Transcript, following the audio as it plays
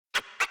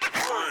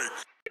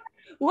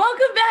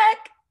Welcome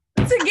back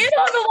to Get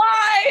on the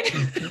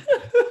Line.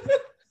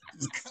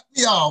 Cut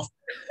me off.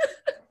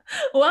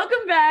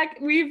 Welcome back.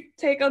 We've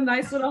taken a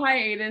nice little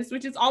hiatus,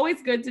 which is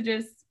always good to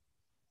just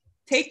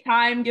take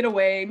time, get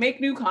away,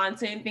 make new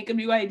content, think of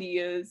new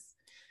ideas.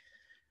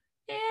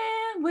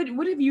 And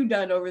what have you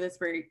done over this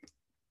break?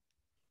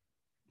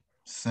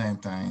 Same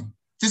thing.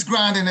 Just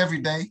grinding every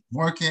day,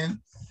 working,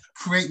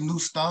 creating new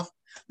stuff.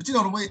 But you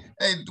know, the way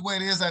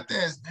it is out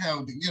there is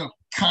how,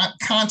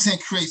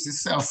 content creates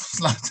itself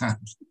a lot of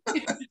times.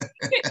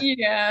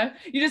 Yeah,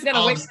 you just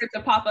gotta wait for it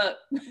to pop up.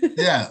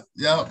 yeah.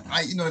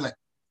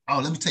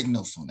 Let me take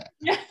notes on that.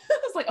 Yeah, I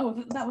was like,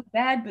 oh, that was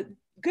bad, but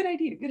good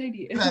idea. Good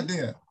idea.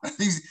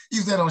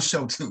 Use that on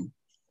show too.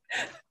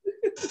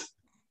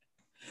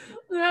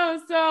 No,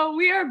 so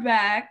we are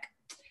back,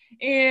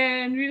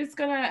 and we're just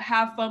gonna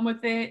have fun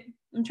with it.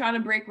 I'm trying to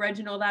break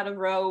Reginald out of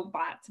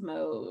robot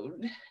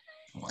mode.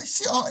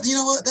 You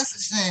know what? That's a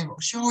shame.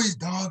 She always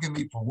dogging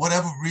me for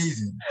whatever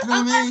reason. You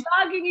know what I mean? I'm not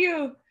dogging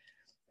you.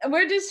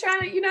 We're just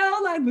trying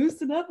to,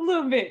 loosen up a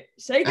little bit.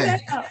 Shake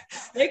it out.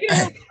 Shake it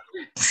out.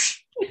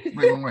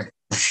 Wait.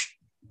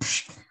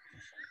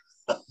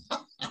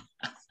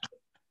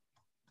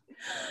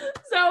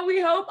 So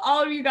we hope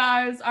all of you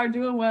guys are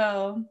doing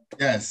well.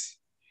 Yes.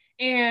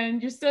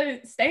 And you're still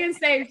staying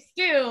safe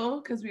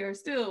still, because we are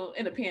still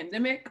in a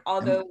pandemic,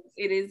 although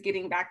it is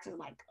getting back to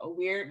like a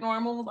weird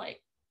normal,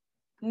 like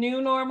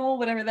new normal,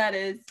 whatever that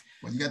is.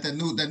 Well, you got that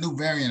new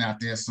variant out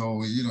there,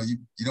 so you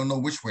don't know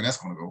which way that's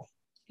gonna go.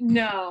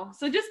 No,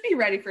 so just be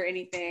ready for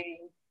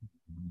anything.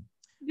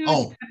 Do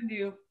what you gotta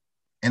do.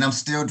 And I'm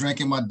still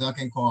drinking my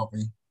Dunkin'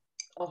 coffee.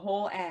 A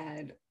whole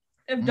ad.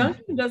 If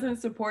Dunkin' doesn't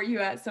support you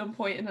at some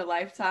point in a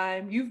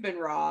lifetime, you've been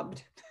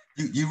robbed.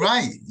 You're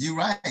right.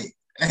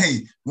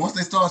 Hey, once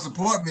they start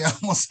supporting me, I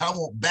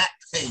want back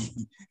pay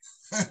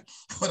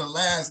for the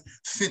last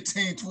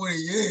 15, 20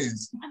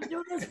 years. I've been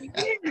doing this for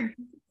years.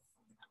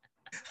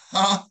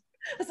 Huh?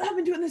 I've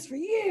been doing this for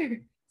years.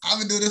 I've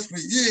been doing this for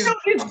years. Have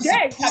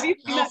you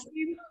seen that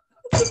meme?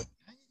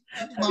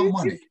 My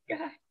money.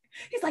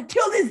 He's like,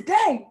 till this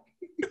day.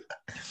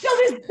 Till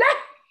this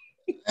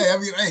day.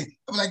 Hey,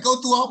 I'm like,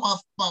 go through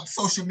all my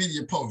social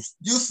media posts.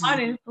 You'll see.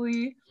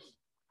 Honestly,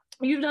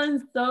 you've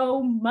done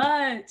so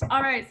much.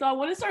 All right, so I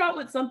want to start out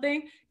with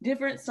something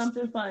different,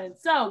 something fun.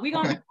 So we're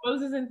going to do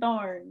Roses and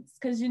Thorns,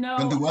 because do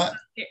what?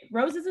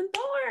 Roses and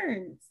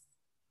Thorns.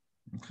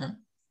 Okay.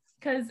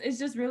 Because it's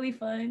just really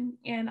fun,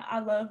 and I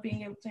love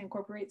being able to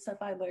incorporate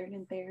stuff I learned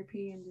in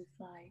therapy and just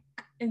like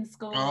in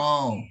school.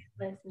 Oh,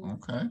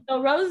 lessons. Okay.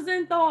 So Roses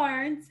and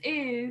Thorns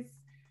is,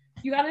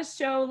 you got to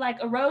show,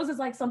 like, a rose is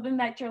like something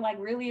that you're like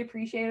really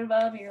appreciative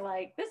of, and you're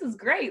like, this is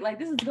great, like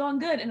this is going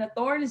good. And a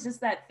thorn is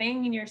just that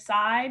thing in your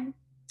side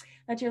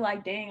that you're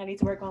like, dang, I need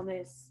to work on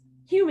this.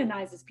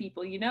 Humanizes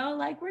people,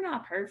 like we're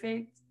not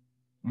perfect.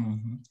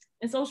 Mm-hmm.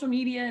 And social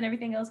media and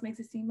everything else makes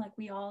it seem like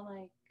we all,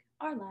 like,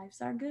 our lives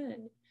are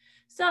good.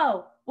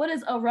 So what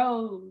is a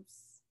rose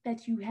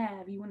that you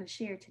want to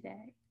share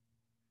today?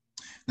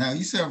 Now,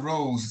 you said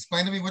rose.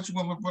 Explain to me what the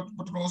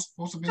rose is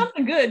supposed to be.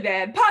 Something good,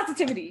 Dad.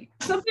 Positivity.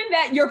 Something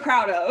that you're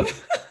proud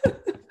of.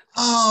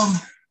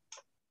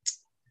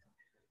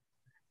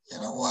 You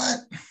know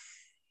what?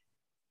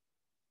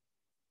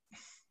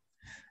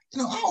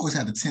 I always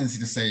had the tendency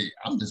to say,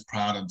 I'm just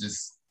proud of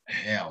just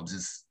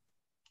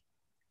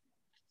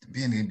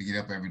being able to get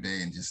up every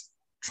day and just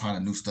try the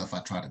new stuff I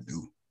try to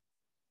do.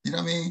 You know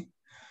what I mean?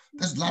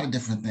 There's a lot of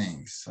different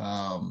things.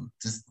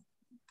 Just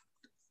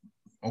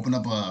open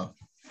up an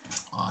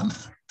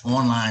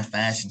online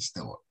fashion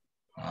store.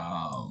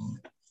 What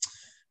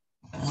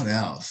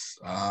else?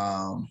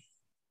 I'm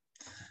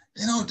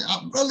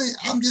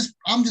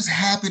just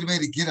happy to be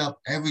able to get up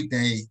every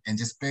day and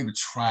just be able to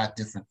try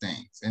different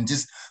things and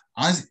just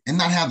honestly, and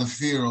not have the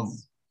fear of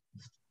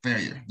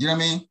failure. You know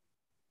what I mean?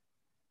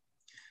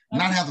 Okay.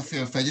 Not have the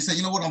fear of failure. Just say,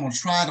 you know what, I'm gonna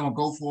try it, I'm gonna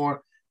go for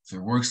it. If it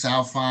works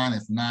out, fine.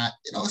 If not,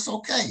 it's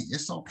okay.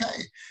 It's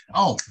okay.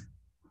 Oh,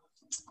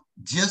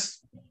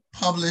 just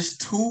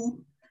published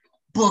 2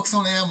 books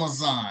on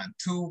Amazon,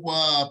 2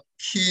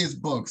 kids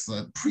books,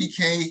 a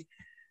pre-K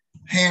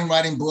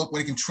handwriting book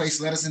where they can trace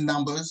letters and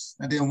numbers,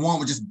 and then one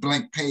with just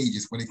blank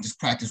pages where they can just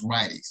practice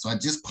writing. So I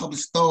just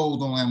published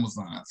those on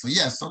Amazon. So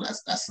yeah, so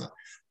those are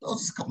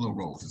just a couple of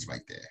roses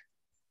right there.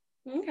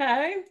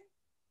 Okay.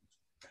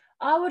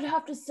 I would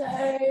have to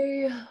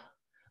say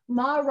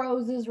my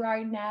roses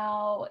right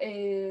now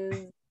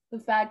is the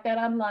fact that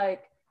I'm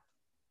like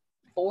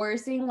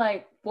forcing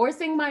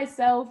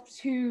myself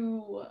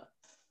to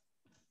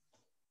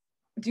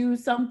do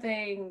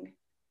something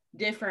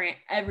different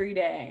every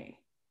day,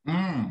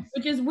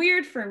 which is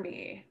weird for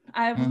me.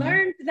 I've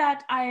learned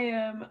that I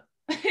am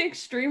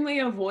extremely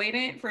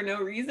avoidant for no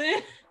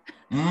reason.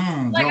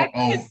 I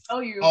can't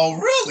tell you. Oh,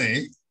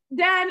 really?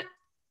 Dad,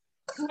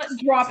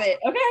 drop it.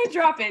 Okay,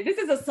 drop it. This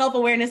is a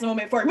self-awareness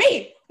moment for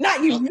me,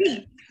 not you,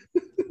 me.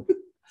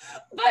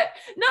 But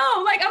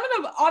no,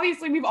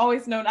 obviously we've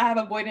always known I have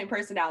avoidant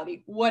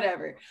personality,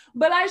 whatever.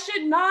 But I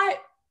should not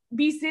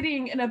be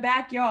sitting in a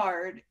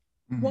backyard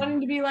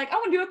wanting to be like, I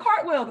want to do a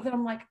cartwheel. But then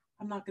I'm like,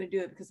 I'm not gonna do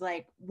it because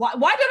like why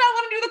don't I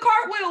want to do the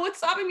cartwheel? What's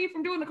stopping me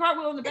from doing the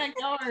cartwheel in the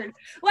backyard?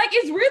 Like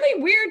it's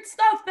really weird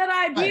stuff that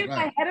I be in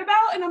my head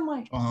about, and I'm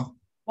like,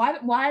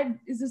 why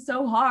is this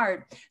so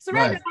hard? So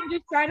right now I'm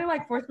just trying to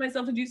like force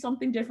myself to do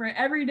something different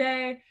every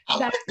day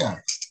that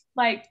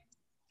like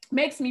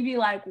makes me be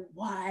like,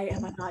 why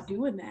am I not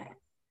doing that?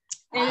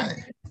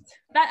 And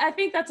that I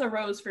think that's a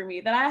rose for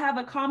me, that I have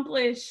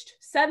accomplished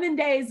 7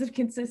 days of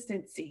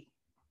consistency.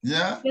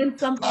 Yeah. In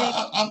something.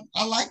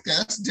 I like that.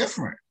 That's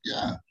different.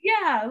 Yeah.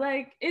 Yeah,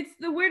 like it's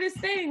the weirdest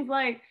things.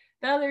 Like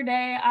the other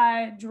day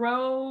I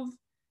drove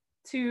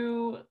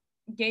to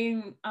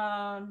game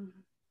what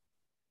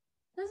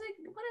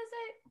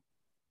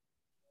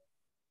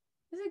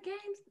is it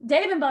games?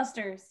 Dave and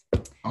Buster's.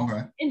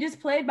 Okay. And just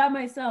played by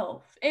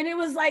myself. And it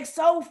was like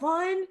so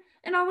fun.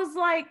 And I was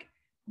like,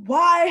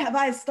 why have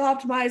I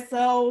stopped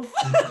myself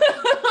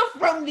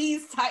from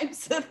these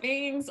types of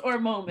things or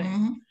moments?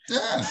 Mm-hmm.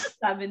 Yeah.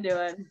 I've been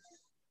doing.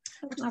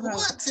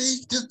 What?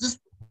 See,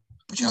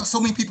 but you know, so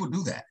many people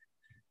do that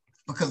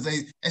because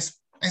they,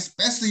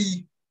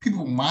 especially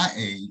people my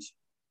age,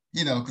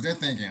 you know, because they're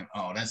thinking,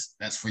 oh,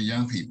 that's for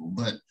young people.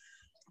 But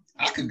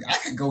I could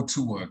go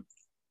to a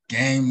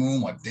game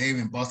room or Dave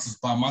and Buster's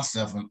by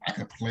myself and I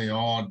could play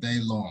all day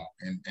long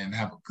and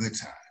have a good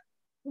time.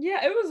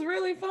 Yeah, it was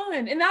really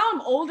fun. And now I'm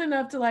old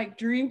enough to like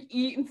drink,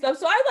 eat and stuff.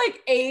 So I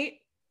like ate,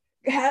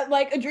 had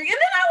like a drink, and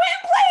then I went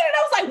and played and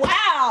I was like,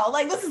 wow,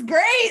 like this is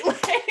great.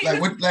 Like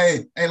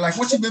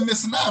what you been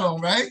missing out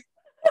on, right?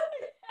 I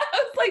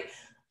was like,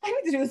 I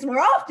need to do this more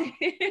often.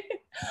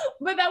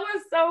 But that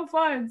was so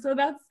fun. So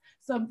that's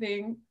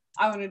something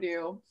I want to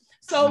do.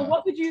 So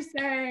what would you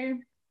say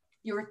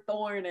your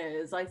thorn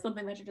is? Like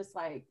something that you're just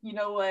like, you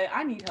know what,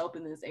 I need help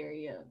in this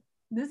area.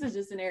 This is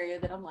just an area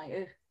that I'm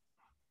like,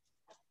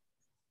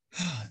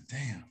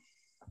 damn.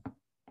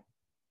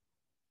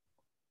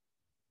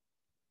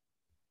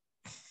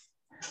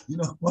 You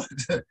know what?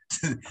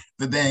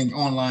 The dang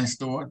online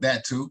store,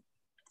 that too.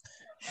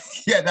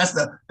 Yeah, that's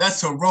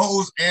a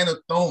rose and a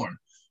thorn,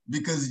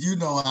 because you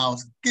know I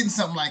was getting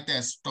something like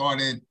that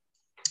started,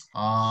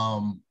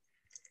 to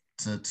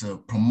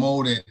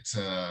promote it,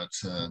 to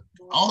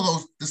all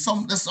those. There's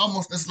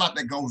a lot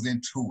that goes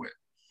into it.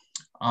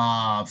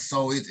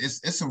 So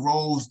it's a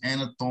rose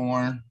and a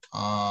thorn.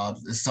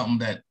 It's something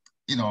that,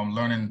 you know, I'm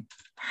learning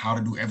how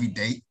to do every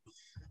day.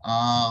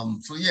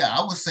 So yeah,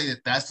 I would say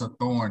that's a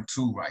thorn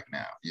too right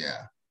now.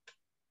 Yeah.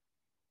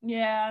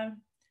 Yeah.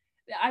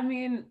 I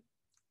mean,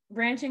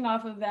 branching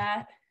off of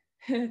that,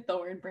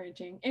 thorn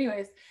branching.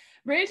 Anyways,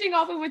 branching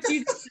off of what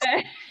you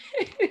said,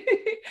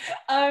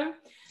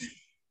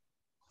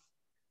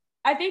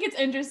 I think it's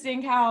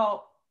interesting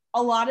how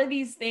a lot of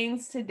these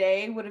things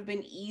today would have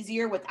been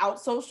easier without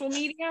social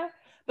media.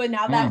 But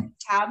now that we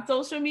have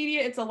social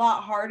media, it's a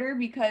lot harder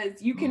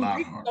because you can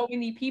reach so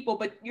many people,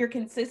 but your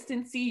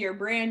consistency, your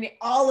branding,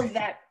 all of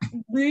that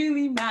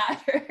really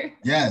matters.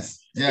 Yes.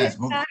 It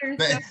matters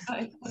so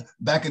much.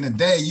 Back in the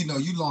day, you know,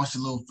 you launched a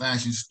little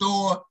fashion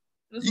store.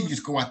 You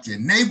just go out to your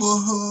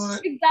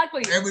neighborhood.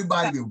 Exactly.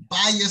 Everybody will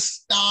buy your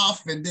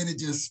stuff, and then it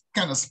just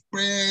kind of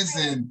spreads.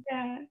 And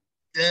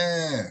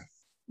yeah.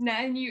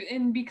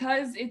 And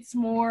because it's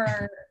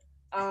more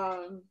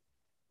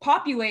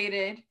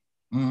populated,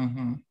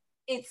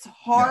 it's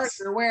harder.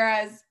 Yes.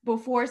 Whereas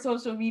before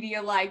social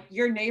media, like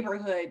your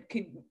neighborhood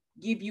could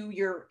give you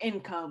your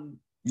income.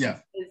 Yeah.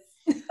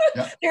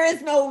 There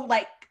is no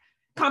like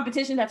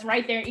competition that's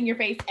right there in your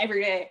face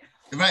every day.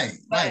 Right,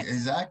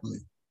 exactly.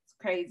 It's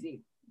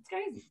crazy.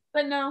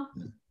 But no,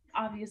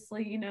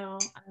 obviously, you know,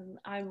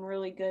 I'm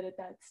really good at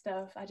that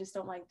stuff. I just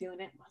don't like doing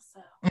it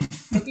myself.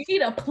 If you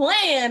need a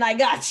plan, I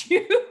got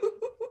you.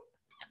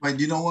 But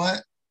you know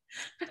what?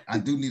 I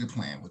do need a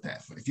plan with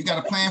that. But if you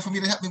got a plan for me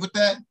to help me with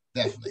that,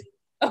 definitely.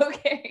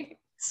 Okay.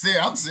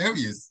 I'm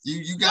serious.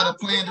 You got a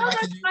plan that I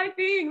can use? That's my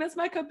thing. That's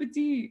my cup of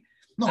tea.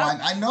 No,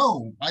 I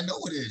know. I know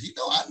it is. You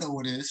know, I know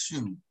it is.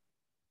 Shoot.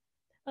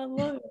 I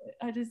love it.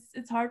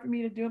 It's hard for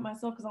me to do it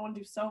myself because I want to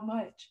do so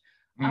much.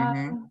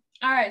 All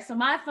right. So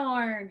my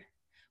thorn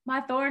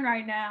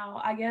right now,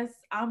 I guess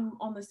I'm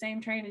on the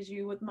same train as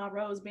you with my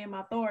rose being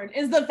my thorn,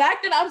 is the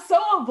fact that I'm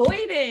so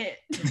avoidant.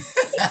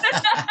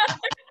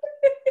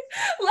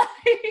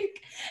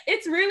 Like,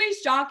 it's really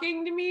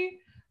shocking to me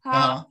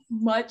how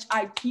much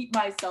I keep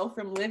myself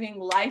from living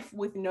life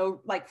with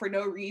for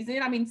no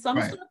reason. I mean,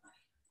 some stuff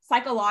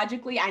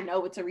psychologically, I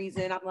know it's a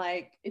reason. I'm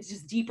like, it's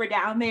just deeper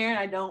down there and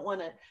I don't want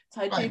to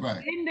touch it.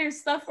 Right. And there's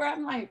stuff where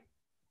I'm like,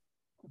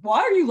 why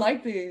are you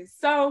like this?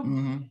 So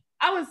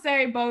I would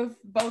say both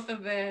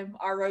of them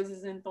are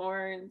roses and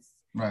thorns.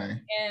 Right.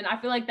 And I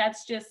feel like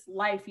that's just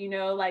life, you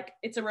know, like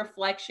it's a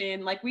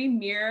reflection. Like we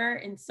mirror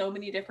in so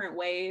many different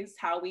ways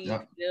how we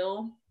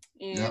feel.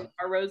 And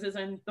our roses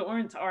and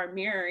thorns are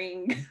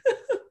mirroring.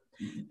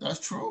 That's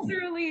true.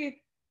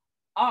 Literally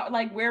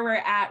like where we're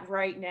at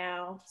right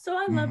now. So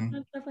I love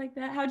stuff like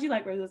that. How'd you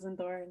like roses and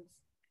thorns?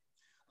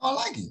 I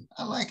like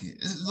it.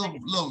 It's a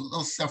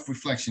little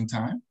self-reflection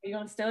time. Are you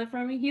gonna steal it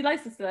from me? He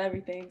likes to steal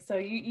everything. So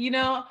you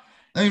know.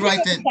 Let me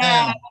write that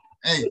down.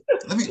 Hey,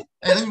 let me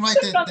write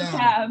that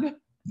down.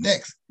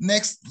 Next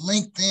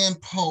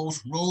LinkedIn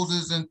post,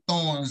 Roses and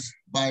Thorns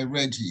by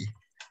Reggie.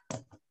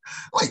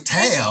 Wait,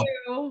 Tab.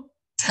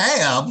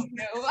 Tab.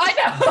 I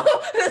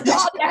know.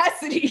 The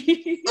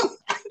audacity.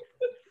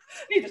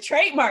 Need a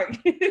trademark.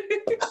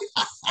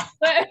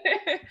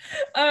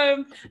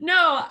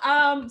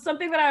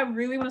 Something that I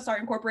really want to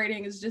start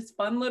incorporating is just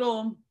fun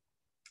little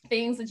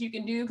things that you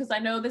can do, because I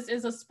know this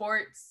is a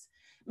sports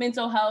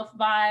mental health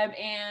vibe,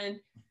 and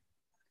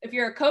if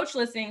you're a coach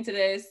listening to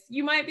this,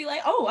 you might be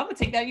like, oh, I'm gonna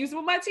take that and use it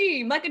with my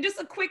team, like just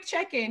a quick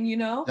check-in, you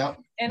know. Yep.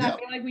 And I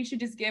feel like we should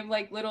just give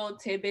like little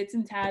tidbits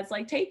and tads,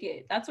 like take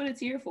it, that's what it's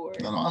here for.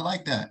 No, I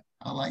like that,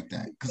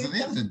 because at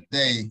the end of the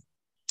day,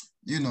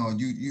 you know,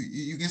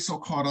 you get so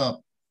caught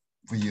up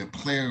when you're a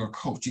player or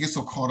coach, you get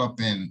so caught up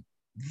in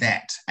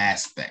that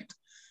aspect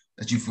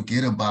that you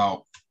forget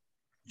about,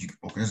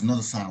 there's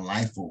another side of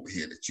life over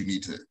here that you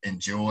need to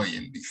enjoy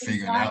and be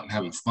figuring out and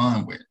having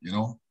fun with, you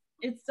know?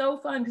 It's so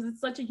fun because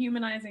it's such a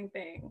humanizing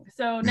thing.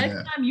 So next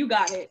time you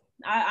got it.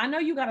 I know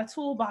you got a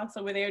toolbox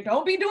over there.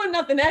 Don't be doing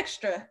nothing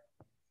extra.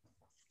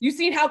 You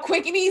seen how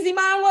quick and easy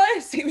mine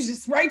was? It was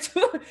just right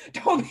to it.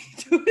 Don't be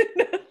doing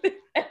nothing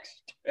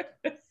extra.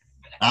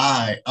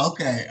 All right.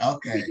 Okay.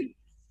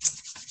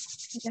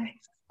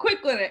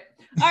 Quick with it.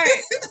 All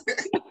right.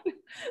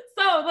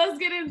 So let's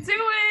get into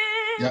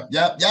it.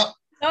 Yep.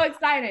 So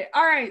excited.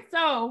 All right.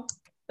 So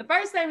the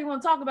first thing we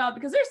want to talk about,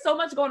 because there's so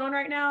much going on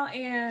right now,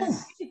 and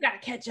we gotta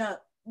catch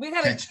up. We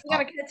gotta catch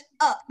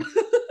up.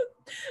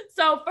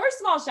 So first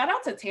of all, shout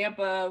out to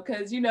Tampa,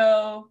 because you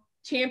know,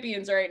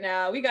 champions right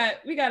now. We got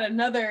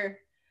another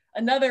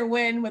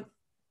win with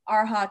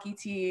our hockey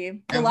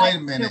team. And wait a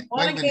minute.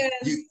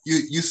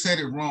 You said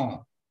it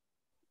wrong.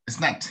 It's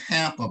not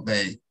Tampa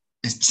Bay.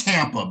 It's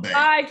Champa Bay.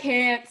 I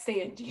can't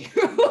stand you.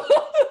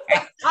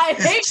 I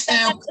hate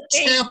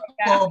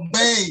Champa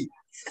Bay.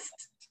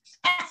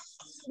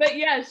 But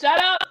yeah,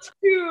 shout out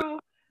to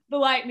the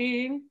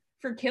Lightning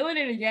for killing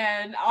it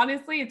again.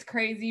 Honestly, it's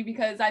crazy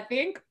because I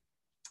think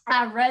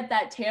I read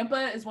that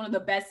Tampa is one of the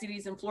best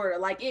cities in Florida.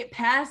 Like, it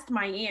passed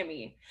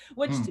Miami,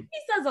 which to me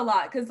says a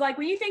lot. Because like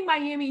when you think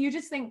Miami, you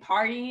just think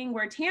partying,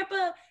 where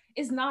Tampa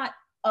is not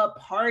a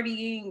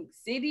partying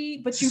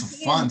city, but you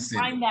can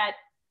find that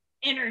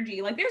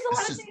energy. Like, there's a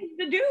lot of things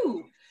to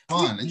do.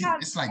 Fun.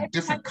 It's like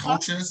different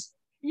cultures.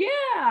 Yeah,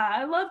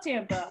 I love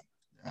Tampa.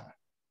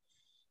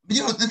 But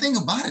you know, the thing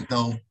about it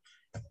though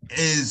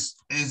is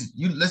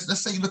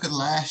let's say you look at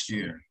last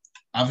year.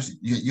 Obviously,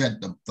 you had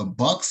the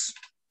Bucks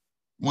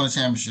won a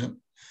championship,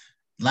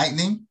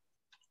 Lightning,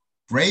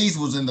 Rays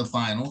was in the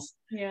finals,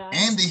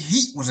 and the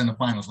Heat was in the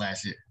finals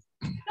last year.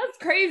 That's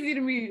crazy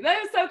to me.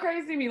 That is so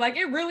crazy to me. Like,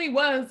 it really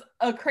was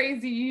a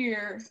crazy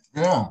year.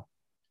 Yeah.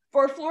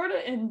 For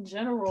Florida in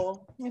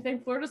general. I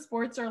think Florida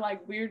sports are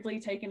like weirdly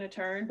taking a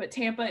turn, but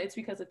Tampa, it's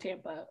because of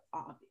Tampa,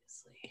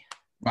 obviously.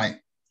 Right.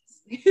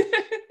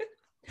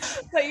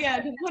 But yeah,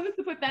 just wanted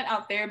to put that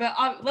out there.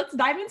 But let's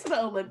dive into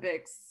the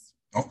Olympics.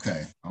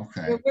 Okay.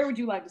 Where would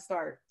you like to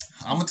start?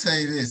 I'm gonna tell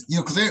you this, you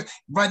know, because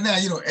right now,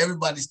 you know,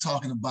 everybody's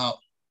talking about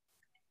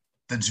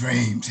the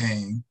dream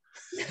team.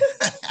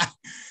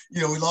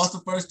 You know, we lost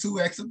the first two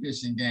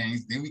exhibition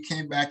games, then we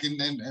came back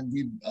and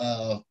we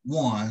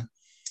won.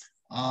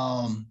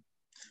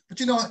 But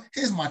you know,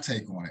 here's my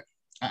take on it.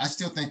 I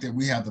still think that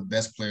we have the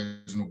best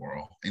players in the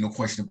world. Ain't no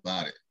question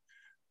about it.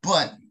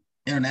 But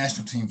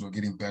international teams are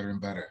getting better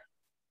and better.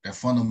 Their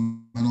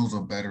fundamentals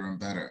are better and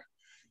better.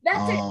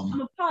 That's it. I'm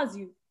gonna pause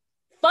you.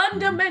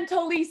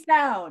 Fundamentally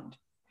sound.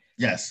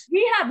 Yes.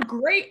 We have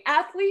great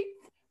athletes,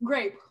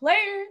 great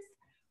players,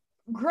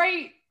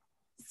 great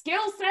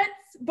skill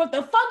sets, but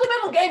the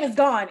fundamental game is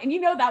gone. And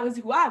you know that was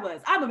who I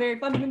was. I'm a very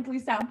fundamentally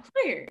sound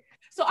player.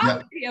 So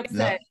I'm pretty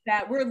upset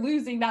that we're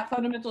losing that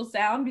fundamental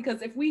sound,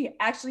 because if we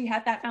actually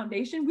had that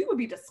foundation, we would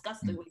be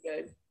disgustingly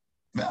good.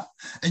 Yeah.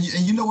 And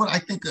you know what? I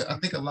think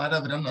a lot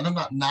of it, I'm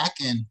not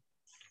knocking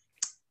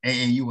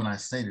AAU when I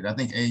say that. I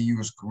think AAU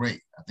is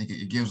great. I think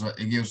it gives a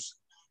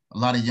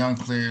lot of young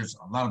players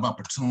a lot of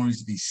opportunities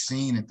to be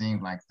seen and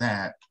things like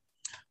that.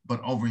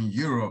 But over in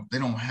Europe, they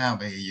don't have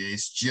AAU.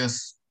 It's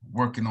just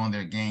working on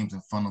their games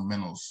and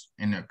fundamentals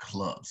in their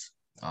clubs.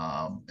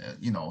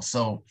 You know,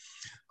 so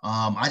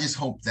I just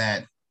hope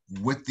that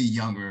with the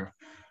younger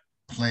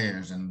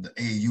players and the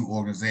AAU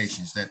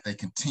organizations, that they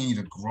continue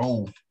to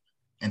grow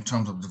in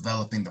terms of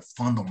developing the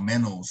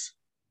fundamentals,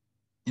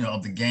 you know,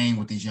 of the game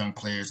with these young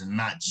players, and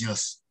not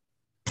just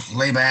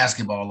play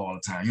basketball all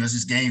the time. You know, it's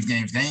just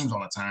games all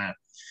the time.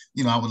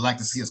 You know, I would like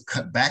to see us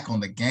cut back on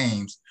the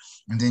games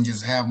and then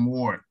just have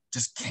more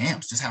just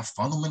camps, just have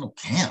fundamental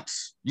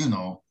camps, you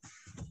know.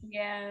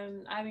 Yeah,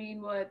 I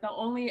mean, the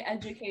only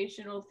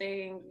educational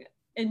thing,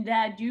 and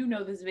Dad, you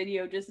know this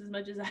video just as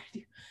much as I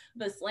do,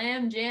 the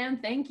Slam Jam,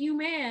 thank you,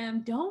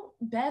 ma'am. Don't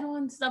bet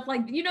on stuff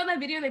like, you know, that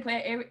video they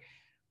play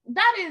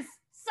that is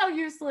so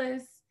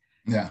useless.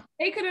 Yeah.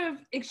 They could have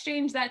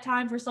exchanged that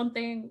time for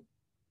something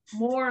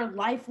more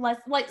lifeless,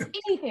 like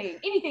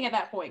anything at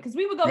that point. Because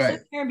we would go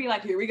sit there and be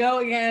like, here we go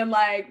again,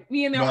 like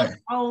me and their on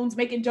phones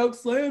making jokes,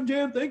 Slam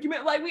Jam, thank you,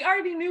 man. Like, we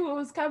already knew it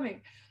was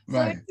coming.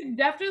 So it could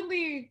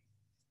definitely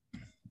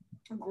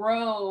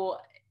grow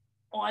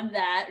on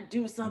that,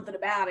 do something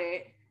about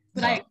it.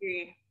 But Yeah.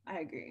 I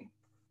agree.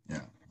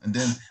 Yeah. And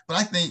then, but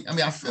I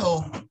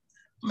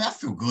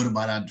feel good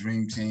about our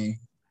dream team,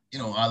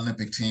 our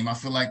Olympic team. I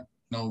feel like,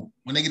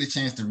 when they get a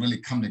chance to really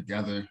come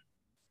together,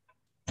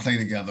 play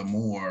together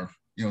more,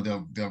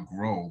 they'll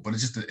grow. But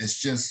it's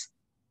just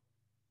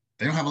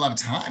they don't have a lot of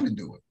time to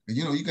do it. But,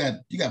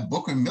 you got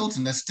Booker and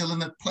Milton that's still in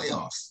the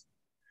playoffs.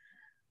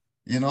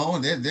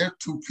 They're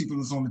two people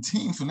that's on the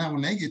team. So now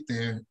when they get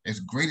there, as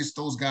great as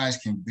those guys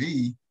can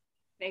be,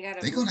 they're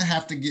gonna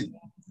have to get,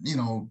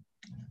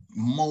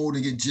 mold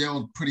and get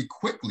gelled pretty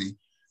quickly.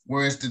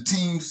 Whereas the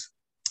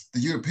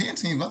European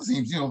teams, other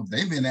teams,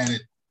 they've been at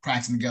it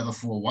practicing together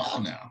for a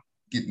while now,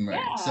 getting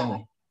ready. Yeah.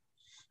 So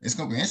it's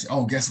gonna be interesting.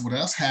 Oh, guess what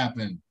else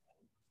happened?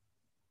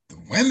 The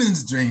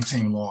women's dream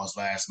team lost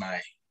last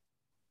night.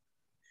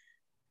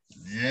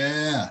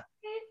 Yeah.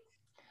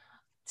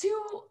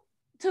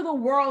 To the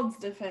world's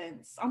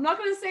defense, I'm not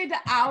going to say to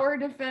our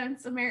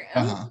defense, America.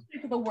 I'm going to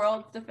say to the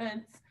world's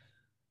defense.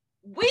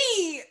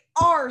 We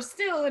are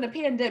still in a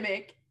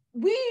pandemic.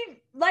 We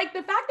like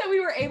the fact that we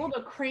were able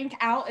to crank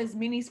out as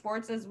many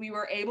sports as we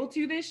were able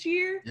to this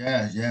year.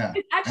 Yeah.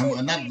 Actually,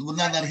 and not a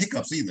lot of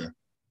hiccups either.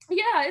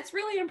 Yeah, it's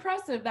really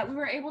impressive that we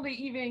were able to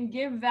even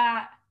give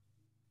that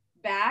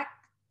back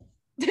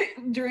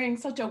during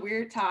such a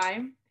weird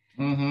time.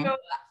 Mm-hmm. So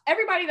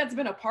everybody that's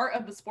been a part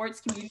of the sports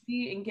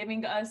community and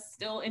giving us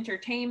still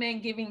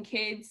entertainment, giving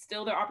kids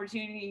still their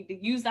opportunity to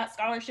use that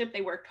scholarship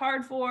they worked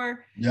hard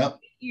for. Yep.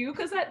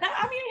 Because that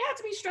it had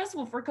to be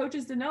stressful for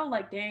coaches to know,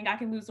 like, dang, I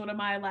can lose one of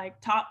my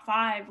like top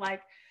 5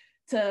 like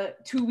to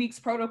 2 weeks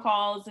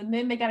protocols, and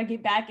then they got to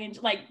get back in,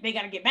 they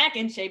got to get back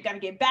in shape, got to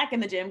get back in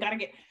the gym,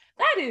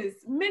 that is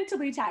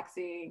mentally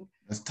taxing.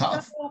 It's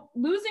tough. So,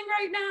 losing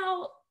right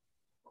now,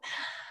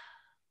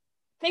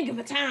 think of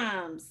the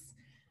times.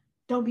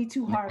 Don't be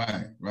too hard.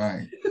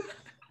 Right.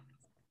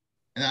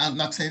 And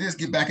I'll tell you this,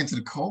 get back into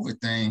the COVID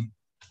thing.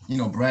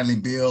 Bradley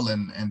Beal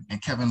and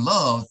Kevin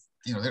Love,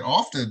 they're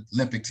off the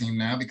Olympic team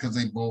now because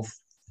they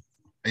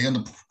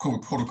under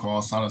COVID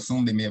protocol, so I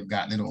assume they may have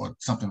gotten it or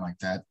something like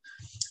that.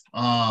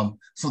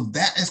 So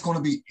that is going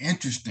to be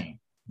interesting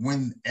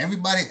when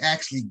everybody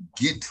actually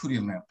get to the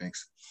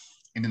Olympics,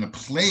 and then a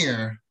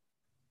player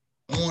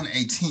on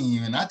a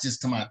team, and not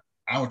just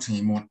our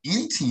team, on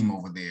any team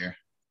over there,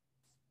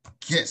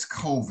 gets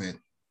COVID.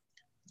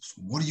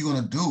 What are you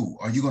going to do?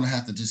 Are you going to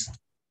have to just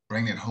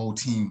bring that whole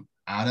team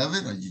out of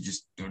it? Or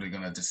are they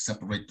going to just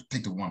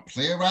take the one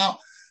player out?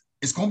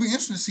 It's going to be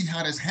interesting to see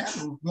how that's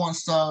handled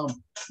once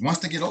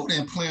they get over there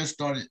and players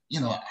started,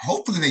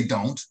 hopefully they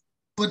don't,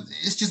 but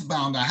it's just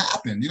bound to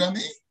happen. You know what I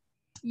mean?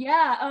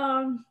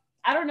 Yeah.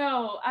 I don't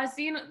know. I've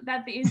seen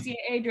that the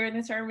NCAA during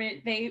the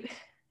tournament, they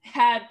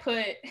had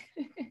put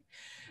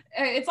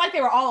it's like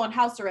they were all on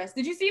house arrest.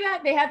 Did you see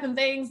that? They had them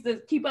things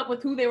to keep up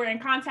with who they were in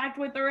contact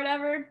with or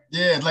whatever.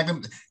 Yeah,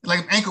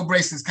 like ankle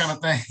braces kind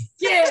of thing.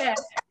 Yeah.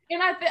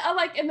 And I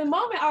like in the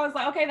moment I was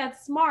like, okay,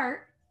 that's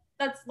smart.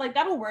 That's like,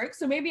 that'll work.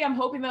 So maybe I'm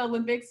hoping the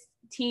Olympics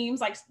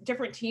teams, like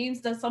different teams,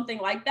 does something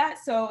like that.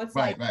 So it's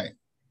right.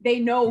 They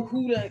know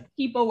who to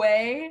keep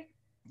away.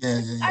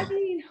 Yeah. I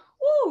mean,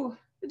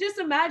 just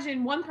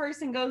imagine one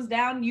person goes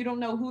down, you don't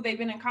know who they've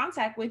been in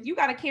contact with. You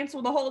got to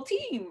cancel the whole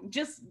team,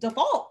 just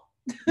default.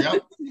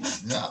 Yep.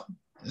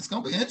 It's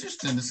gonna be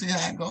interesting to see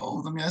how it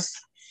goes. I mean,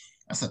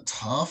 that's a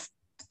tough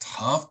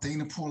thing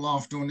to pull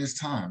off during this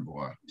time,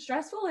 boy.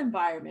 Stressful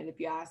environment, if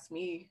you ask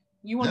me.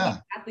 You want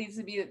these athletes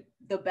to be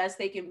the best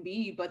they can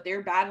be, but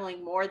they're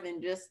battling more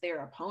than just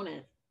their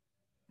opponent.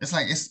 It's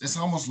like it's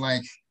almost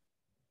like,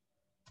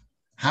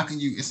 how can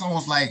you? It's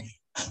almost like,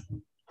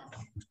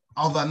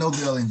 although I know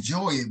they'll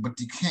enjoy it, but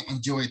you can't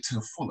enjoy it to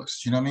the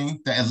fullest. You know what I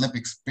mean? The Olympic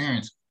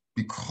experience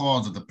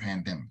because of the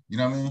pandemic. You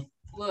know what I mean?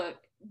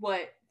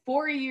 Look,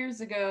 4 years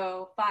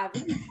ago, 5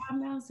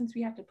 now, since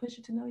we have to push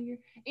it to another year.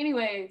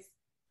 Anyways,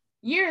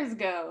 years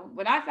ago,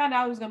 when I found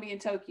out I was going to be in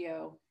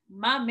Tokyo,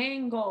 my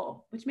main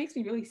goal, which makes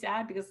me really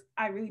sad because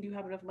I really do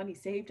have enough money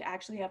saved to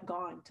actually have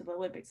gone to the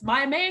Olympics.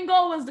 My main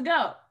goal was to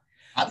go.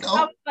 I know.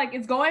 I was like,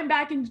 it's going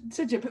back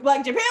into Japan.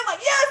 Like,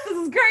 yes, this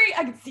is great.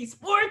 I can see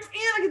sports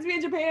and I can be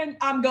in Japan.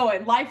 I'm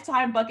going.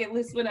 Lifetime bucket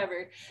list, whatever.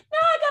 Now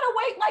I got to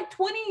wait like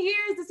 20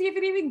 years to see if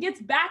it even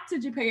gets back to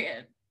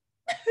Japan.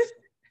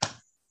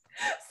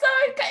 So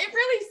it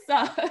really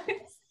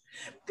sucks.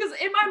 Because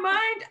in my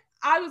mind,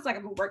 I was like,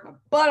 I'm going to work my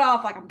butt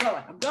off. Like, I'm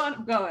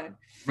going.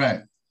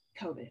 Right.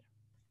 COVID.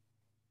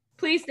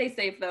 Please stay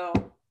safe, though.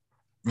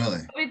 Really?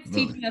 It's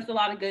teaching us a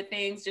lot of good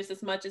things, just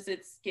as much as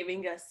it's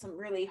giving us some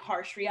really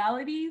harsh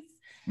realities.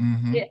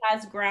 Mm-hmm. It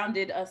has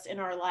grounded us in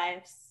our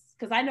lives.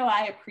 Because I know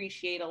I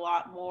appreciate a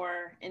lot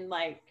more and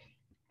like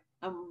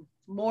I'm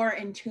more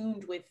in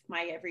tune with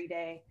my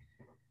everyday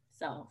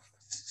self.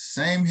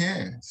 Same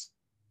here.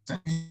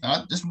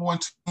 I'm just more in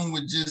tune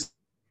with just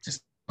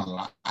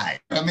alive.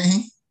 I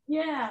mean,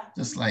 yeah,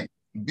 just like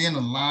being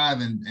alive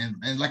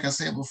and like I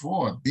said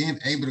before, being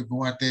able to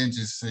go out there and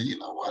just say, you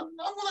know what,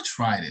 I'm gonna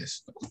try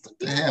this. What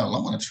the hell?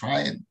 I'm gonna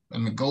try it.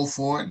 I'm gonna go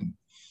for it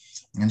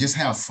and just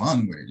have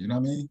fun with it. You know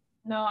what I mean?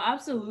 No,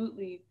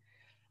 absolutely.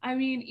 I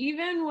mean,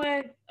 even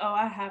with, oh,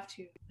 I have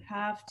to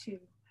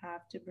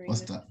bring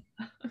What's this. that?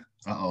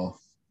 Uh-oh.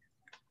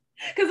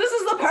 Because this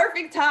is the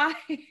perfect time.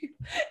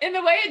 And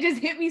the way it just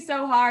hit me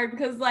so hard,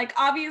 because like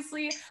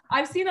obviously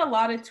I've seen a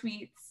lot of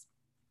tweets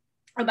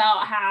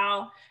about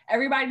how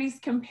everybody's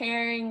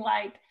comparing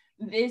like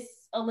this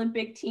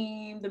Olympic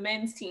team, the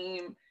men's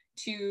team,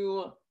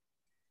 to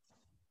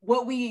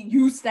what we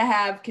used to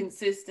have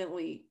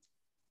consistently.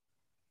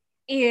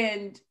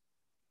 And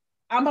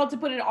I'm about to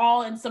put it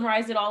all and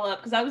summarize it all up,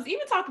 because I was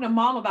even talking to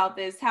mom about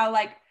this, how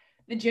like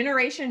the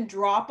generation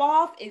drop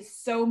off is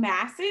so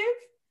massive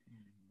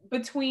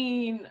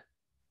between,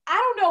 I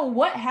don't know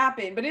what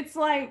happened, but it's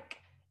like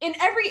in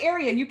every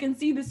area you can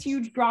see this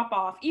huge drop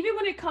off. Even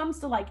when it comes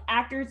to like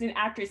actors and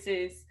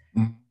actresses,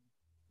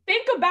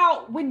 think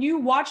about when you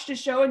watched a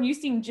show and you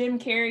seen Jim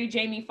Carrey,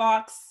 Jamie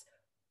Foxx,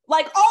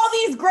 like all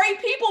these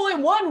great people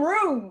in one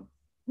room,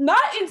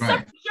 not in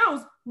separate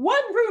shows,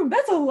 one room.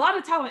 That's a lot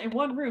of talent in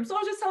one room. So I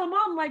was just telling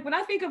mom, like, when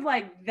I think of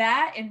like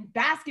that and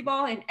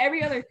basketball and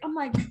every other, I'm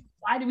like,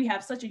 why do we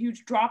have such a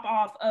huge drop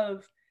off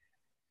of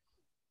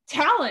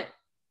talent?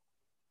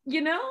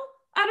 You know,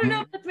 I don't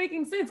know if that's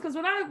making sense, because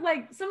when I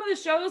like some of the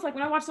shows, like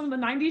when I watch some of the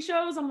 90s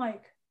shows, I'm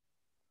like,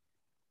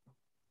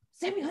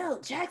 Samuel L.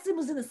 Jackson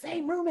was in the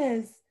same room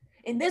as,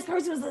 and this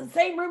person was in the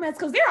same room as,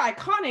 because they're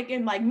iconic.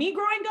 And like me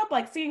growing up,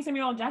 like seeing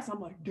Samuel L. Jackson,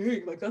 I'm like,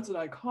 dang, like that's an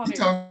iconic.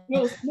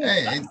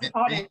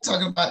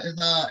 Talking about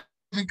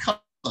even color,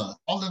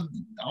 all of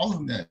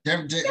them that.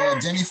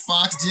 Jamie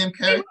Foxx, Jim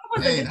Carrey.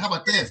 Hey, how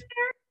about this?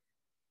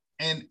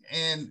 And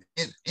in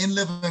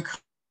Living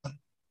Color,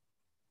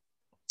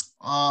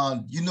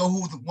 you know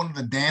who one of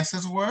the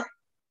dancers were?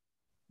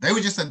 They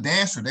were just a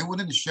dancer. They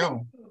weren't in the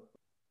show.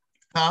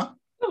 Huh?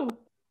 Who?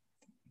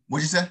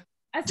 What'd you say?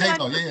 I said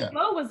J-Lo, yeah.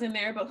 Flo was in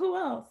there, but who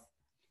else?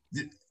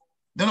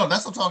 No,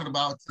 that's what I'm talking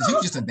about. She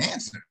was just a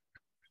dancer.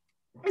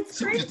 It's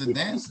she crazy. was just a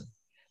dancer.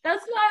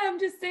 That's why I'm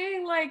just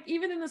saying, like,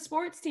 even in the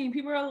sports team,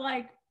 people are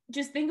like,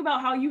 just think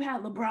about how you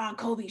had LeBron,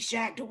 Kobe,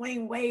 Shaq,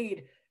 Dwayne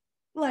Wade.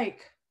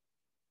 Like,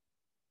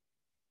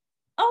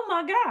 oh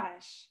my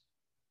gosh.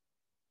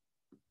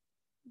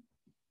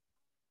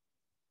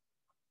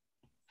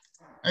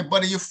 Hey,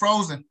 buddy, you're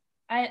frozen.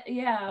 I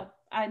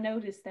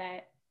noticed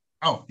that.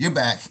 Oh, you're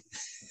back.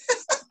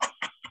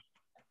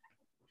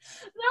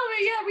 No,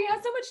 but yeah, we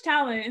have so much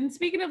talent. And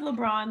speaking of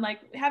LeBron,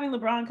 like having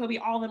LeBron, Kobe,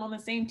 all of them on the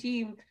same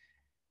team,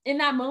 in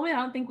that moment,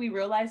 I don't think we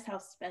realized how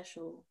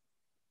special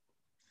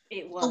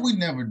it was. But we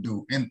never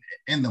do in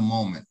the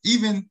moment.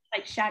 Even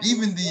like Shaq,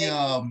 even the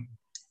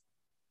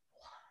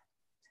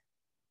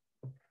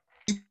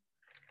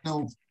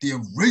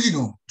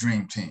original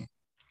Dream Team.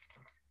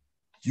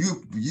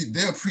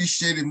 They're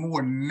appreciated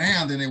more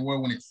now than they were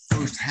when it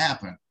first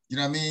happened. You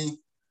know what I mean?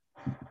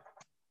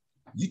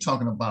 You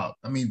talking about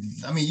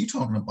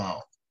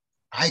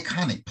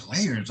iconic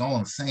players all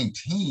on the same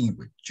team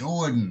with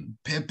Jordan,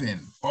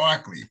 Pippen,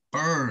 Barkley,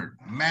 Bird,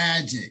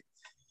 Magic,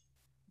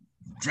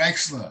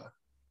 Drexler.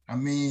 I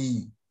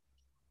mean,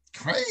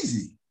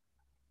 crazy.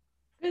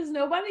 Because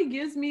nobody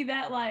gives me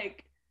that,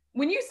 like,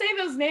 when you say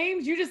those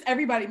names,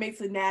 everybody makes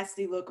a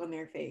nasty look on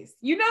their face.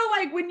 You know,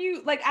 like when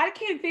you, like, I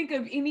can't think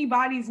of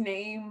anybody's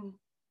name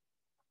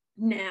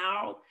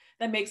now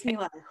that makes me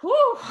like,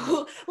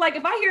 whoo. Like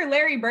if I hear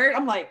Larry Bird,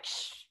 I'm like,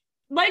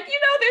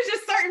 there's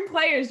just certain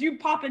players, you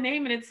pop a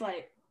name and it's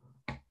like,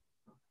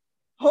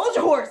 hold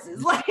your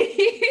horses. Like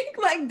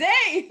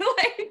dang,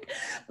 like,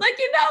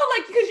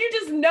 because you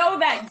just know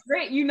that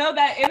grit,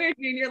 that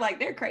energy, and you're like,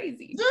 they're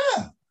crazy.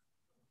 Yeah.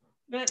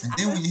 But and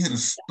then when you hear the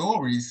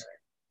stories,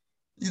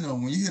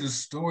 when you hear the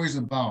stories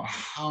about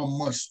how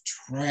much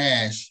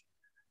trash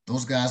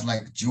those guys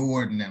like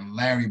Jordan and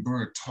Larry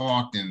Bird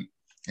talked, and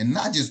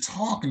not just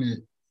talking it,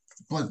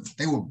 but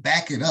they would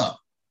back it up.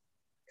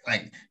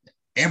 Like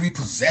every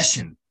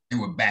possession, they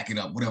would back it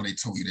up, whatever they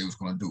told you they was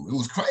going to do. It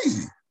was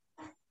crazy.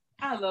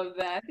 I love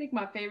that. I think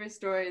my favorite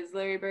story is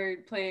Larry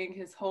Bird playing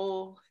his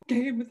whole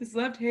game with his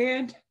left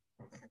hand.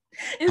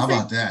 How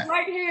about that?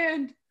 Right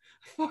hand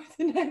for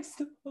the next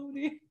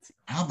opponent.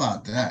 How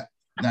about that?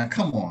 Now,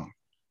 come on.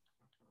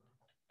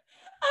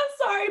 I'm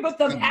sorry, but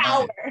the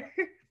power.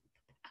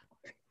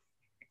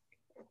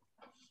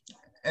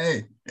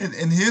 Hey,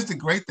 and here's the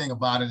great thing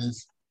about it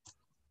is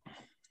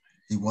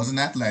he wasn't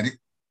athletic,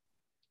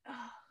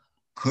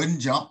 couldn't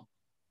jump,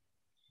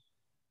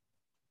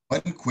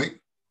 wasn't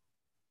quick,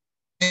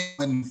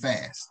 wasn't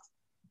fast.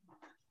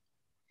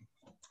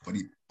 But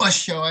he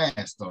bust your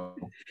ass, though.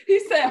 He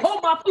said,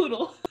 hold my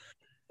poodle.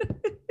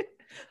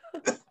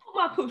 Hold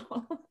my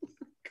poodle.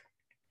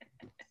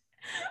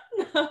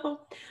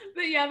 No,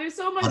 but yeah, there's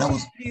so much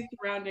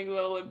surrounding the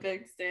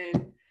Olympics,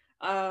 and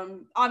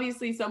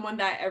obviously someone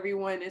that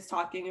everyone is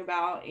talking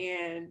about.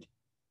 And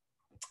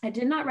I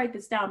did not write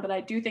this down, but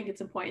I do think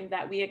it's important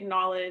that we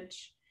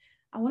acknowledge,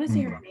 I want to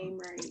say her name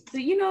right. So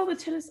the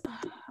tennis,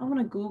 I want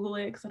to Google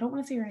it because I don't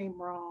want to say her name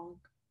wrong.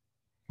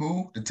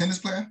 Who? The tennis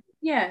player?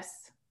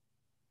 Yes.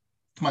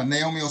 Come on,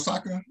 Naomi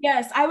Osaka?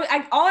 Yes.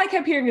 All I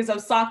kept hearing is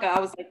Osaka. I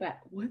was like,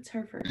 what's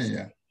her first name?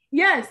 Yeah.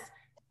 Yes.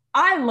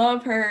 I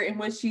love her and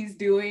what she's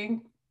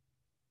doing.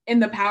 in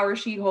the power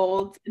she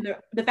holds, and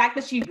the fact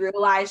that she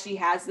realized she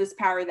has this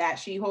power that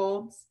she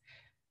holds.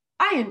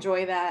 I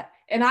enjoy that.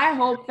 And I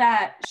hope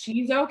that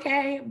she's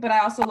okay, but I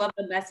also love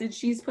the message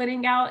she's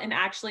putting out and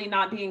actually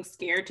not being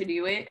scared to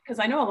do it. Because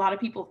I know a lot of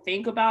people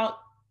think about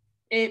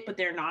it, but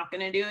they're not going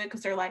to do it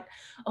because they're like,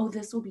 oh,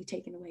 this will be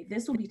taken away.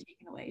 This will be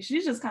taken away.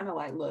 She's just kind of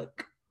like,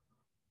 look,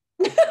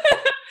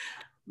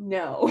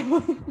 no.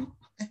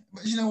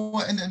 But you know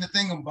what? And the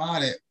thing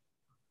about it,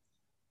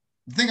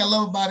 the thing I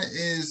love about it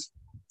is,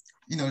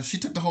 you know, she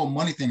took the whole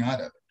money thing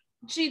out of it.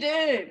 She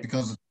did.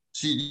 Because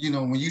she, you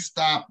know, when you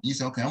stop, you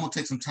say, okay, I'm gonna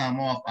take some time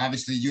off.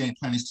 Obviously, you ain't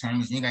playing these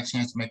tournaments, you ain't got a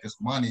chance to make this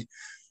money.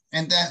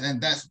 And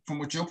that's from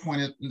what your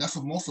point is, that's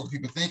what most of the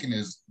people thinking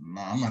is,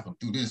 nah, I'm not gonna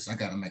do this. I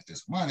gotta make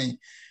this money.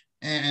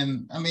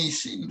 And I mean,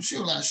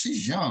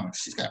 she's young.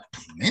 She's got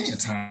plenty of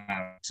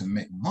time to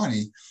make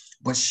money,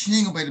 but she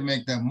ain't gonna be able to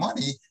make that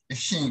money if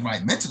she ain't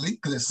right mentally.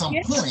 Because at some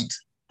point,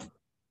 it's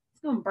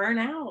gonna burn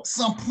out.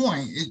 Some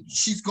point,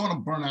 she's gonna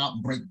burn out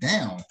and break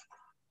down.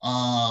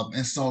 And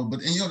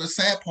you know, the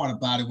sad part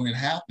about it when it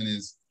happened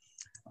is,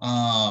 if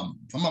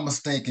I'm not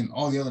mistaken,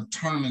 all the other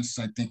tournaments,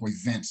 I think, or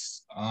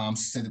events,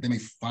 said that they may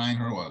fine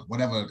her or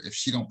whatever if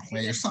she don't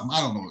play or something.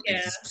 I don't know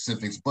the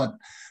specifics, but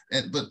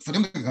for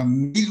them to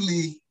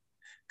immediately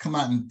come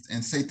out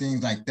and say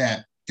things like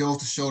that goes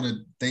to show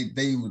that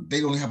they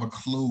don't have a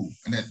clue,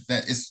 and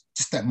that it's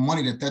just that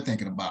money that they're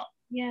thinking about.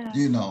 Yeah.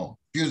 You know,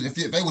 if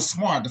they were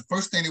smart, the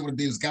first thing they would have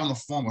did is get on the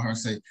phone with her and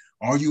say,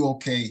 "Are you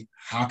okay?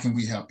 How can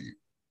we help you?"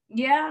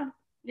 Yeah.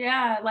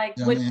 Like,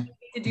 you know what do you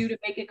need to do to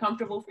make it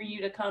comfortable for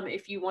you to come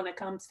if you want to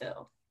come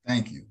still?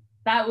 Thank you.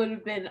 That would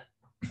have been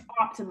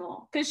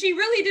optimal, because she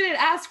really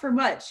didn't ask for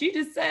much. She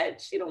just said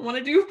she don't want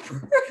to do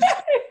prize.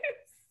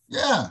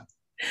 Yeah.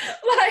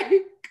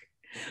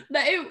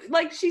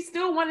 Like she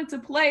still wanted to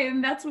play,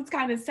 and that's what's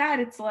kind of sad.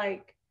 It's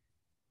like,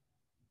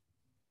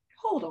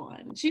 hold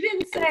on, she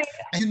didn't say,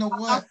 and you know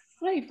what, I'll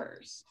play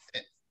first.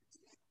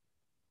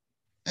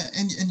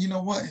 And you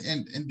know what,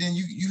 and then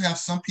you have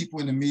some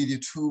people in the media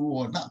too,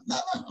 or I'm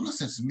not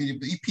saying the media,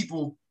 but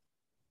people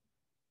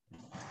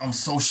on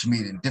social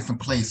media in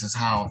different places,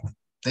 how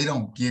they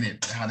don't get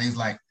it, how they's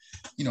like,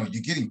 you know,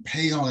 you're getting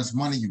paid all this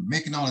money, you're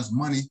making all this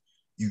money,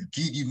 you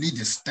need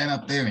to stand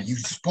up there and you're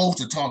supposed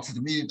to talk to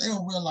the media. They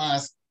don't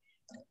realize,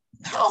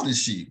 how old is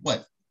she?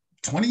 What,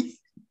 20?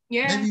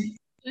 Yeah. Maybe?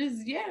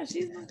 She's.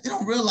 They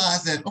don't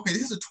realize that, okay,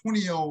 this is a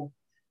 20-year-old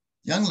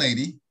young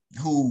lady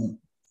who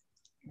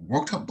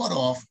worked her butt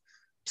off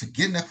to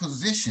get in that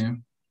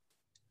position,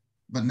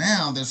 but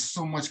now there's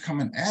so much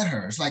coming at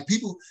her. It's like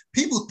people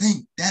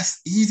think that's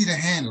easy to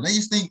handle. They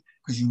just think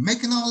because you're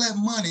making all that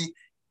money,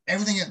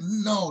 everything.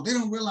 No, they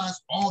don't realize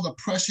all the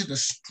pressure, the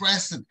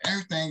stress, and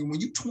everything. When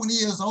you're 20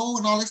 years old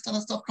and all this kind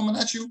of stuff coming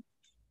at you,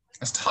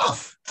 it's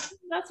tough.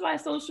 That's why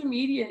social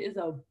media is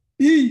a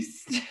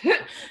beast.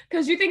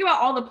 Because you think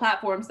about all the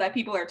platforms that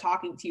people are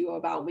talking to you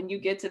about when you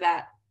get to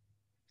that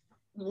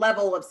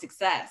level of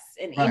success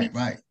in any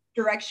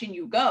direction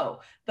you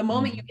go. The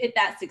moment you hit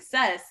that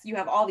success, you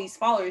have all these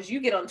followers. You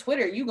get on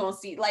Twitter, you're gonna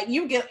see, like,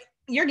 you're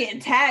getting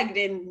tagged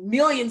in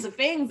millions of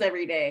things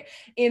every day.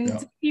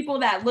 And people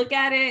that look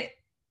at it,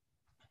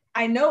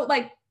 I know,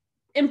 like,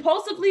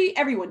 impulsively,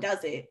 everyone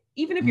does it.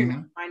 Even if you're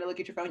not trying to look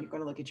at your phone, you're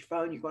going to look at your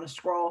phone, you're going to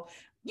scroll,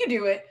 you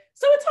do it.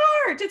 So it's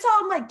hard to tell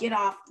them, like, get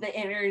off the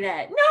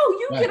internet. No,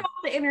 you get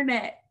off the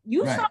internet.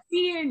 You stop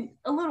being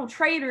a little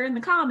traitor in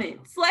the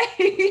comments. Like,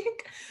 you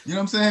know what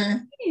I'm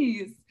saying?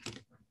 Please.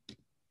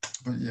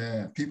 But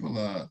yeah,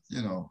 people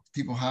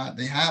people hide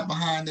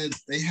behind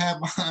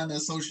their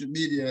social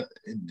media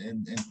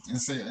and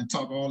say and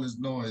talk all this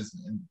noise,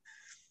 and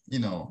you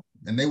know,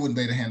 and they wouldn't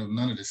be able to handle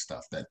none of this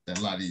stuff that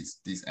a lot of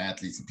these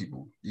athletes and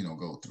people, you know,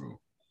 go through.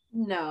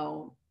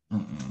 No.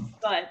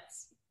 But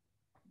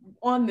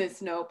on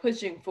this note,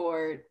 pushing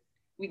forward,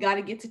 we got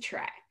to get to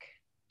track.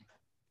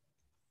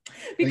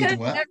 Because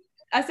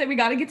I said we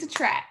got to get to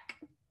track.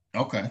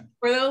 Okay.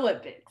 For the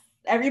Olympics.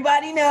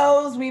 Everybody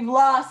knows we've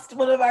lost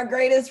one of our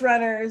greatest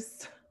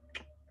runners.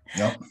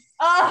 Yep.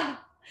 And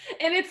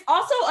it's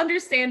also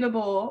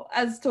understandable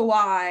as to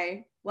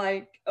why,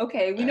 like,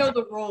 okay, we know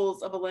the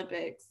rules of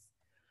Olympics,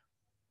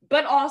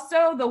 but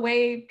also the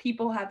way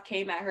people have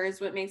came at her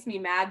is what makes me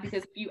mad,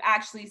 because if you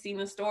actually seen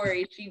the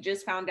story, she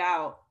just found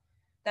out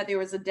that there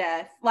was a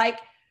death. Like,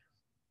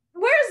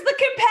 where's the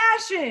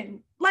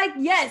compassion? Like,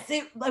 yes,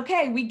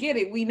 okay, we get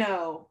it. We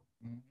know.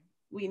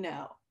 We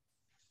know.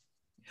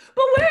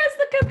 But where's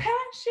the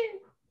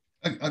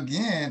compassion?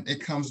 Again, it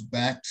comes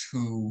back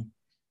to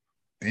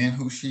being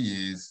who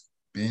she is,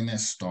 being that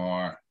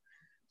star,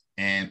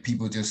 and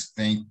people just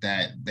think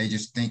that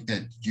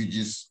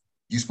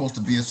you're supposed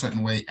to be a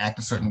certain way, act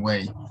a certain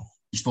way.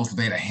 You're supposed to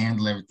be able to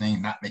handle everything,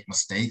 not make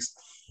mistakes.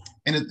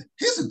 And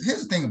here's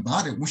the thing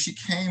about it. When she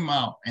came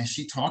out and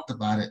she talked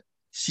about it,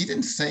 she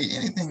didn't say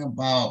anything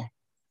about,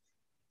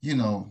 you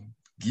know,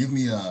 give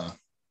me a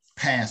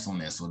pass on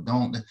this or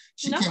don't.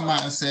 She came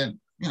out and said,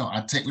 you know,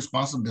 I take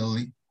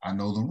responsibility. I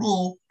know the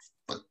rule,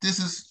 but this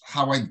is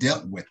how I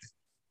dealt with it.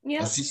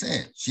 Yeah. As she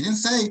said, she didn't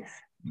say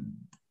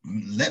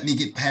let me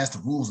get past the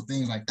rules and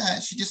things like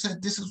that. She just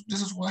said, this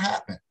is what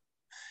happened.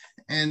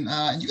 And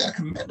you got to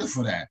commend her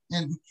for that.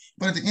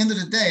 But at the end of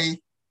the day,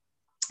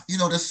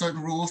 there's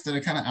certain rules that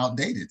are kind of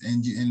outdated.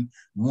 And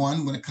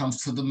one, when it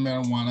comes to the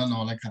marijuana and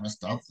all that kind of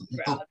stuff,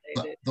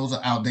 those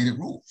are outdated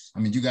rules. I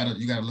mean, you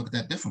gotta look at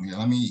that differently.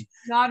 I mean,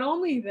 not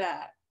only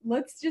that,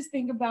 let's just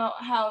think about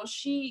how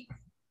smoking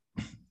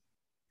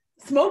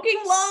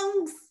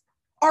lungs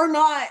are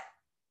not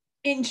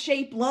in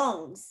shape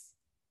lungs.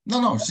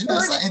 No, she's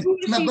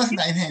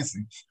not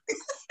enhancing.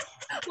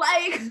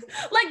 like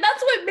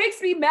that's what makes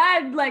me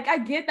mad. Like, I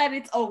get that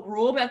it's a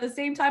rule, but at the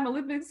same time,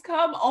 Olympics,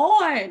 come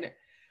on.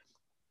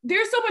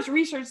 There's so much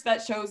research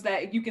that shows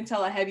that you can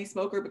tell a heavy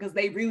smoker because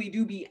they really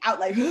do be out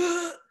like,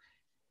 so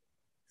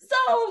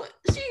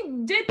she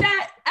did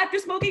that after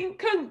smoking.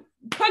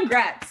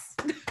 Congrats.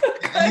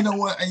 And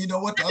you know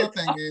what? The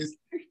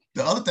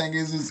other thing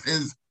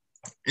is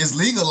it's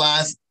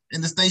legalized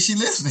in the state she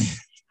lives in.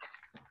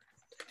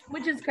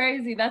 Which is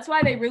crazy. That's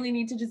why they really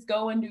need to just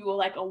go and do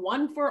like a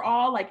one for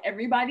all, like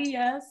everybody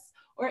yes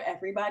or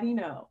everybody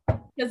no.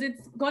 Because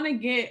it's going to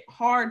get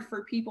hard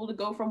for people to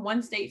go from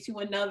one state to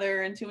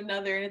another and to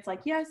another. And it's like,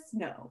 yes,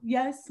 no,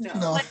 yes,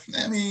 no.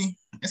 I mean,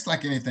 it's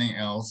like anything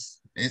else.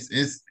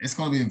 It's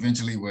going to be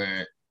eventually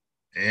where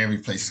every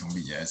place is going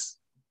to be yes.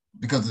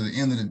 Because at the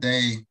end of the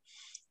day,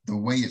 the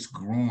way it's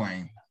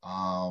growing,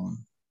 and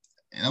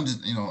I'm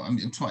just, I'm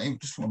talking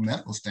just from a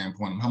medical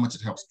standpoint, how much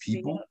it helps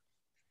people.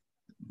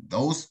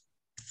 Those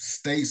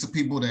states of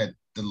people that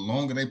the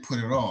longer they put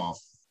it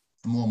off,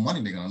 the more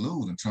money they're going to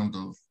lose in terms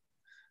of,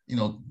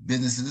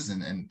 businesses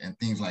and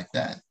things like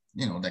that,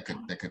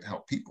 that could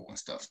help people and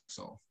stuff.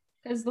 So,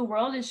 because the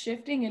world is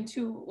shifting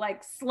into,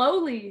 like,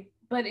 slowly,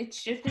 but it's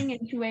shifting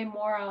into a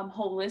more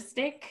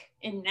holistic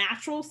and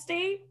natural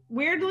state.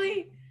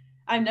 Weirdly,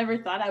 I never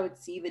thought I would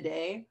see the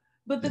day,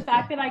 but the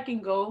fact that I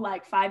can go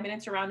like 5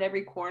 minutes around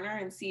every corner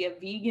and see a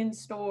vegan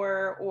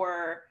store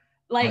or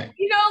like, right.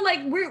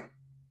 Like we're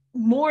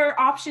more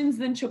options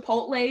than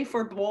Chipotle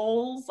for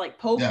bowls, like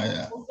poke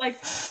bowls. Like,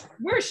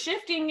 we're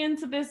shifting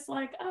into this,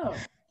 like, oh.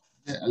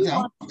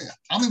 Yeah,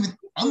 I'm even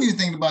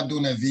thinking about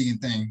doing that vegan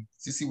thing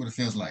to see what it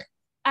feels like.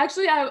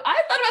 Actually, I thought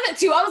about that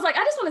too. I was like,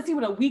 I just want to see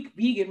what a week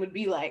vegan would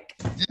be like.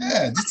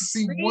 Yeah, just to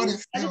see what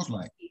it feels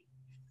like.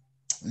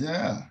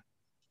 Yeah,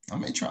 I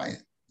may try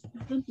it.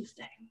 That's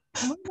interesting.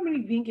 I wonder how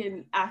many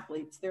vegan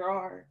athletes there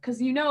are.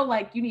 Because,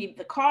 like, you need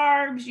the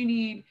carbs,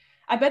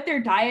 I bet their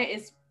diet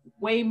is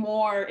way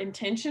more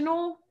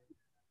intentional.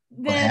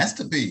 It has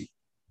to be.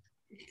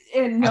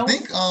 And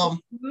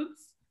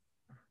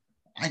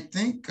I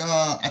think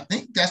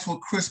that's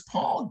what Chris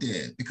Paul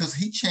did, because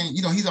he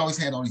changed, he's always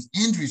had all these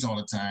injuries all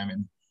the time.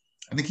 And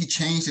I think he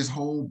changed his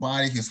whole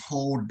body, his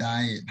whole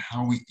diet, and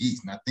how he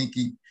eats. And I think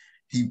he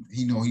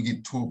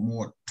get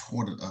more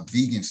toward a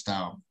vegan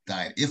style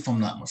diet, if I'm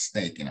not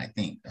mistaken. I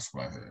think that's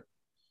what I heard.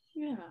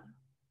 Yeah.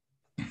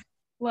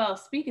 Well,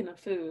 speaking of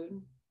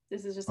food,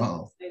 this is just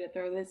a way to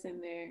throw this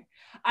in there.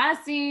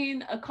 I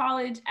seen a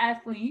college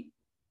athlete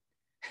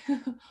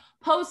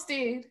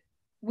posted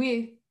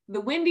with the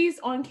Wendy's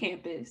on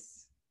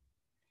campus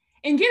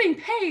and getting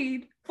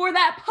paid for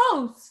that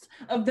post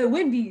of the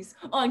Wendy's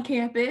on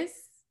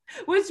campus,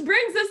 which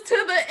brings us to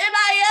the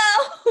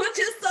NIL, which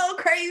is so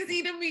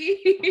crazy to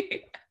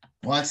me.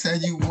 Well, I tell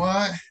you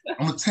what,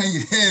 I'm going to tell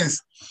you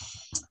this.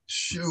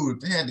 Shoot,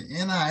 if they had the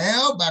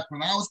NIL back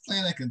when I was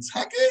playing at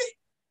Kentucky,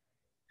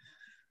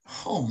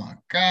 oh my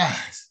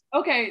gosh.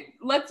 Okay,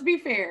 let's be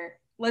fair.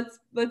 Let's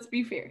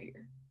be fair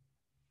here.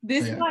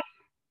 This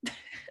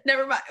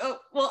never mind. Oh,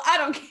 well, I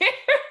don't care.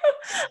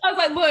 I was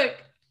like, look,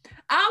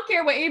 I don't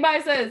care what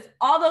anybody says.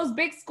 All those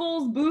big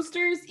schools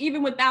boosters,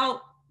 even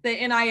without the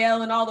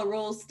NIL and all the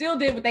rules, still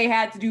did what they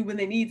had to do when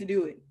they need to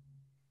do it.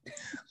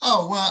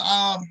 Oh, well,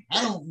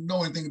 I don't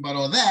know anything about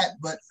all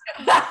that, but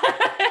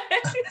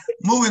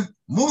moving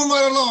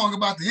right along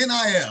about the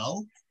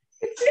NIL.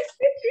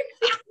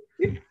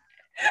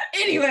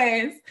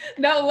 Anyways,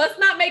 no, let's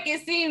not make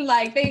it seem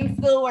like things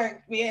still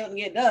weren't being able to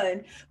get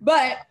done.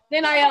 But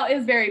NIL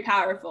is very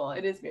powerful.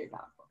 It is very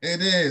powerful.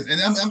 It is.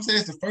 And I'm saying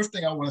it's the first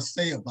thing I want to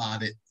say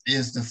about it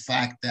is the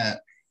fact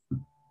that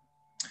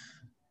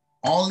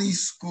all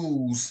these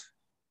schools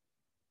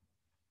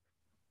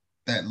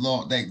that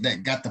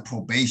got the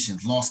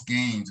probations, lost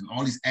games, and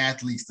all these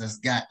athletes that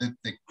got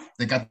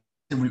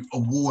the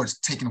awards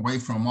taken away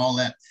from them, all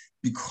that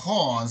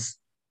because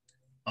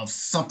of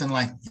something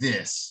like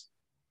this,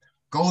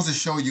 goes to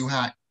show you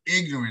how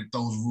ignorant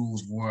those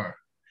rules were.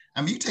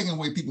 I mean, you're taking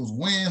away people's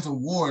wins,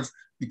 awards,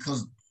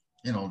 because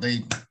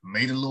they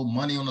made a little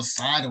money on the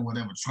side or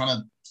whatever, trying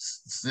to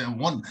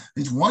sell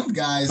these one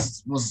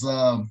guys was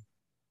I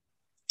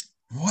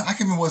can't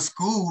remember what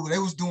school, they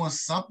was doing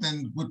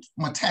something with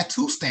my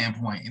tattoo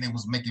standpoint, and it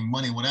was making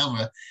money,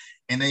 whatever,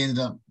 and they ended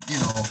up,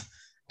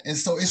 and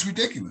so it's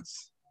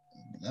ridiculous.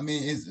 I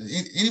mean,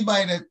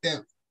 anybody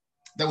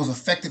that was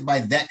affected by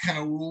that kind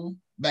of rule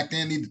back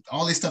then,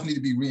 all this stuff need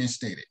to be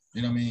reinstated.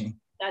 You know what I mean?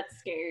 That's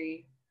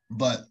scary.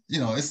 But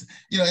it's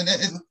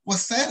and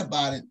what's sad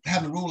about it,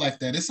 having a rule like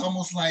that, it's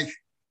almost like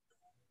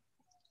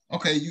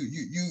okay,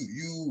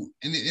 you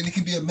and it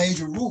can be a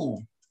major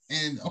rule.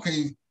 And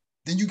okay,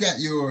 then you got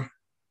your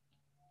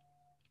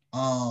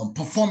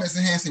performance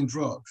enhancing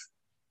drugs,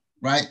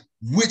 right?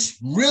 Which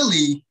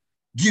really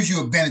gives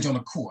you advantage on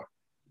the court.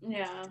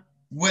 Yeah.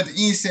 What the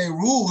NCAA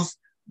rules,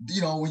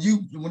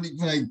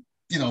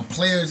 when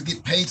players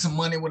get paid some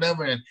money,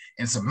 whatever, and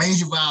it's a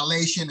major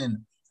violation, and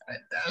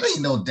there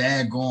ain't no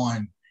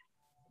daggone,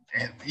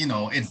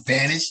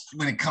 advantage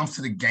when it comes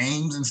to the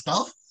games and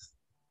stuff.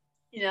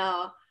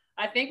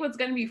 I think what's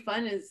going to be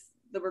fun is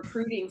the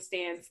recruiting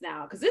stance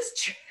now, because this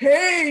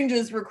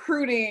changes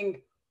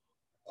recruiting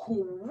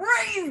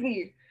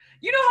crazy.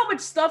 You know how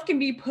much stuff can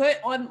be put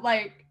on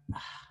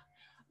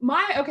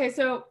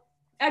so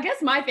I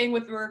guess my thing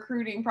with the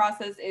recruiting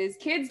process is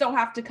kids don't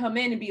have to come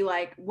in and be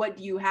like, what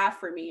do you have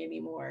for me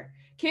anymore?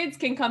 Kids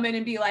can come in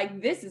and be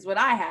like, this is what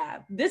I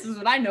have. This is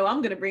what I know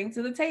I'm going to bring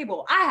to the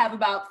table. I have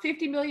about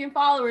 50 million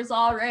followers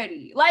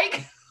already.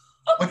 Like,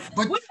 but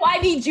what do I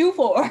need you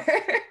for?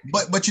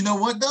 but you know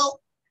what though?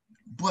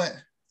 But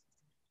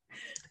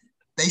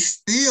they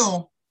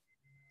still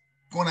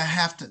gonna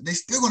have to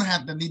ask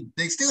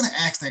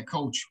that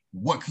coach,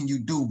 what can you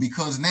do?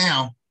 Because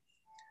now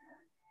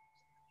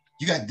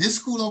you got this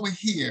school over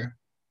here,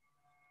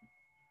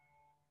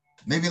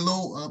 maybe a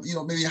little,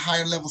 maybe a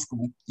higher level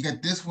school. You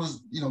got this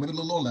was, maybe a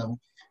little low level.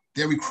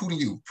 They're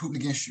recruiting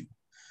against you.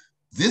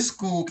 This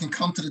school can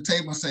come to the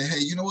table and say, hey,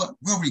 you know what?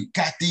 We already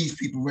got these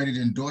people ready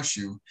to endorse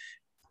you.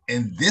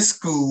 And this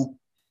school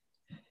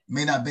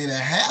may not be able to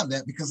have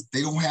that because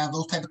they don't have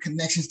those type of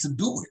connections to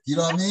do it. You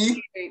know what I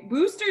mean?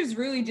 Boosters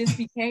really just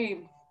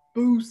became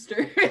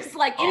boosters.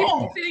 Like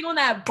anything sitting on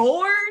that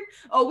board,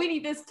 we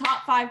need this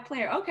top 5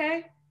 player.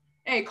 Okay.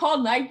 Hey, call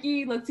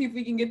Nike. Let's see if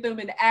we can get them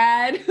an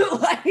ad.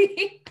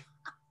 Like,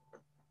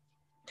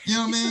 you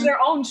know what I mean?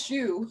 Their own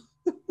shoe.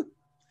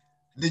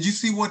 Did you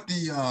see what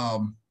the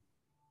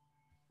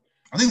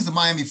I think it was the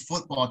Miami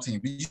football team.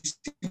 Did you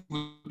see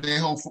what their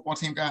whole football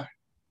team got?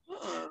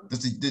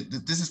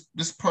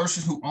 This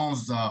person who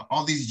owns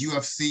all these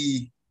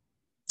UFC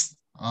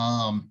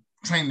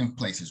training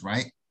places,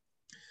 right?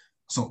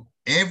 So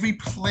every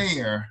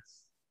player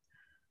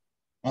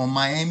on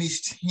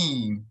Miami's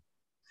team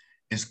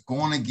is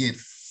going to get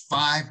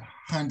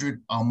 $500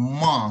 a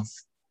month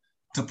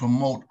to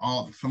promote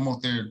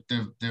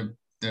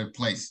their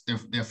place,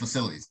 their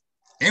facilities.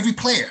 Every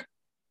player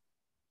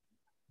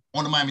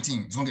on the Miami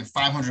team is going to get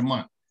 $500 a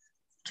month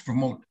to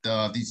promote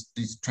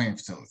these training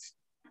facilities.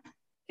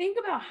 Think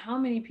about how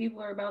many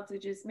people are about to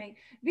just make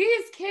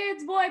these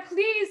kids, boy,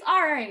 please.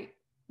 All right.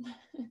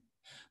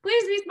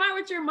 Please be smart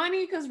with your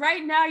money, because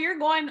right now you're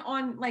going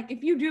on, like,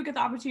 if you do get the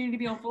opportunity to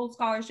be on full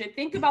scholarship,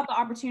 think about the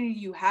opportunity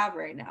you have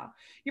right now.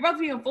 You're about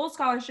to be on full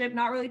scholarship,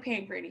 not really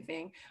paying for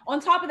anything. On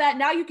top of that,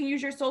 now you can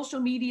use your social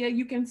media.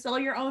 You can sell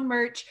your own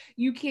merch.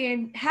 You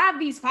can have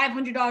these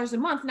 $500 a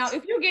month. Now,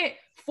 if you get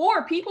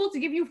 4 people to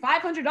give you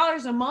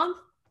 $500 a month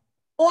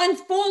on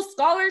full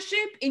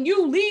scholarship and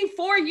you leave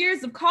 4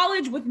 years of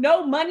college with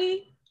no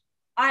money,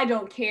 I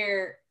don't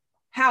care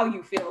how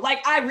you feel.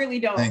 Like, I really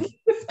don't. I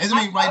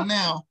mean, right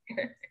now,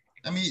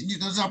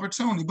 there's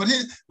opportunity. But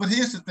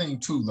here's the thing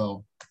too,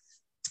 though,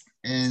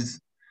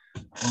 is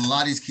what a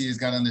lot of these kids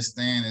got to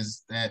understand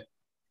is that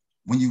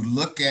when you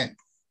look at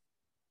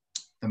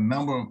the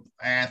number of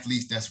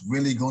athletes that's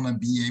really going to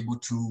be able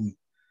to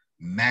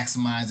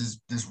maximize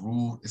this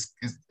rule,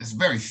 it's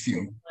very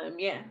few.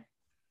 Yeah.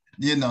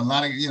 A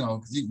lot of, you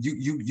got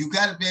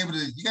to be able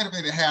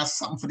to have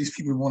something for these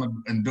people who want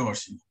to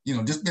endorse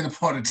you. Just being a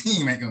part of the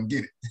team ain't gonna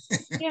get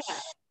it. Yeah.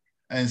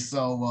 And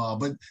so,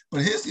 but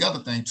here's the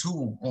other thing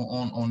too.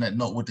 On that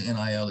note, with the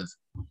NIL is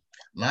a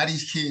lot of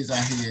these kids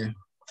out here,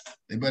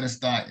 they better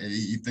start,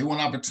 if they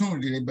want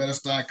opportunity, they better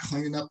start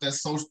cleaning up that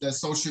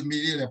social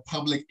media, their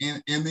public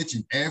image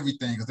and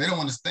everything, because they don't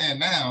understand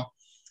now.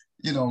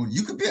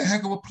 You could be a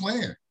heck of a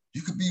player.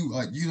 You could be,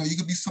 you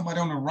could be somebody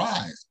on the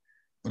rise.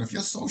 But if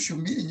your social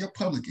media and your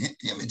public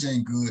image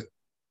ain't good,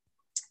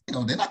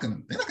 they're not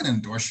gonna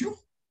endorse you.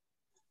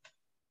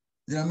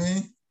 You know what I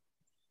mean?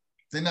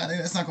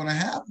 That's not gonna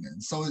happen.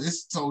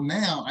 So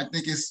now I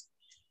think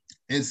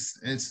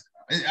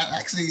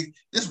actually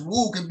this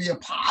rule can be a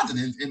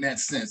positive in that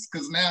sense,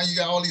 because now you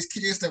got all these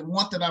kids that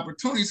want that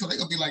opportunity, so they're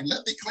gonna be like,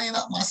 let me clean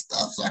up my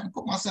stuff so I can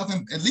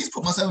at least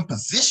put myself in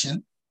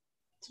position.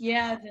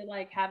 Yeah, to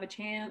like have a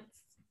chance.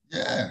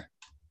 Yeah.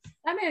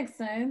 That makes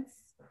sense.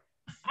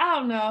 I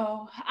don't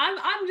know.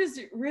 I'm just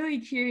really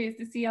curious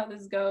to see how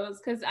this goes,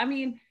 because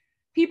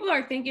people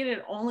are thinking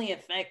it only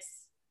affects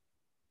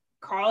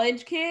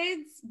college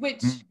kids,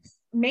 which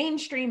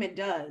mainstream it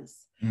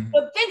does.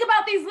 But think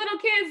about these little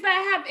kids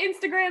that have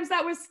Instagrams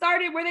that was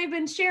started where they've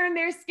been sharing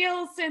their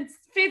skills since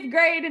 5th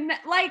grade, and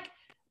like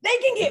they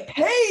can get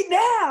paid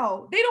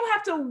now. They don't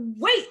have to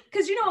wait,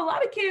 because a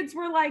lot of kids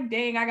were like,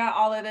 dang, I got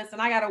all of this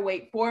and I gotta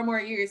wait 4 more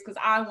years because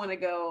I want to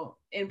go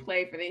and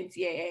play for the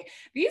NCAA.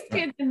 These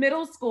kids in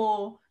middle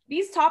school,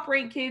 these top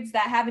ranked kids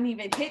that haven't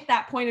even hit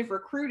that point of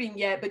recruiting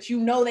yet, but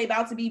they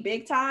about to be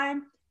big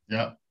time.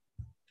 Yeah.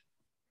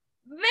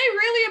 They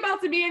really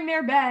about to be in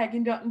their bag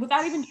and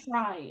without even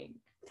trying.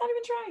 not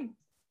even trying.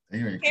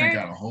 They already crank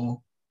out a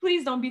whole.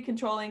 Please don't be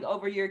controlling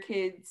over your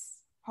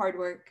kids' hard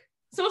work.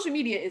 Social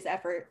media is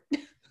effort.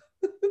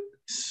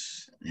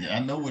 Yeah, I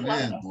know it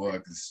is, boy,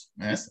 because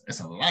man,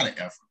 it's a lot of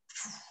effort.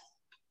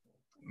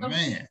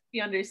 Man.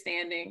 Be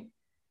understanding.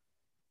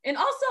 And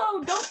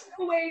also don't take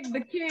away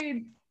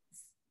the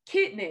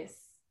kidness.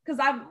 Because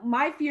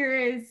my fear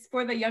is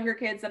for the younger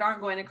kids that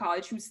aren't going to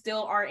college, who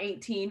still are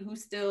 18, who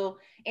still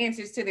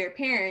answers to their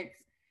parents.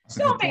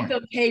 Don't make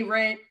them pay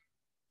rent.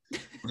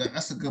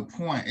 That's a good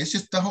point. It's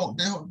just the whole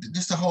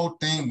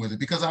thing with it,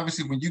 because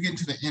obviously when you get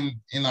into the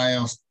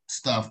NIL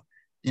stuff,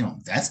 you know,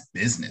 that's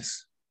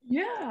business.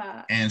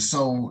 Yeah. And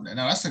so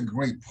now that's a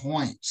great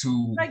point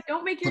to like,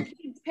 don't make your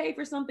kids pay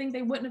for something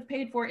they wouldn't have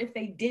paid for if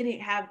they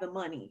didn't have the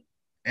money.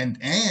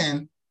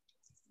 And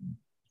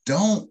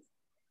don't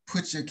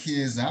put your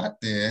kids out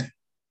there,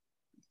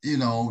 you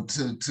know,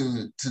 to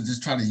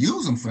just try to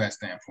use them for that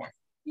standpoint.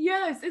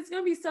 Yes, it's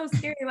gonna be so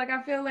scary. Like,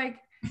 I feel like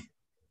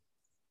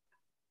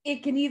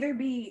it can either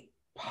be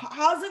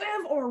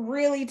positive or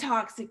really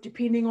toxic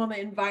depending on the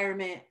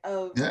environment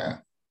of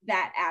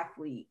that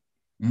athlete.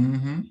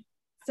 Mm-hmm.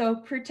 So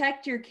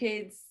protect your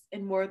kids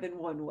in more than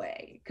one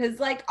way, because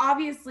like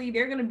obviously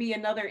they're going to be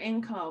another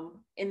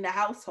income in the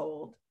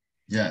household.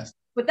 Yes,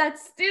 but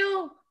that's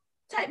still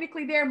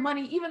technically their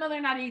money, even though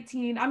they're not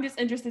 18. I'm just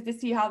interested to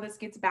see how this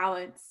gets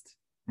balanced.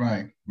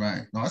 Right.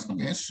 No, that's gonna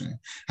be interesting.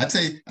 I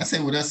tell you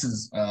what else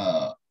is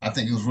I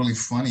think it was really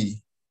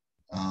funny.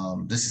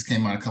 This just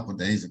came out a couple of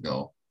days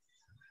ago.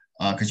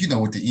 Because you know,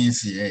 with the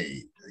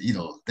NCAA, you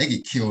know, they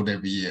get killed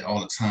every year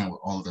all the time with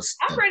all of this.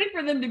 I'm ready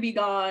for them to be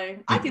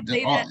gone. I can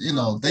say that. You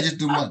know, they just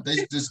do much.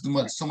 They just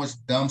do so much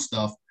dumb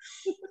stuff,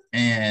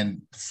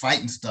 and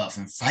fighting stuff,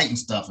 and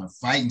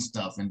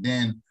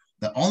then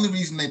the only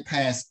reason they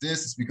passed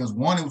this is because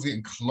one, it was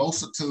getting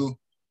closer to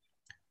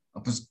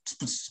a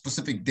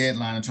specific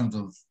deadline in terms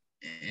of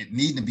it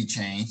needing to be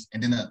changed,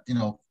 and then you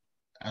know,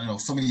 I don't know,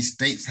 so many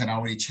states had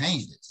already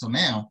changed it. So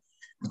now,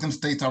 with them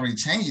states already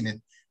changing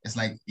it, it's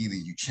like either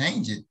you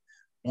change it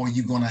or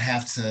you're going to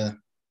have to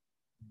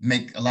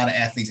make a lot of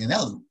athletes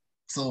ineligible.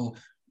 So,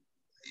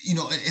 you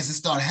know, as it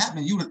started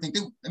happening, you would think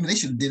they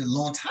should have did it a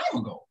long time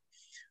ago.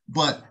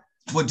 But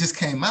what just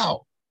came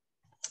out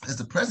is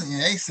the president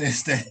of the NCAA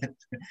says that,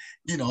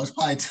 you know, it's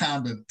probably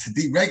time to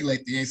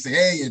deregulate the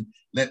NCAA and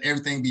let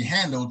everything be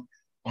handled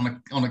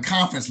on a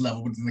conference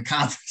level within the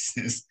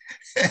conferences.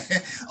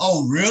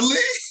 Oh,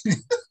 really?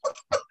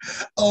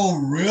 Oh,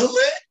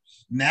 really?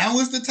 Now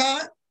is the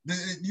time?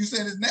 You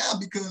said it now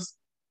because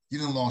you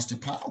done lost your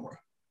power.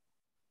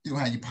 You don't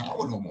have your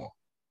power no more.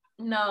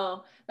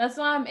 No, that's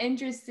why I'm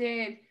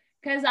interested.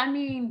 Because I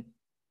mean,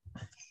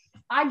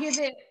 I give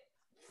it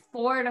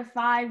 4 to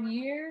 5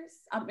 years.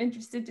 I'm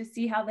interested to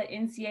see how the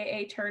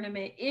NCAA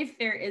tournament, if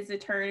there is a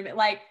tournament,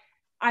 like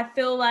I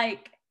feel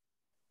like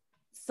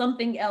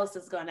something else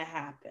is going to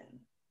happen.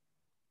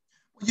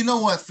 You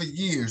know what? For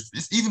years,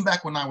 it's even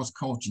back when I was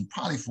coaching,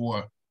 probably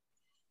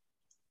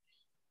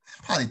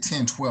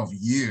 10, 12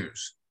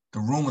 years, the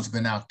rumor's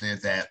been out there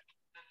that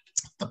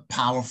the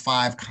Power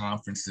 5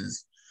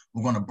 conferences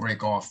were going to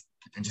break off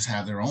and just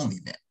have their own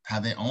event,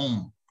 have their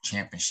own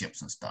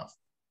championships and stuff.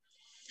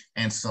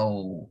 And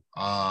so,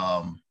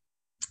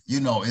 you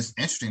know, it's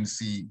interesting to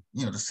see,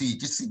 you know, to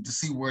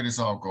see where this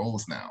all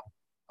goes now,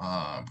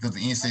 because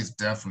the NCAA's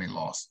definitely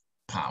lost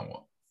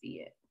power. See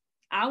it.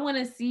 I want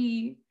to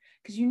see,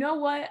 because you know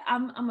what,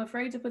 I'm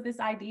afraid to put this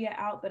idea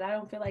out, but I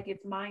don't feel like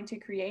it's mine to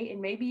create,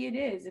 and maybe it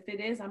is. If it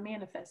is, I'm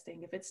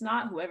manifesting. If it's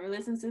not, whoever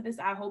listens to this,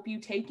 I hope you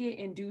take it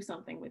and do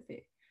something with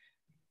it.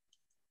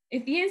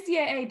 If the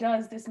NCAA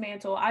does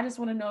dismantle, I just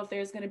want to know if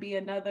there's going to be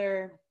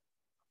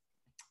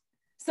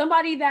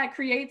somebody that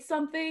creates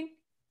something,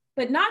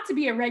 but not to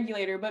be a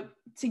regulator, but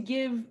to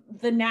give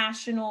the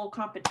national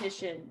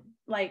competition,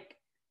 like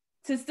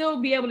to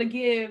still be able to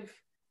give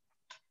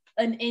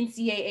an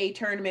NCAA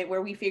tournament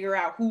where we figure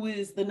out who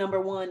is the number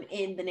one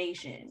in the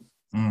nation.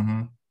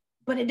 Mm-hmm.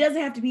 But it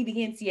doesn't have to be the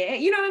NCAA.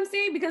 You know what I'm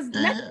saying? Because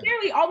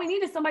necessarily all we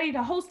need is somebody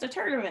to host a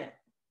tournament.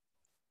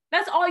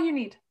 That's all you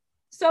need.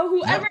 So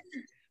whoever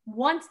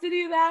wants to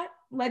do that,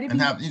 let it be.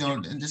 And have, you know,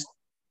 and just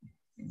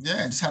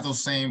have the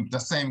same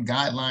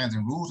guidelines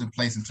and rules in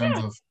place in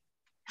terms of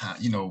how,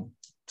 you know,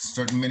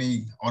 certain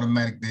many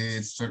automatic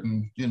bids,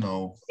 certain, you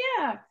know.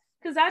 Yeah,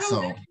 because I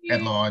don't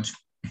at large.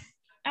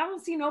 I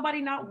don't see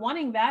nobody not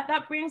wanting that.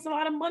 That brings a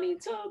lot of money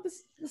to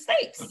the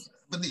states.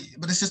 But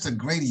it's just a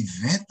great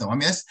event, though. I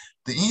mean,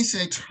 the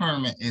NCAA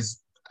tournament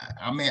is.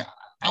 I mean,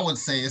 I would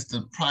say it's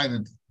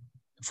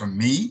for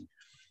me,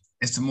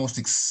 it's the most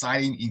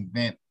exciting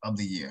event of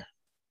the year.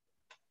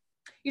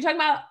 You're talking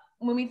about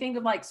when we think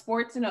of like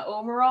sports in an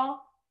overall?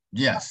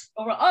 Yes.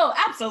 Overall. Oh,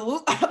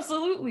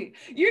 absolutely.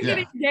 You're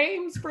getting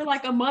games for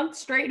like a month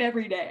straight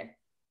every day.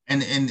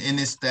 And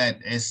it's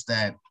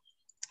that,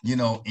 you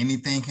know,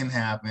 anything can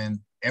happen.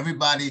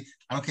 Everybody,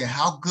 I don't care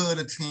how good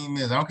a team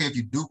is. I don't care if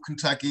you do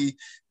Kentucky.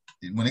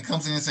 When it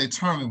comes to the NCAA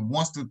tournament,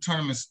 once the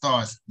tournament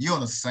starts, you're on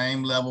the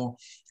same level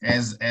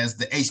as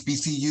the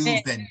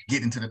HBCUs that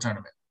get into the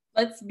tournament.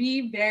 Let's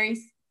be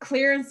very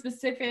clear and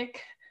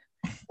specific.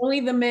 Only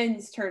the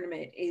men's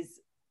tournament is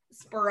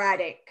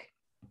sporadic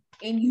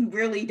and you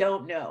really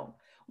don't know.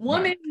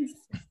 Women's,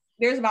 right.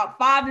 There's about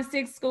 5 to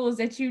 6 schools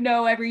that you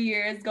know every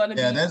year is going to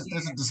be. Yeah, there's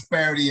a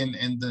disparity in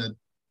the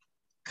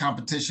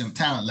competition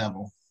talent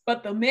level.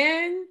 But the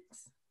men's,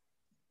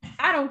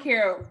 I don't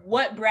care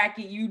what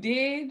bracket you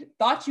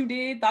thought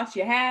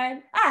you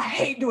had. I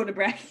hate doing the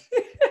bracket.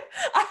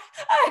 I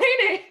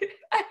hate it.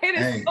 I hate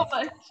it so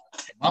much.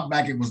 My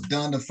bracket was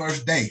done the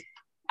first day.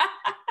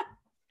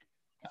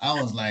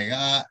 I was like,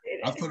 I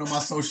put on my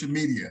social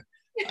media.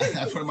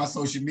 I put on my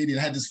social media.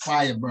 I had this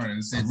fire burning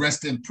and said,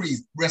 rest in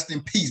peace,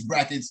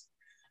 brackets.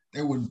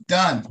 They were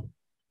done.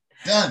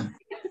 There's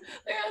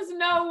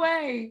no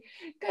way.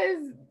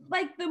 Because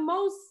like the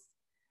most,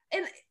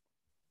 and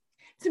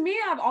to me,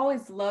 I've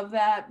always loved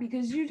that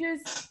because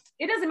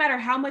it doesn't matter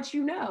how much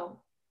you know.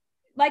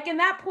 Like in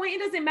that point, it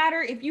doesn't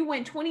matter if you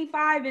went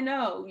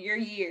 25-0 your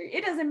year.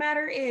 It doesn't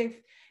matter if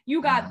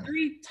you got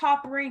 3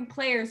 top ranked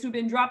players who've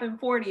been dropping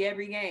 40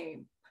 every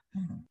game.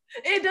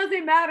 It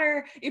doesn't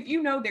matter if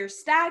you know their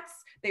stats,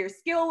 their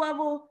skill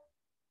level.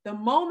 The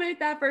moment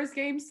that first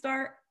game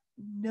start,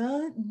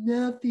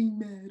 nothing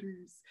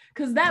matters.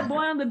 Because that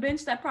boy on the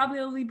bench that probably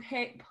only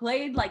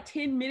played like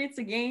 10 minutes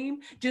a game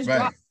just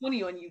dropped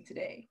 20 on you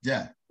today.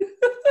 Yeah.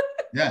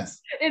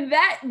 Yes. And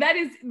that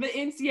is the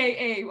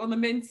NCAA on the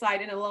men's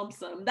side in a lump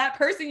sum. That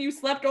person you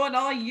slept on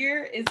all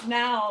year is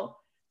now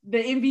the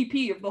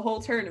MVP of the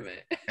whole tournament.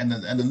 And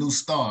the new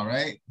star,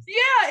 right?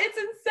 Yeah, it's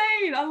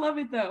insane. I love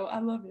it though. I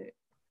love it.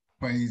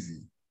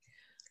 Crazy.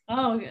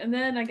 Oh, and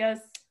then I guess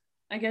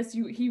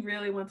he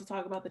really wants to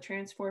talk about the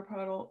transfer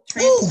portal.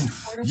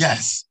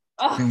 Yes.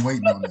 Oh. Been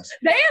waiting on this.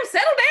 Damn,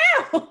 settle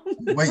down.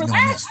 Waiting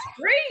on this.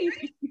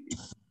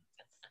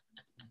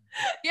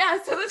 Yeah,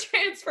 so the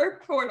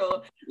transfer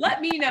portal. Let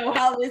me know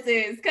how this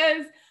is,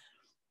 because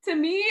to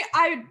me,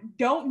 I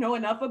don't know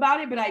enough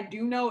about it, but I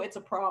do know it's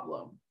a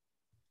problem.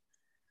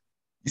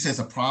 You say it's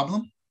a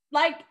problem?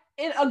 Like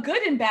a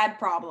good and bad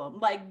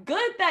problem. Like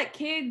good that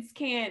kids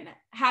can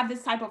have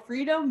this type of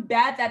freedom,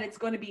 bad that it's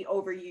going to be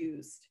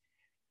overused.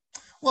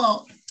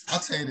 Well, I'll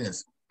tell you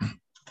this.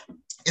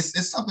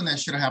 It's something that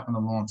should have happened a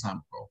long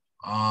time ago.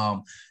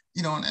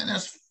 And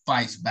there's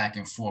fights back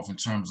and forth in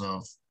terms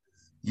of,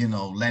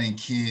 letting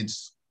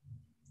kids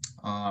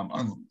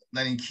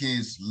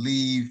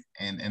leave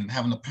and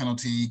having a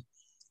penalty.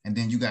 And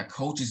then you got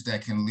coaches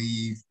that can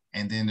leave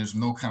and then there's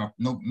no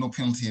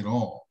penalty at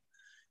all.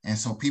 And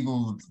so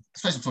people,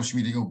 especially social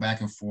media, go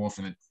back and forth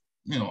and,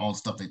 all the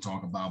stuff they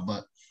talk about.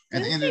 But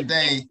at the end of the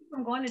day.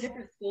 From going to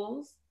different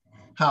schools?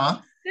 Huh?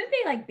 Didn't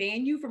they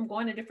ban you from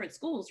going to different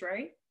schools,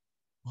 right?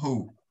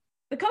 Who?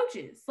 The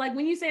coaches. Like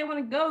when you say I want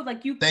to go,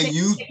 like you. They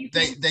used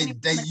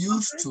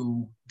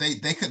to. They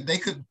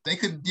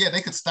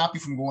could stop you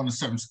from going to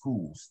certain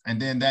schools,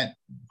 and then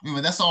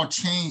that's all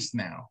changed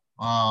now.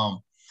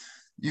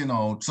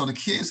 So the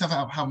kids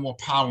have more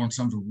power in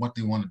terms of what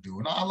they want to do,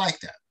 and I like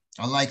that.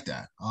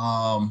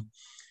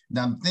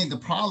 Now I think the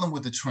problem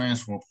with the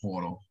transfer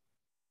portal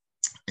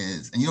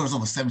is, and there's over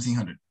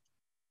 1,700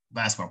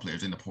 basketball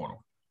players in the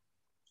portal.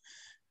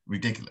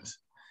 Ridiculous.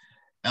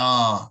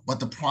 But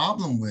the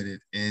problem with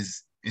it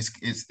is it's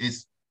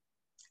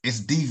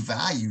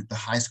devalued the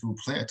high school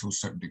player to a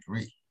certain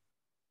degree,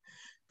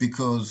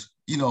 because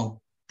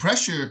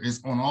pressure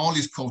is on all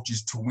these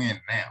coaches to win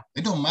now.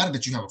 It don't matter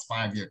that you have a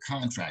 5-year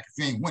contract.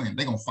 If you ain't winning,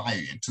 they're gonna fire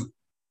you in 2.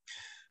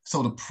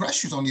 So the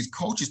pressure's on these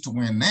coaches to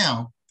win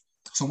now.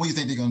 So what do you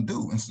think they're gonna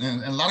do?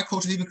 And a lot of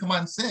coaches even come out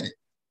and said it.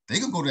 They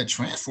gonna go to that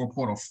transfer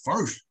portal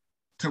first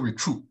to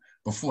recruit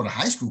before the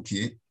high school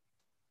kid,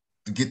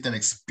 to get that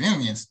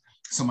experience,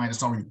 somebody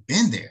that's already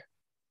been there.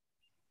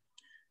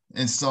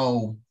 And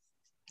so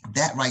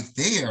that right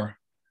there,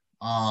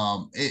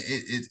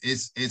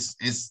 it's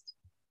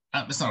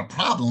not a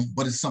problem,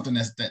 but it's something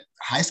that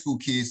high school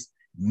kids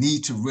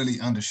need to really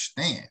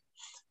understand.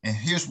 And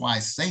here's why I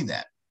say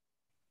that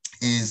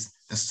is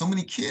there's so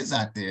many kids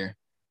out there,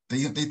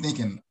 they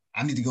thinking,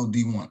 I need to go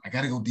D1. I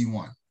got to go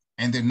D1.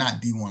 And they're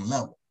not D1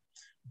 level.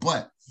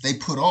 But they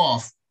put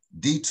off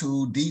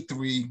D2,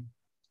 D3,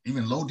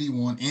 even low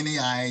D1,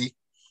 NAIA,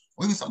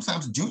 or even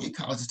sometimes junior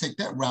colleges take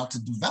that route to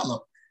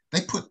develop.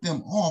 They put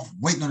them off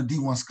waiting on a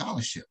D1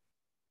 scholarship.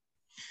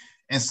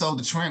 And so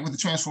with the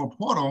transfer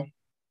portal,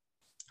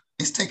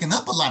 it's taken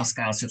up a lot of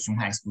scholarships from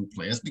high school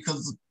players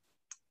because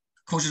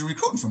coaches are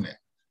recruiting from there.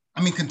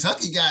 I mean,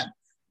 Kentucky got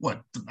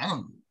what? I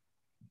don't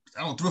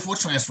know, 3 or 4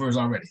 transfers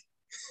already.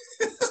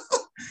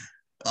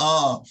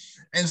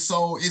 And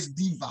so it's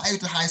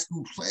devalued to high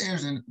school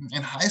players, and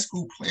high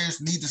school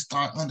players need to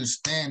start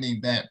understanding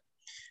that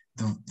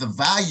the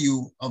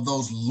value of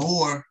those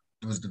lower,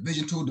 there was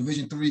Division II,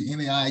 Division III,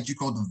 NAIA,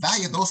 JUCO, the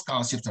value of those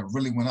scholarships have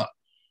really went up.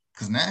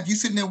 Because now if you're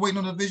sitting there waiting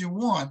on Division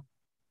I,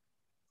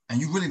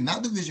 and you're really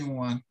not Division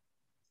I,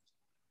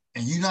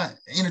 and you're not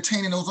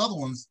entertaining those other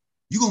ones,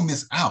 you're going to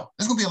miss out.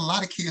 There's going to be a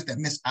lot of kids that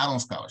miss out on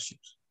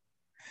scholarships.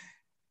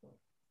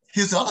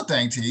 Here's the other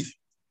thing, Teef,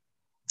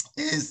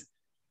 is,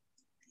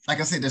 like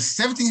I said, there's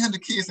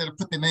 1,700 kids that have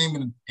put their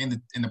name in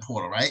the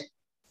portal, right?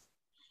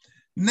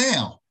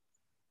 Now,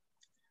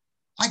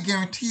 I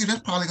guarantee you there's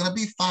probably going to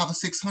be 500 or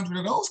 600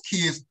 of those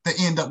kids that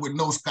end up with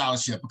no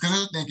scholarship because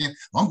they're thinking,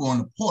 well, I'm going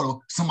to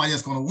portal, somebody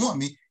else going to want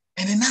me,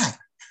 and they're not.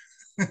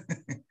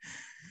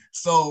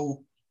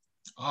 So,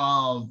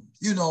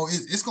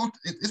 it's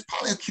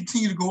probably going to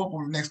continue to go up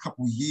over the next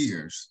couple of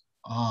years.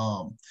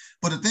 But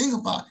here's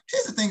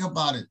the thing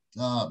about it,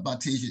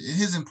 about Tisha,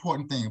 here's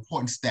important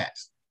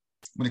stats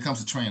when it comes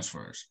to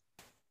transfers.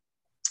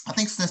 I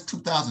think since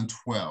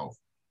 2012,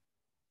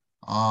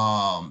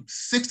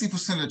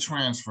 60% of the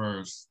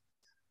transfers,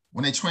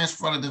 when they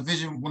transfer from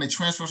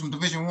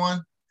Division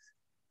One,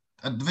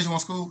 a Division One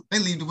school, they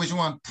leave Division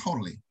One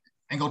totally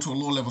and go to a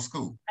lower level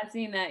school. I've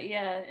seen that,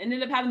 yeah, and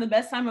end up having the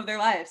best time of their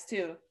lives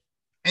too.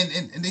 And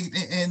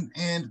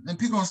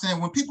people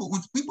understand when people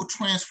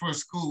transfer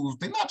schools,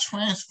 they're not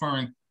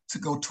transferring to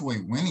go to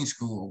a winning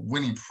school, a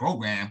winning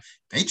program.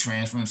 They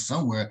transferring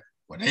somewhere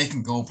where they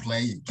can go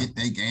play and get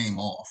their game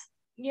off.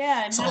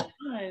 Yeah, and have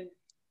fun.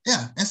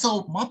 Yeah, and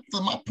so my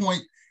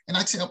point, and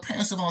I tell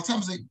parents all the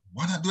time, say,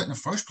 why not do it in the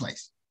first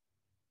place?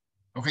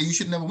 Okay, you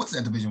should never went to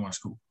that Division One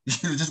school. You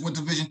should have just went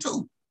to Division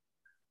Two,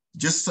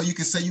 just so you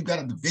can say you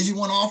got a Division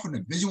One offer and a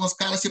Division One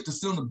scholarship to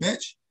sit on the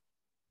bench.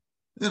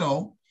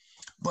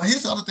 But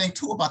here's the other thing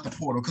too about the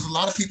portal, because a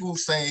lot of people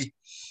say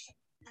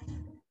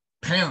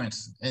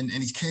parents and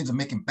these kids are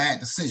making bad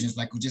decisions,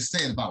 like we just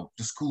said about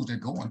the schools they're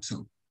going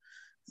to.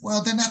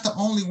 Well, they're not the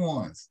only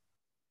ones.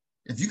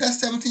 If you got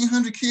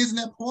 1,700 kids in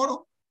that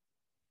portal,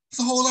 it's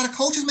a whole lot of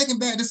coaches making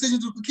bad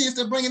decisions with the kids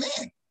they're bringing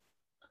in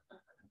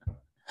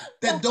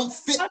that don't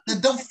fit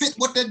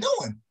what they're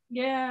doing.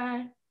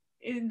 Yeah,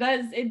 it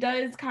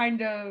does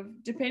kind of,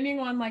 depending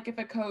on like if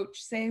a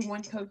coach, say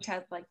one coach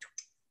has like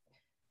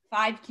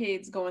 5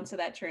 kids going to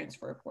that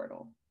transfer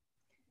portal.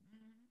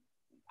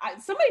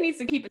 Somebody needs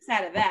to keep a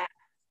stat of that.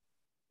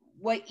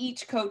 What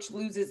each coach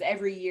loses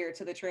every year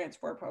to the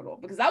transfer portal,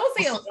 because I would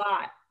say a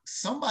lot.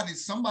 Somebody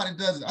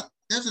does it.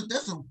 There's a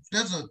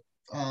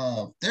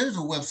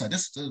website.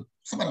 There's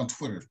somebody on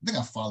Twitter. I think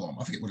I follow them.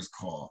 I forget what it's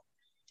called.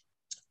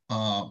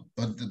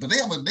 But they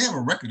have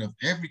a record of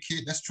every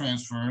kid that's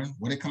transferring,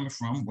 where they're coming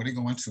from, where they're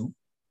going to.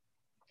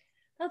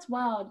 That's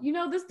wild.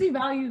 This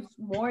devalues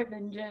more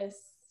than just.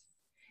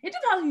 It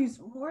devalues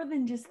more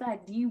than just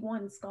that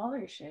D1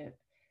 scholarship.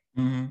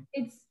 Mm-hmm.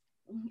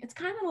 It's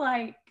kind of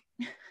like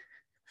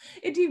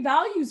it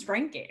devalues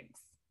rankings.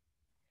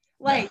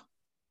 Like,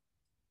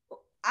 yeah.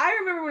 I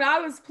remember when I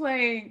was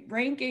playing,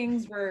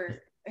 rankings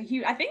were a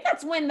huge. I think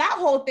that's when that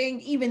whole thing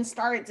even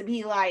started to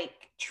be like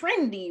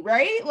trendy,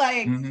 right?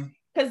 Like,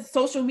 because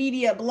social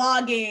media,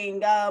 blogging,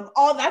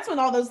 that's when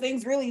all those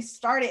things really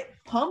started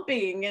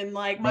pumping. And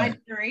like my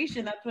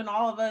generation, that's when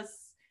all of us,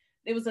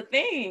 it was a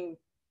thing.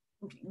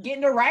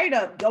 Getting a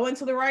write-up, going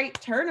to the right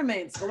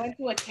tournaments, going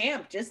to a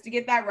camp just to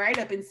get that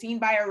write-up and seen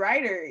by a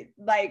writer.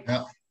 Like,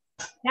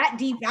 that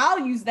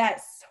devalues that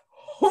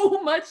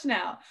so much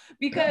now,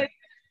 because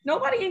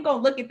nobody ain't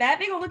gonna look at that.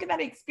 They gonna look at that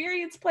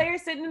experienced player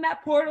sitting in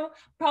that portal,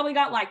 probably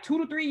got like 2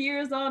 to 3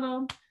 years on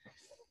them.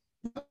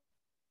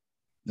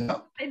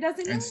 Yeah. It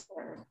doesn't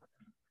matter.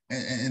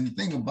 And the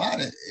thing about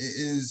it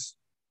is,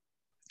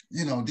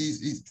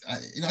 I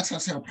try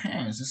to tell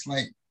parents, it's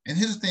like, and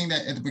here's the thing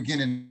that at the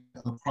beginning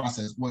of the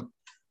process,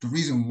 the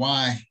reason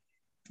why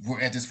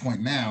we're at this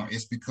point now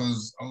is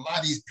because a lot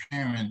of these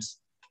parents,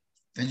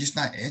 they're just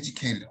not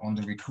educated on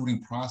the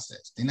recruiting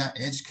process. They're not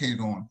educated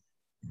on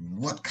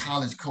what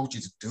college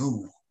coaches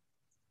do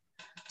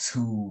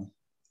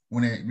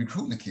when they're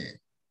recruiting a kid.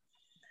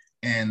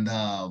 And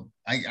I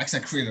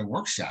created a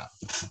workshop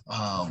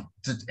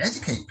to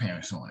educate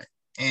parents on it.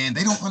 And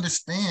they don't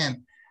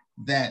understand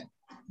that,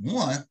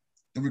 one,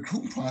 the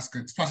recruiting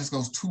process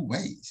goes 2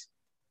 ways.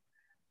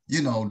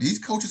 These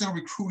coaches are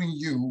recruiting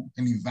you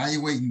and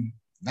evaluating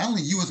not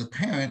only you as a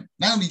parent,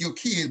 not only your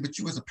kid, but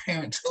you as a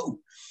parent too.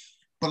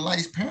 But a lot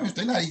of these parents,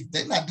 they're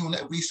not doing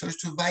that research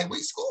to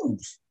evaluate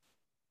schools.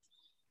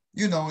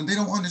 And they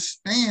don't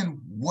understand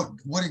what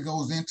it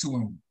goes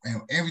into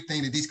and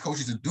everything that these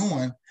coaches are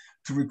doing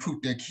to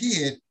recruit their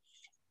kid.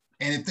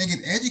 And if they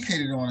get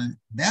educated on it,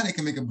 now they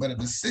can make a better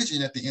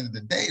decision at the end of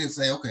the day to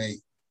say, okay,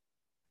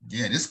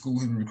 yeah, this school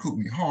has been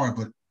recruiting me hard,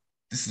 but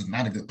this is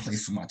not a good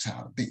place for my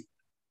child to be.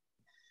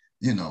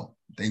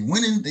 They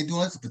winning, they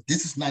doing this, but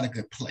this is not a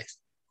good place.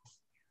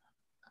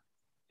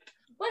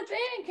 But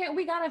then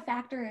we gotta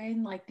factor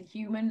in like the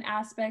human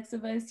aspects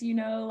of us,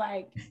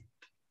 like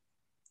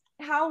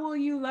how will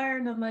you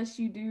learn unless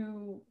you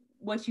do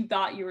what you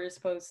thought you were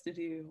supposed to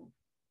do?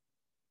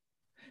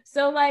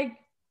 So like,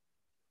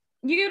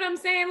 you get what I'm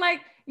saying?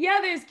 Like, yeah,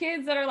 there's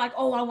kids that are like,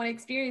 oh, I want to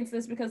experience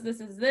this because this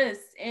is this.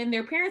 And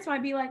their parents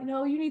might be like,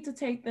 no, you need to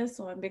take this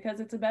one because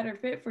it's a better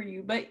fit for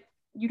you. But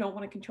you don't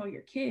want to control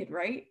your kid,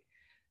 right?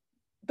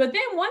 But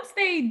then once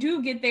they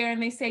do get there and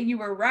they say you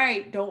were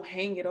right, don't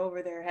hang it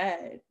over their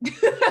head.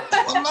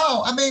 Well,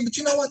 no, I mean, but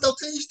you know what though,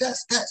 Tish?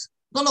 That's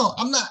no,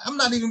 I'm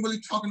not even really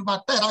talking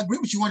about that. I agree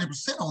with you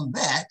 100% on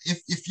that.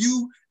 If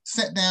you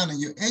sit down and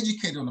you're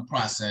educated on the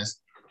process,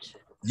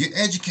 you're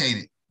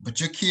educated, but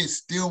your kid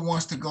still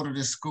wants to go to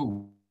this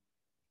school,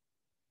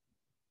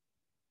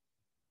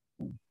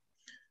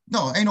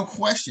 No, ain't no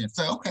question.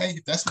 Say, okay,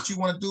 if that's what you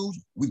want to do,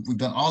 we've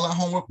done all our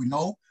homework. We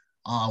know.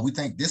 We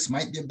think this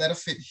might be a better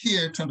fit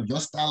here in terms of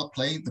your style of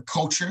play, the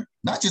culture,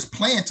 not just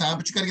playing time,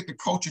 but you got to get the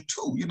culture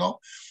too, you know?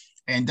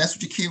 And that's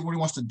what your kid really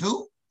wants to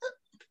do.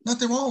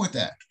 Nothing wrong with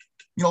that.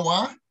 You know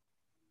why?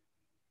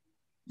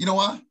 You know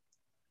why?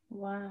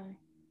 Why?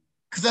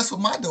 Because that's what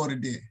my daughter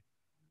did.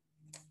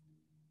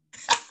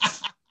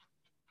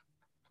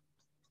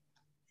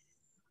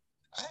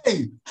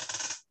 Hey,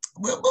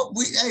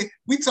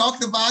 we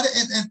talked about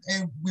it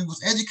and we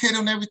was educated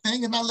on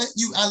everything, and I let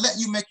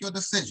you make your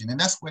decision, and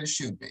that's what it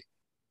should be.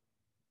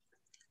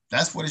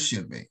 That's what it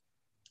should be.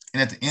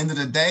 And at the end of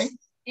the day,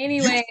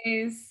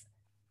 anyways,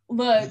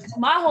 look,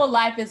 my whole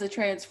life is a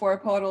transfer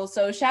portal,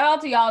 so shout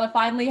out to y'all to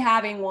finally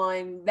having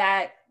one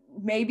that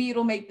maybe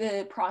it'll make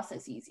the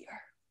process easier.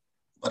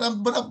 But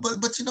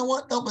you know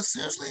what though? But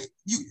seriously,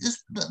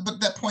 but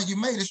that point you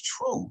made is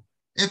true.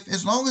 If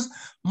as long as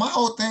my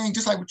whole thing,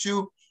 just like with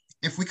you,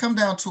 if we come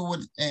down to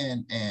it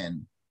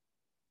and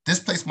this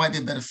place might be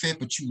a better fit,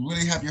 but you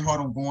really have your heart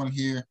on going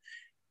here,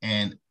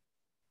 and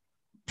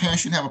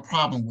parents shouldn't have a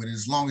problem with it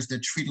as long as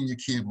they're treating your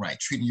kid right,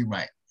 treating you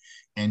right.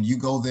 And you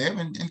go there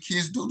and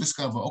kids do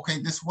discover, okay,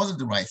 this wasn't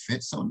the right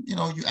fit. So, you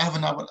have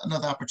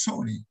another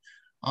opportunity.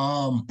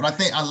 But I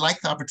think I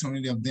like the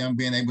opportunity of them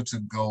being able to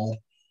go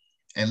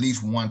at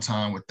least one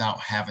time without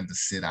having to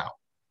sit out.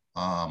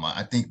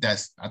 I think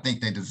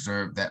they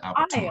deserve that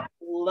opportunity. I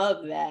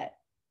love that.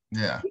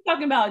 Yeah. We're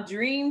talking about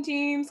dream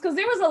teams, because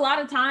there was a lot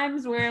of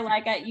times where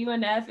like at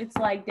UNF, it's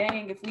like,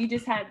 dang, if we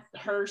just had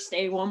her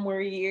stay one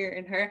more year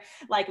and her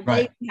like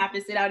they have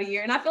to sit out a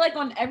year. And I feel like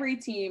on every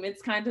team,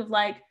 it's kind of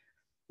like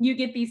you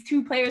get these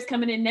two players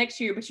coming in next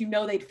year, but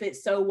they'd fit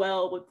so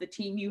well with the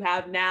team you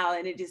have now,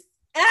 and it just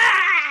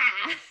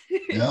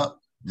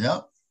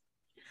Yep.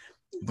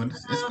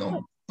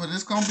 But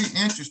it's gonna be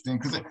interesting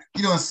because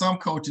and some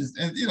coaches,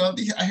 and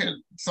I hear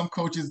some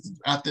coaches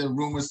out there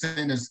rumors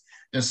saying there's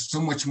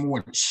so much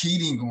more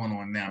cheating going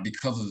on now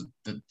because of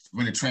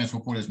the transfer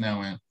portal is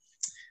now in.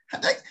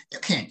 You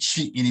can't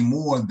cheat any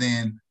more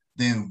than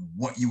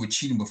what you were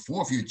cheating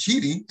before. If you're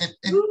cheating,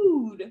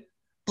 dude,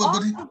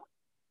 cheating.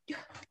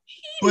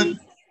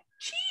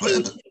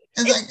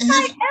 L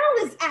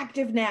is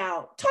active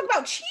now. Talk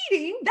about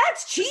cheating.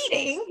 That's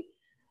cheating.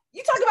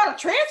 You talk about a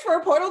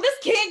transfer portal. This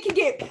kid can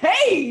get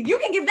paid. You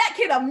can give that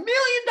kid $1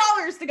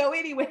 million to go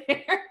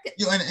anywhere.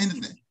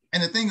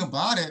 And the thing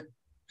about it,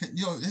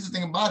 here's the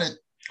thing about it.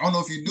 I don't know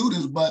if you do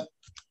this, but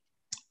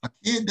a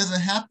kid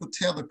doesn't have to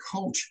tell the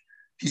coach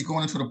he's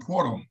going into the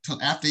portal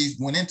until after he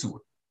went into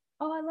it.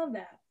 Oh, I love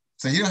that.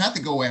 So he don't have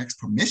to go ask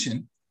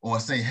permission or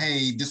say,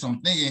 hey, this is what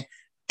I'm thinking.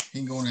 He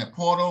can go in that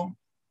portal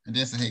and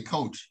then say, hey,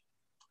 coach,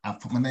 I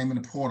put my name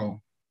in the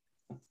portal.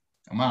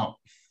 I'm out.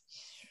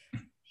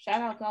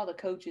 Shout out to all the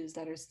coaches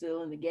that are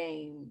still in the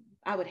game.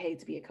 I would hate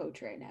to be a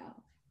coach right now.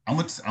 I'm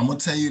gonna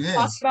tell you this.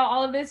 Talking about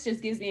all of this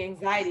just gives me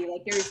anxiety.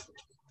 Like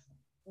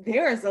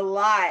there's a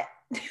lot.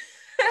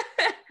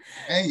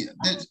 Hey,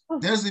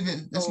 there's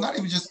even it's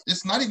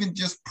not even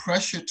just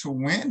pressure to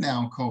win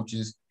now,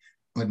 coaches,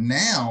 but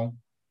now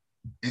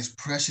it's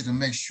pressure to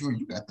make sure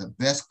you got the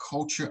best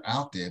culture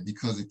out there,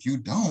 because if you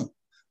don't,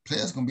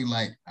 players gonna be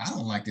like, I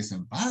don't like this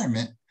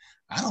environment.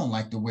 I don't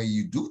like the way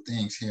you do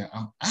things here.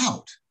 I'm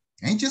out.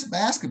 Ain't just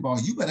basketball.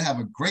 You better have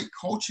a great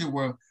culture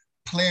where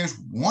players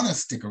want to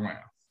stick around.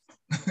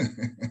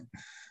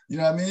 You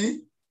know what I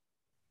mean?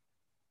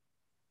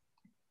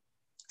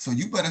 So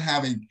you better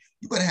have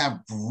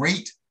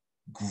great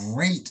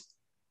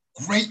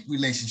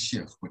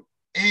relationships with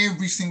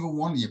every single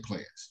one of your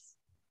players.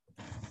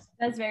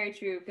 That's very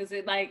true, because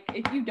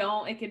if you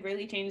don't, it could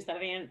really change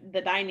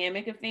the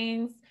dynamic of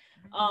things.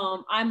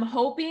 I'm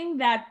hoping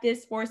that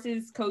this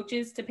forces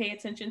coaches to pay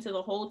attention to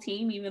the whole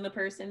team, even the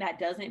person that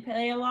doesn't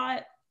play a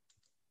lot.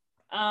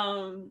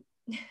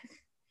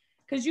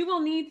 Because you will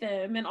need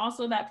them, and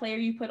also that player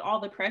you put all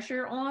the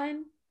pressure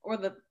on, or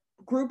the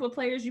group of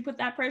players you put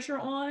that pressure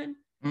on,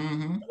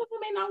 some people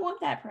may not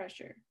want that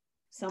pressure.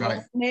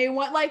 Someone may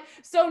want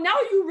so now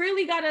you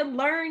really got to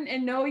learn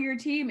and know your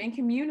team and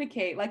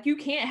communicate. Like, you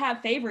can't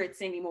have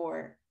favorites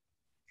anymore.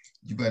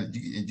 You better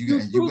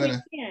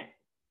can't.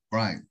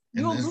 Right.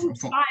 You'll lose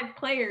 5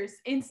 players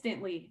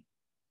instantly.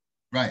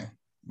 Right.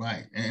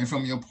 And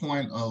from your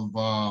point of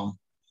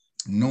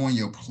knowing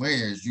your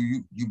players,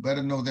 you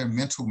better know their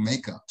mental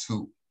makeup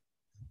too.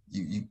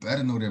 You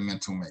better know their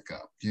mental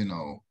makeup,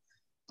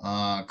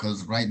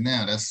 because right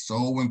now that's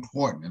so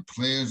important, and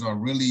players are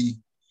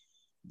really,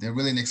 they're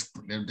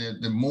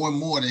more and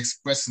more they're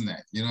expressing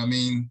that, you know what I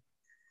mean?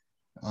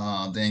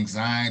 The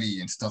anxiety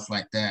and stuff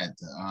like that.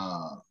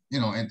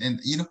 And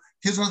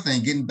here's another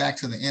thing, getting back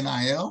to the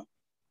NIL,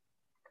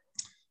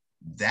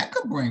 that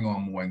could bring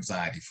on more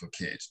anxiety for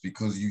kids,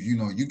 because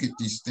you get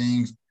these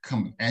things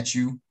coming at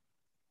you.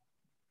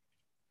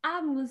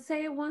 I'm gonna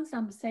say it once,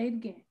 I'm gonna say it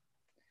again.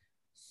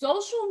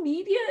 Social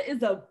media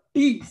is a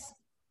beast.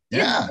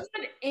 Yeah. It's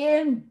good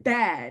and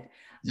bad.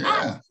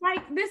 Yeah.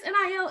 Like this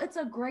NIL, it's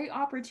a great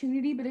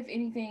opportunity, but if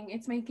anything,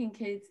 it's making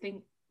kids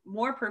think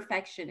more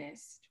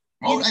perfectionist.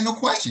 Oh, ain't no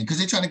question, because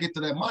they're trying to get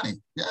to that money.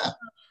 Yeah.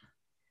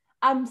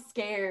 I'm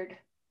scared.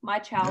 My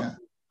child, Yeah.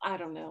 I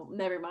don't know.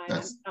 Never mind.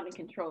 That's, I'm not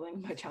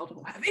controlling. My child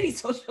don't have any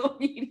social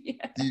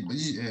media.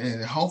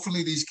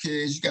 hopefully these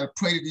kids, you got to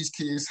pray that these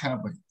kids have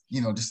a,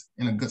 just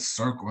in a good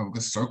circle, have a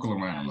good circle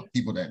around them,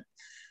 people that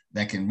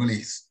can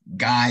really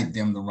guide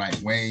them the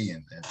right way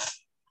and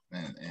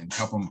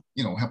help them,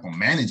 help them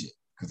manage it,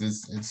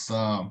 because it's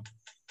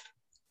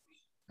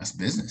that's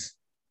business.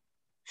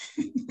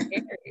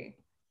 Scary.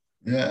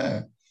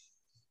 Yeah.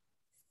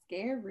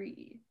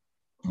 Scary.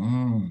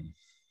 Mm.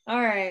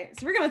 All right,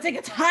 so we're gonna take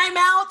a time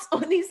out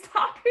on these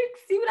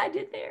topics. See what I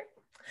did there?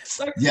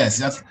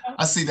 Yes,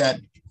 I see that.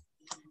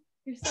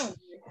 You're so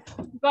weird.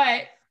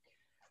 But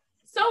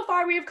so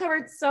far we have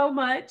covered so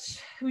much.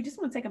 We just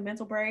want to take a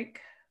mental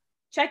break.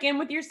 Check in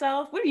with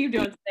yourself. What are you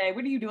doing today?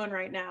 What are you doing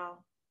right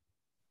now?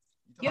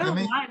 You know,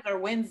 lives are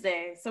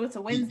Wednesday, so it's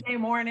a Wednesday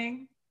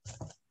morning.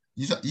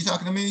 You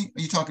talking to me? Or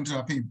are you talking to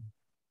our people?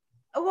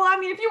 Well, I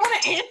mean, if you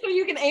want to answer,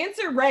 you can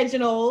answer,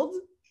 Reginald.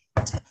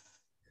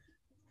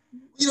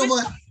 You know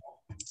what?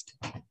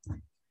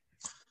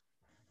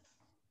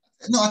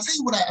 No, I'll tell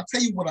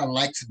you what I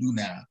like to do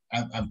now.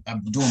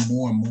 I'm doing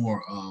more and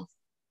more of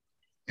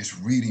is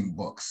reading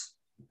books.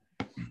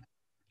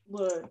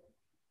 Look.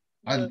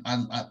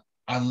 I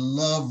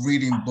love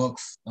reading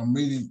books. I'm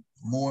reading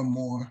more and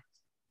more.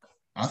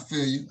 I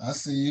feel you. I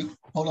see you.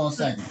 Hold on a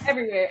second.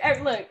 Everywhere.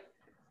 Look,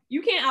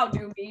 you can't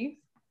outdo me.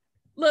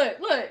 Look.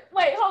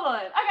 Wait, hold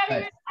on.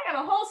 I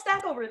got a whole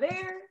stack over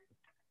there.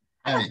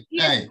 Hey.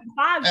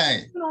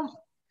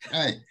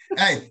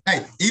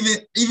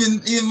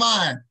 Even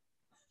mine.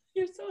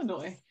 You're so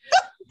annoying.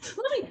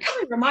 Let me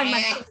remind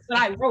myself what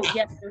I wrote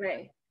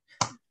yesterday.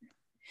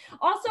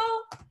 Also,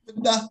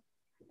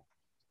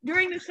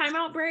 during this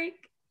timeout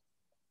break,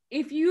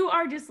 if you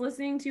are just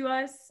listening to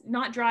us,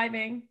 not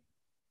driving,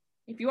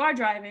 if you are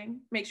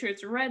driving, make sure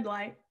it's a red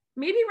light.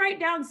 Maybe write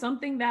down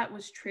something that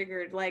was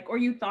triggered, or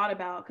you thought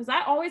about, because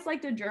I always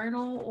like to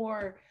journal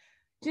or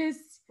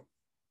just,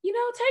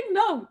 take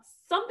notes.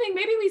 Something,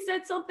 maybe we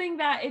said something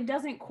that it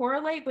doesn't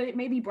correlate, but it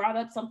maybe brought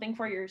up something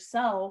for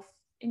yourself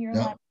and you're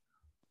like,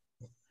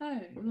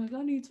 hey,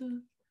 I need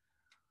to.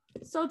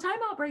 So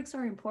timeout breaks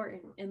are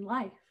important in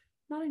life,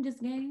 not in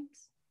just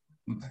games.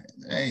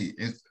 Hey,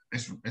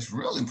 it's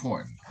real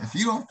important. If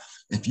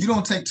you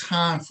don't take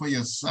time for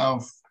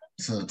yourself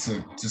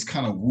to just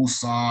kind of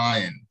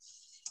woosah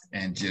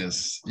and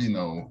just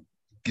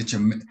get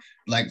your,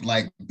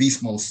 like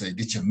Beast Mode said,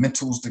 get your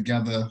mentals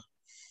together.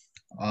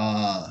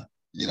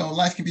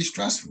 Life can be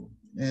stressful,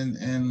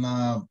 and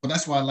but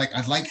that's why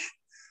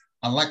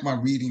I like my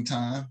reading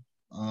time.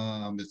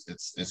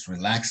 It's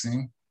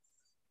relaxing.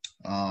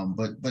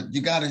 But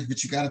you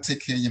gotta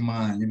take care of your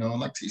mind.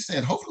 Like T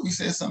said, hopefully we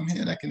said something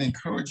here that can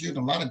encourage you in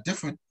a lot of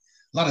different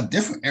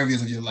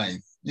areas of your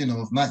life.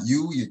 If not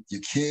you,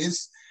 your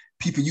kids,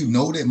 people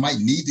that might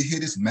need to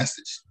hear this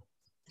message.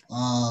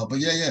 But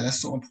yeah,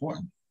 that's so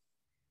important.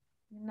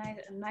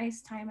 A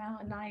nice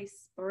timeout, a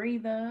nice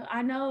breather.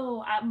 I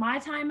know my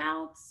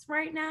timeouts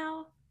right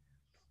now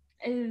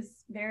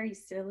is very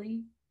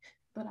silly,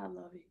 but I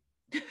love it.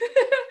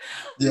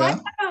 Yeah. My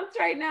timeouts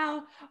right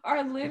now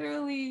are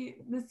literally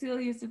the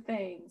silliest of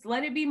things.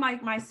 Let it be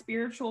my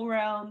spiritual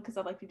realm, because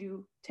I like to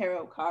do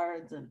tarot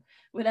cards and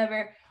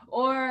whatever,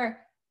 or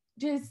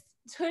just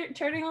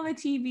turning on the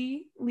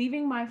TV,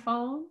 leaving my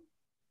phone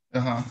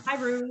in my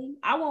room.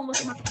 I won't look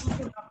at my phone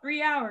for about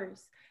 3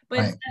 hours. But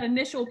it's that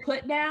initial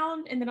put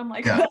down, and then I'm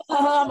like, I'm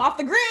off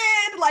the grid.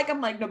 I'm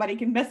like, nobody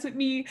can mess with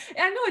me. And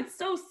I know it's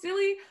so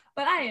silly,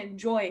 but I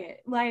enjoy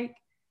it. I'm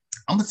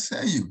gonna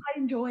tell you, I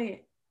enjoy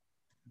it.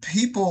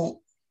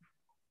 People,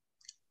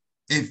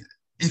 if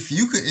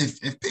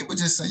people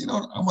just say,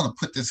 I'm gonna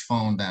put this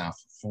phone down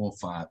for 4 or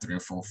 5, 3 or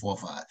 4, 4 or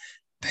 5,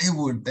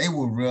 they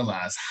will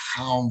realize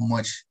how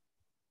much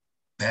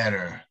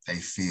better they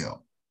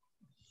feel.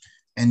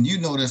 And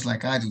this,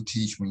 like I do,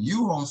 teach, when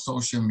you're on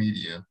social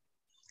media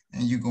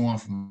and you're going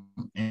from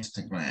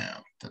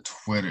Instagram to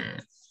Twitter,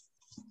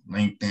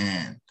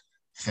 LinkedIn,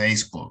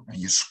 Facebook, and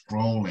you're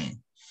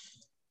scrolling,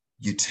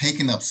 you're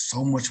taking up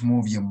so much more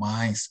of your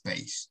mind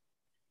space.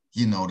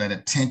 That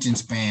attention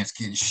span's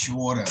getting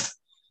shorter.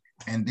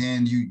 And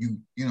then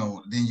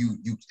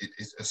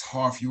it's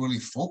hard for you to really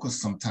focus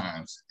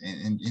sometimes.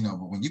 And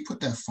but when you put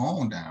that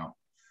phone down,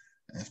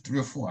 3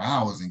 or 4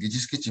 hours and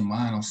just get your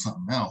mind on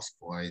something else,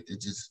 boy,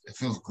 it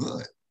feels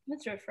good.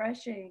 It's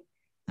refreshing.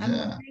 I'm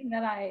learning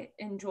that I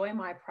enjoy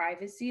my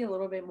privacy a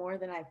little bit more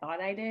than I thought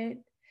I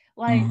did.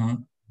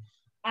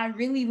 I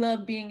really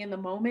love being in the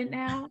moment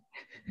now.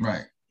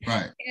 Right.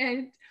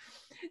 And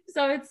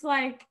so it's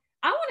like,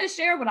 I want to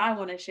share what I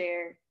want to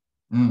share.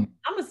 I'm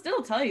gonna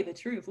still tell you the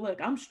truth.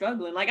 Look, I'm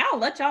struggling. I'll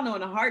let y'all know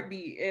in a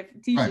heartbeat if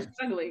Tisha's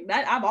struggling.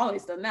 That I've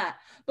always done that.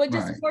 But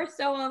just more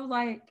so of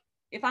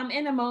if I'm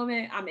in a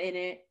moment, I'm in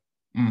it.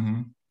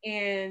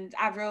 And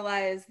I've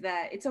realized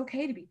that it's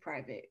okay to be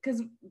private,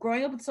 because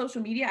growing up with social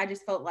media, I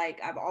just felt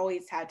like I've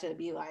always had to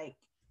be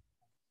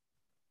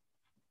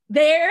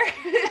there.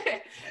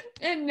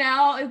 And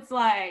now it's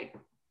like,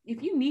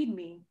 if you need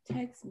me,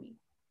 text me.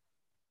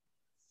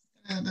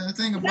 And the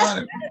thing about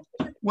it,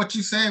 what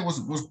you said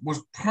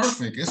was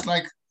perfect. It's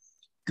like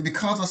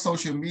because of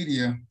social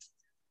media,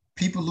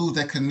 people lose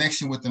that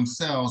connection with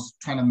themselves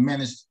trying to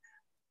manage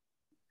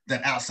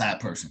that outside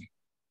person.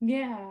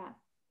 Yeah.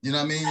 You know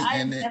what I mean? I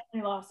And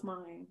definitely lost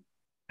mine.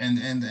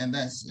 and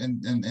that's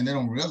and they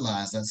don't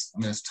realize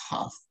that's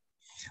tough.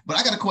 But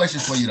I got a question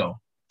for you though.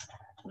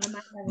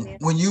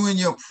 When you in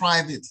your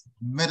private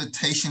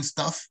meditation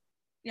stuff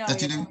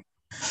that you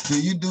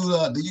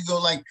do you go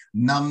like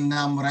nam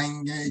nam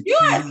renge you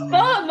are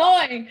so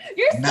annoying.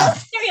 You're so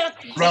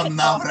stereotypical.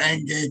 Nam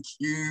renge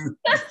q.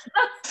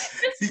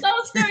 You're so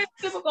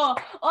stereotypical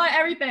on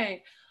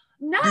everything.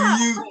 Nah.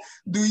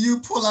 Do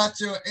you pull out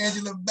your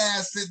Angela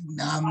Bassett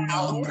nam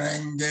nam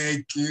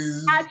renge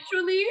q?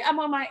 Actually, I'm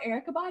on my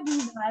Erykah Badu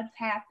vibes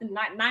half the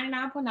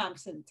 99.9%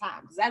 of the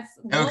time. Because that's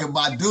Erykah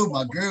Badu,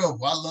 my girl.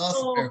 I love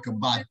Erykah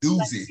Badu.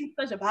 Like, she's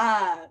such a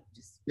vibe.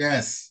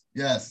 Yes.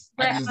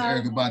 I can use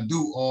Erykah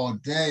Badu all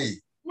day.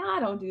 No, I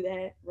don't do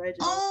that,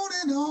 Reginald. On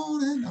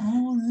and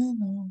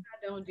on.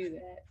 I don't do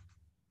that.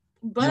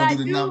 But I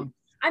do.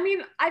 I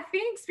mean, I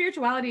think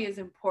spirituality is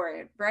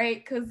important,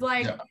 right? Because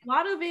like a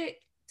lot of it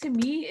to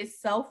me is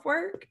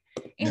self-work.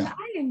 And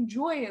I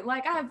enjoy it.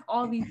 Like I have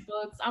all these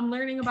books. I'm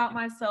learning about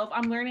myself.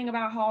 I'm learning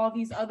about how all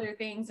these other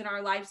things in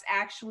our lives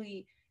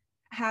actually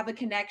have a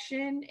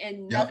connection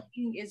and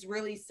nothing is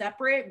really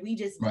separate. We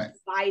just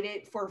divide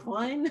it for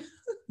fun.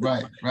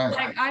 Right.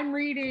 Like I'm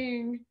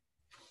reading,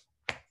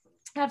 I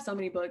have so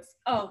many books.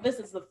 Oh, this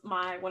is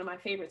one of my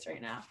favorites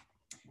right now.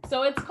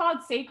 So it's called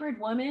Sacred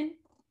Woman.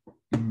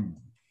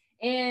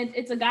 And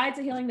it's a guide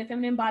to healing the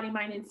feminine body,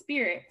 mind, and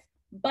spirit.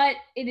 But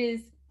it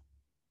is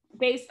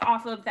based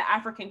off of the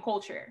African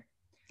culture.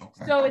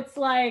 Okay. So it's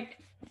like,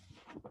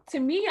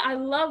 to me, I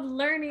love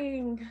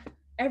learning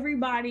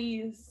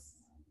everybody's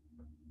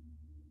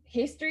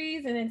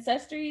histories and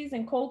ancestries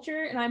and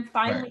culture. And I'm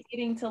finally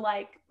getting to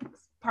like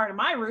part of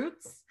my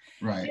roots.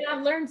 Right. And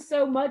I've learned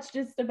so much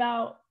just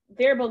about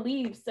their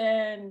beliefs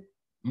and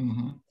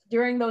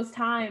during those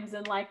times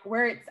and like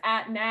where it's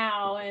at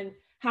now and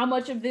how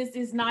much of this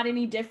is not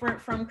any different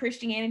from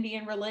Christianity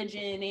and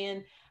religion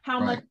and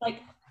how much like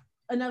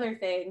another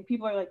thing,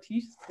 people are like,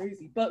 Jesus,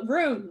 crazy. But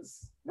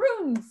runes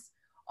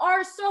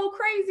are so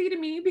crazy to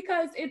me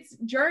because it's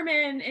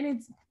German and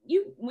it's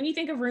when you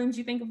think of runes,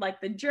 you think of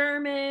like the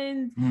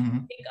Germans,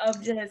 think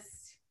of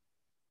just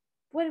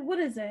what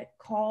is it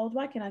called?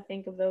 Why can't I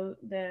think of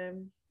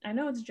them? I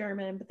know it's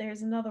German, but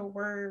there's another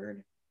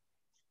word.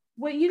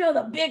 Well, you know,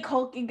 the big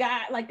hulky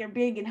guy, like they're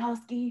big and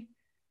husky.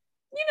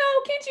 You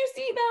know, can't you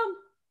see them?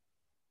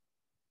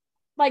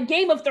 Like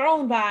Game of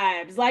Thrones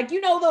vibes, like, you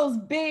know, those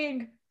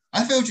big.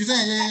 I feel what you're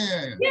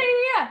saying.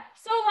 Yeah.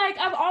 So like,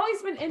 I've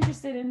always been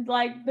interested in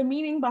like the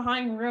meaning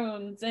behind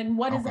runes and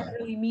what does it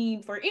really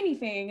mean for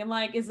anything? And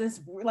like, is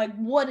this like,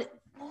 what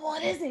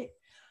is it?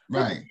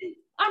 Right.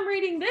 I'm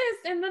reading this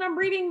and then I'm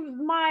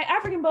reading my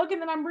African book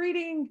and then I'm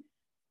reading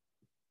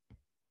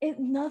it.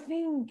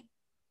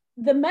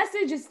 The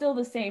message is still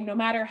the same, no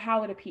matter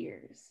how it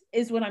appears,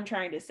 is what I'm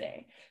trying to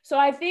say. So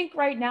I think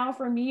right now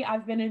for me,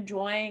 I've been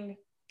enjoying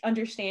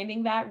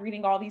understanding that,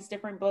 reading all these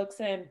different books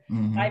and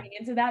diving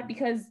into that,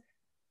 because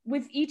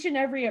with each and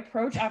every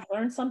approach, I've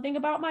learned something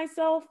about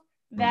myself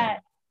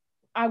that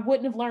I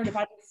wouldn't have learned if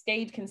I just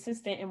stayed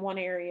consistent in one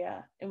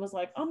area and was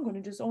like, I'm going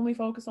to just only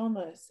focus on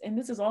this. And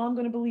this is all I'm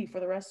going to believe for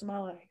the rest of my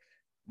life.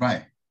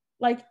 Right.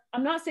 Like,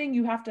 I'm not saying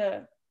you have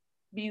to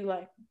be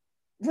like,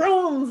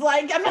 runes,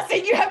 like I'm not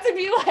saying you have to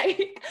be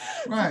like,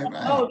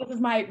 oh, this is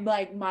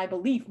my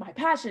belief, my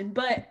passion,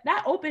 but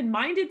that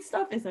open-minded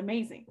stuff is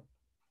amazing.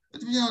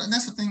 You know, and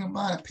that's the thing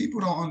about it.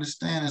 People don't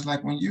understand. It's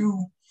like if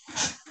you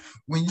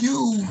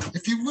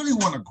really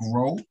want to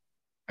grow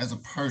as a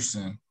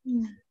person,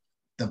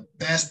 the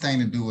best thing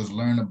to do is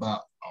learn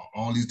about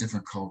all these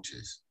different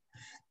cultures.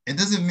 It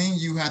doesn't mean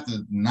you have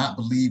to not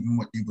believe in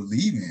what you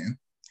believe in,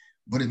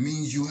 but it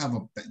means you have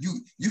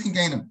you can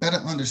gain a better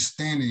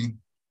understanding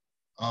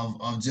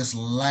of just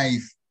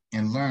life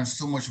and learn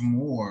so much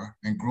more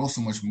and grow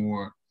so much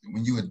more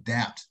when you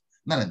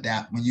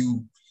when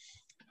you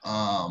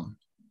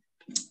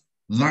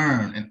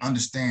learn and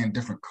understand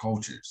different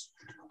cultures.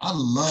 I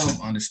love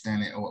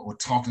understanding or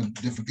talking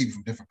to different people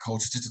from different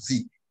cultures just to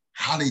see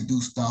how they do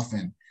stuff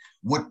and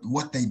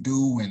what they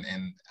do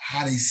and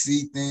how they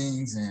see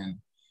things. And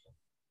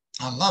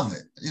I love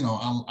it. You know,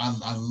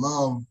 I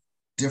love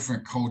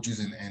different cultures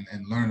and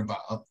learn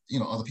about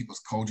other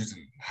people's cultures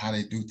and how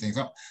they do things.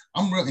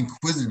 I'm real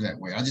inquisitive that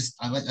way. I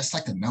just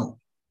like to know.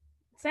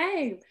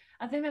 Same.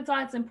 I think that's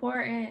why it's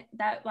important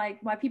that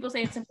why people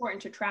say it's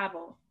important to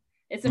travel.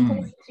 It's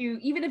important to,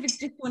 even if it's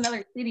just to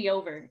another city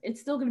over, it's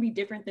still going to be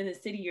different than the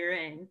city you're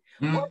in.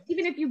 Or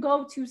even if you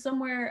go to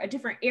somewhere, a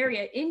different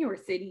area in your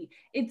city,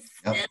 it's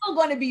still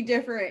going to be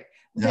different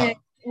than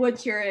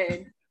what you're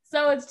in.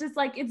 So it's just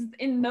like, it's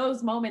in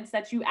those moments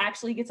that you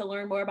actually get to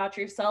learn more about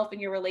yourself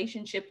and your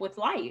relationship with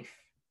life.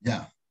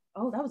 Yeah.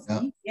 Oh, that was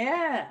deep.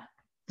 Yeah.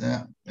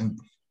 Yeah. And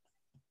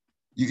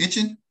you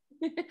itching?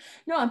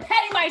 No, I'm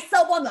patting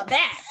myself on the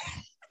back.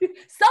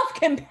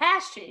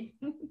 Self-compassion.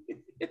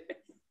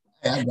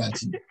 Hey, I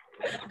got you.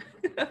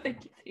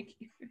 Thank you, thank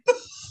you.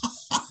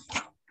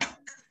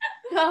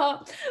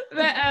 No,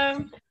 but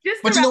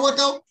just to But you know wrap what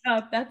though?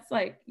 up, that's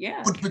like,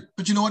 yeah.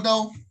 But you know what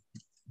though?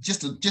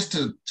 Just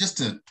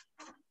to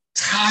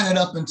tie it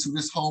up into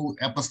this whole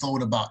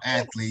episode about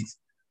athletes.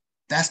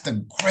 That's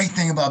the great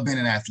thing about being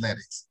in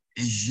athletics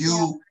is Yeah,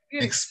 you you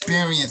experience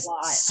experience a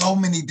lot. so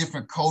many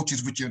different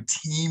coaches with your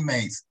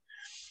teammates.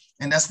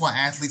 And that's why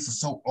athletes are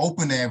so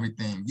open to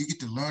everything. You get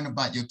to learn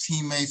about your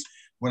teammates,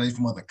 whether they're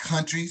from other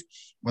countries,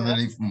 whether Yep.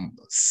 they're from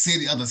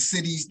other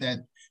cities that,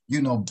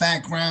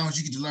 backgrounds.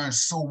 You get to learn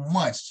so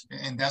much.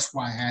 And that's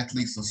why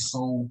athletes are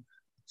so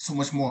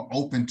much more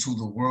open to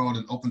the world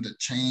and open to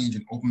change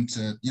and open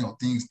to,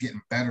 things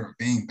getting better or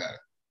being better.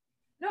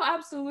 No,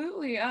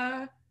 absolutely.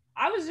 I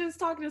was just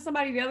talking to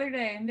somebody the other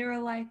day and they were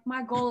like,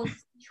 my goal is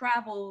to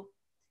travel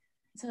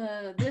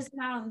to this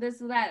mountain, this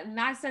or that. And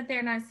I sat there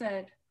and I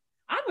said,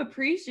 I'm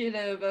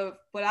appreciative of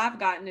what I've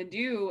gotten to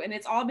do. And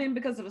it's all been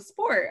because of a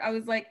sport. I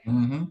was like,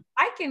 Mm-hmm.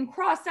 I can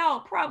cross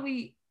out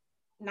probably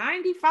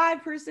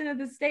 95% of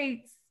the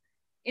states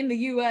in the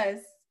US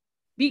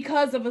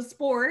because of a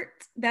sport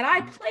that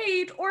I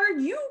played or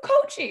you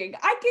coaching.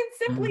 I can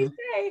simply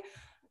say,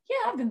 yeah,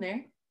 I've been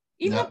there.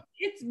 Even if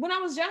it's when I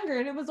was younger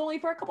and it was only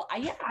for a couple,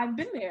 yeah, I've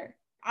been there.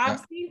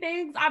 I've seen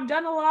things. I've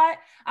done a lot.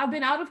 I've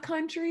been out of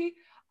country,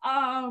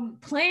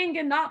 playing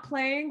and not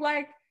playing.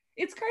 Like,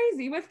 it's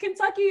crazy. With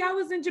Kentucky, I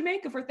was in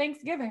Jamaica for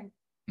Thanksgiving.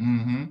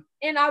 Mm-hmm.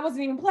 And I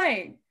wasn't even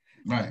playing.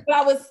 Right. But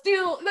I was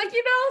still like, so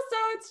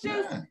it's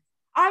just,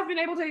 I've been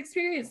able to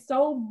experience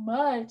so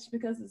much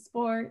because of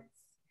sports.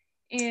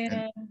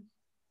 And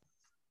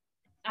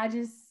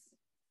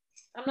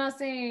I'm not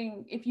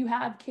saying if you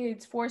have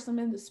kids, force them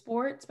into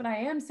sports, but I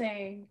am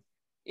saying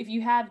if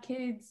you have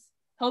kids,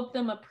 help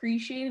them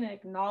appreciate and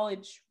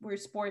acknowledge where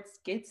sports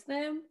gets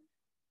them.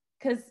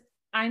 Because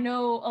I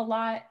know a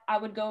lot, I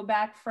would go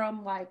back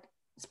from like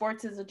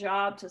sports is a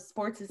job to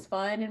sports is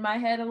fun in my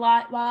head a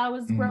lot while I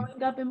was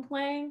growing up and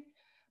playing.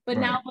 But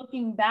now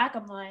looking back,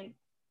 I'm like,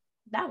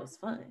 that was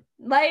fun.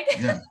 Like,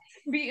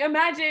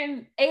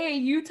 imagine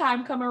AAU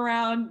time come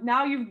around.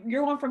 Now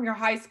you're one from your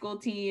high school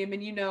team,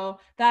 and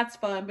that's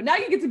fun. But now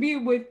you get to be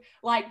with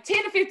like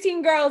 10 to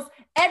 15 girls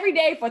every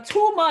day for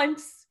 2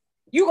 months.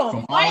 You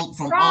gonna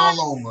from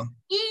all over,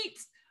 eat,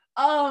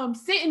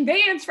 sit and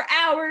dance for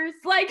hours.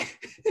 Like,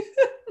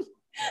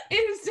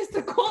 it was just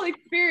a cool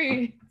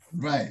experience.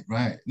 Right.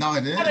 No,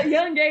 it is at a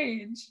young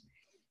age.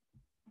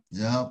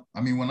 Yeah,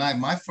 I mean,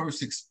 my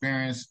first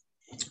experience,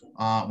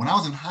 when I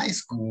was in high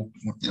school,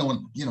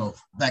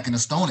 back in the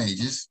Stone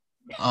Ages,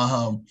 it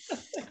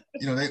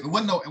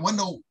wasn't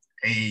no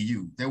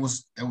AAU. There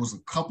was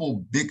a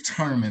couple big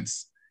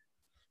tournaments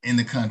in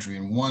the country,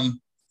 and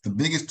the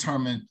biggest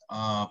tournament,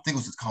 I think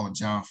it was called the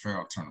John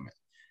Farrell tournament,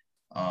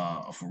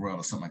 or Farrell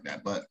or something like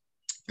that. But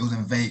it was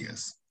in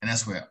Vegas, and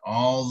that's where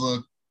all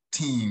the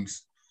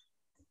teams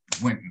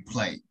went and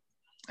played.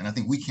 And I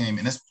think we came,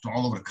 and that's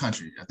all over the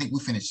country. I think we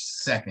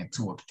finished second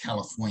to a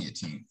California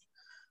team.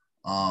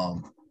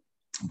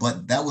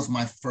 But that was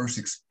my first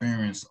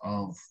experience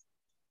of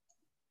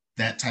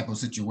that type of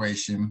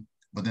situation.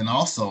 But then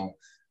also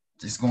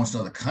just going to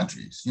other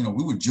countries.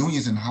 We were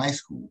juniors in high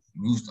school.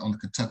 We was on the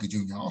Kentucky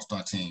Junior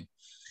All-Star team.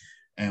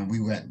 And we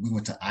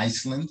went to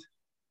Iceland.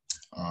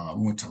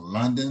 We went to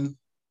London,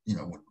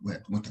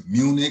 went to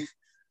Munich,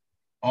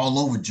 all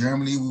over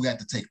Germany. We got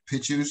to take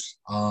pictures.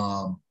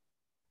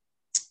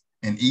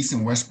 In East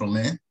and West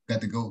Berlin,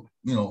 got to go,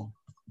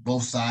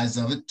 both sides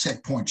of it.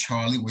 Checkpoint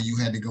Charlie, where you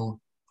had to go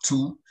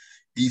to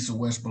East or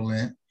West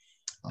Berlin.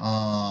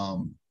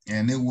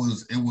 And it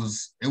was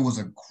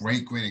a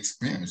great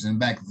experience. And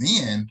back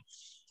then,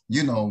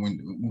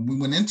 when we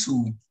went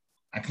into,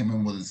 I can't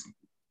remember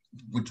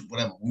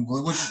whatever, we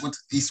went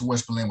to East or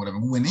West Berlin, whatever.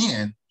 We went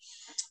in,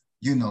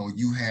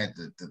 you had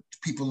the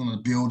people in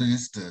the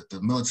buildings, the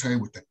military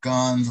with the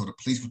guns or the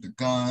police with the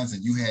guns,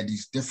 and you had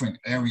these different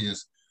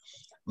areas,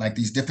 like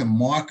these different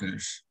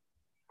markers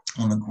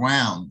on the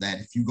ground that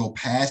if you go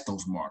past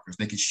those markers,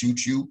 they could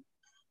shoot you.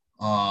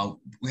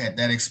 We had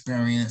that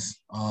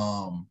experience.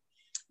 And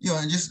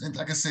just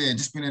like I said,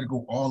 just being able to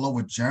go all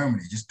over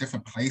Germany, just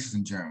different places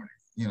in Germany.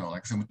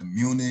 Like I said, with the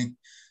Munich,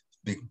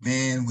 Big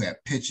Ben, we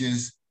had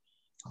pictures.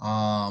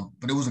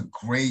 But it was a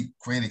great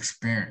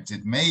experience.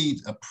 It made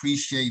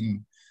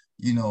appreciating,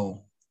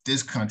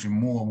 this country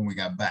more when we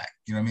got back.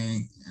 You know what I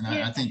mean? And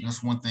I think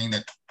that's one thing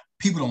that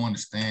people don't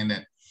understand,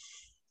 that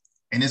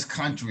in this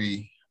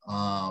country,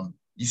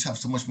 you just have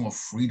so much more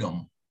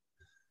freedom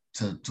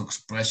to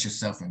express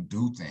yourself and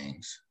do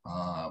things.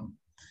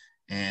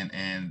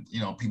 And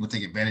people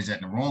take advantage of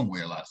that in the wrong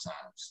way a lot of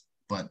times.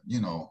 But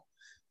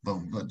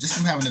but just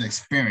from having an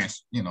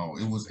experience, it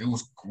was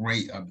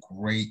a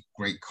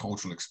great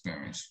cultural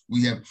experience.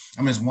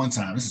 There's one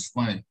time, this is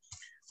funny.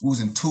 We was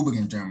in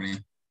Tübingen, Germany.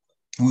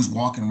 We was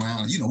walking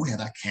around, we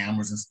had our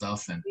cameras and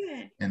stuff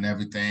and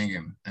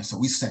everything. And so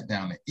we sat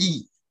down to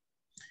eat,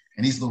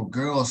 and these little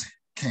girls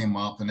came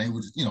up, and they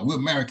were, we're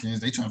Americans,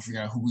 they trying to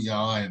figure out who we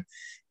are.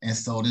 And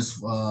so this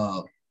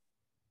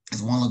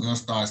this one little girl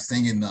started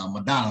singing the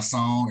Madonna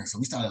song, and so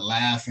we started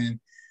laughing,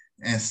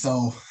 and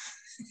so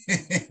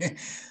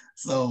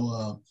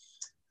so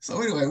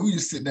anyway, we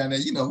just sit down there,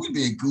 we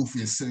being goofy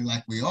and silly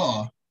like we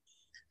are.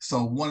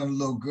 So one of the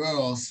little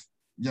girls,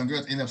 young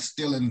girls, ended up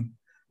stealing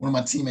one of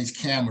my teammates'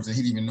 cameras, and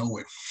he didn't even know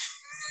it.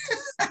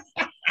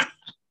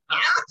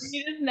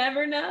 You just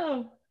never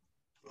know.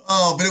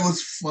 Oh, but it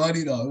was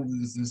funny though.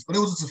 But it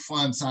was just a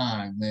fun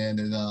time, man,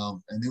 and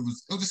it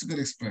was just a good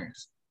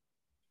experience.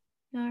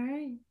 All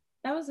right,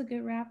 that was a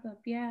good wrap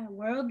up. Yeah,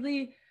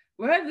 worldly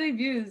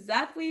views,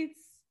 athletes.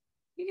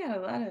 You got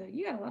a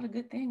lot of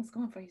good things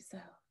going for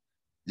yourself.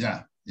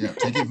 Yeah,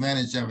 take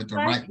advantage of it the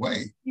right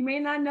way. You may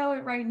not know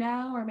it right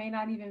now, or may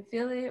not even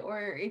feel it,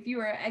 or if you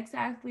are an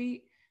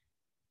ex-athlete,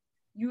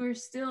 you are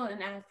still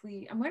an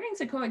athlete. I'm learning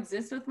to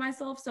coexist with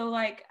myself. So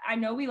like, I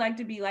know we like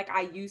to be like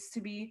I used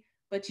to be,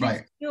 but you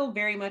still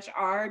very much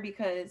are,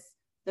 because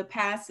the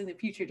past and the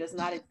future does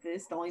not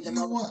exist. Only the you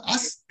know what?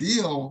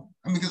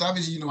 Because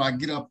obviously, I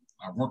get up,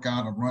 I work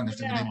out, I run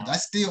every day, but I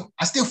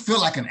still feel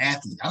like an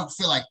athlete. I don't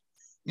feel like,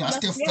 I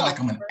still feel like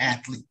I'm an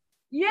athlete.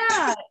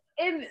 Yeah.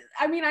 And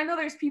I mean, I know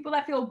there's people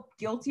that feel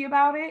guilty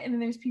about it, and then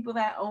there's people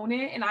that own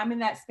it. And I'm in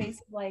that space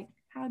of like,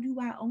 how do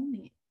I own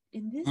it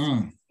in this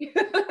way?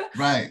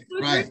 Right. So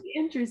it's really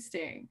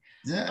interesting.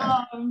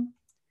 Yeah.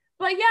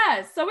 But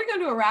yeah, so we're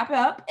gonna do a wrap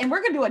up, and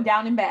we're gonna do a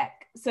down and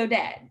back. So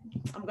Dad,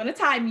 I'm gonna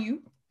time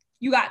you.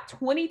 You got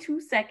 22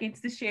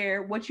 seconds to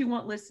share what you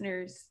want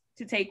listeners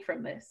to take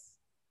from this.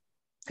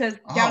 Because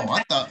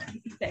I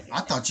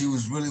thought you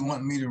was really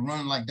wanting me to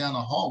run like down the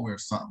hallway or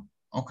something.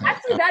 Okay.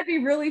 Actually, that'd be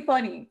really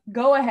funny.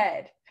 Go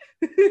ahead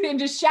and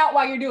just shout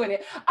while you're doing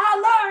it.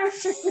 I learned.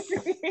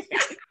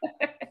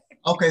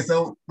 Okay,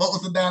 so what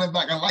was the down and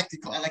back? I like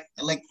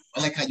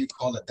how you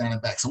call it down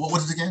and back. So what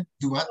was it again?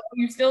 Do what? Are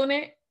you still in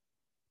it?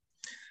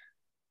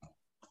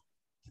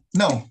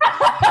 No.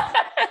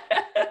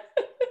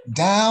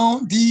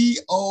 Down,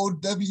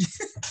 D-O-W.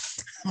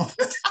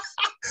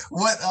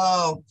 What?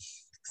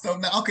 So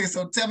now, okay.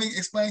 So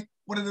explain.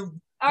 What are the?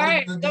 All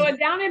right. So a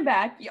down and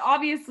back.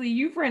 Obviously,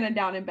 you've ran a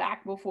down and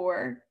back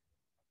before.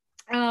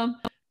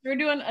 We're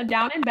doing a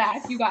down and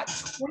back. You got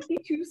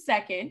 22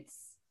 seconds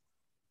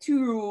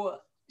to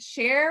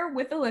share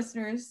with the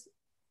listeners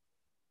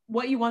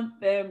what you want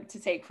them to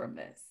take from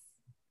this.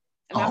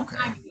 And I'm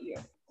timing you.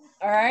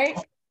 All right.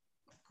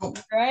 Cool.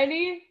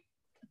 Ready?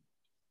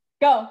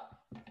 Go.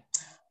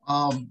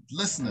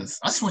 Listeners,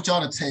 I just want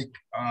y'all to take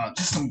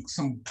just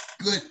some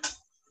good.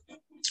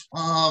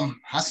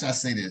 How should I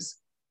say this?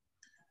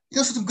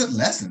 Some good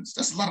lessons.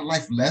 There's a lot of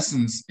life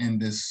lessons in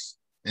this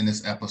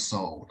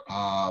episode.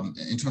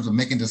 In terms of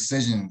making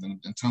decisions,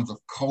 in terms of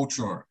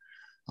culture,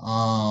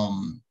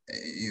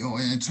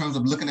 in terms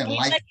of looking at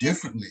life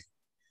differently.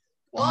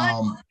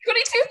 22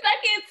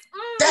 seconds.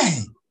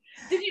 Dang.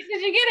 Did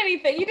you get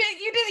anything? You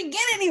didn't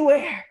get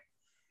anywhere.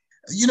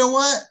 You know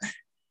what?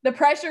 The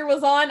pressure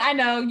was on. I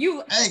know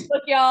you. Hey.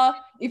 Look, y'all.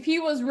 If he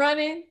was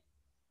running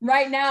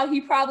right now,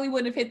 he probably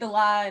wouldn't have hit the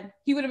line.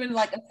 He would have been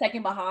like a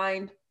second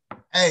behind.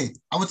 Hey,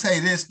 I would tell you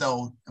this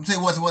though. I'm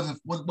telling you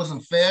what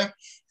wasn't fair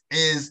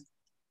is,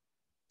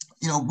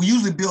 we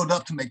usually build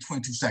up to make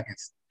 22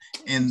 seconds.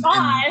 And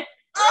I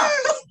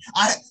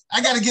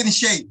got to get in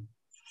shape.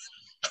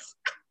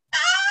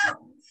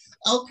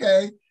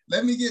 Okay,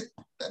 let me get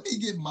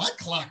my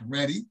clock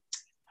ready.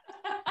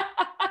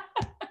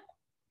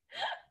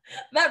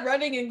 That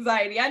running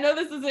anxiety. I know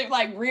this isn't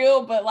like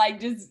real, but like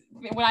just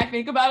when I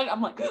think about it,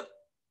 I'm like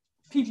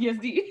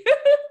PTSD.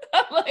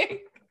 I'm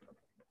like.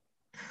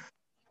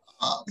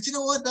 But you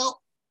know what though?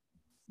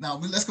 Now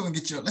let's go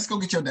get your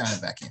down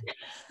and back in.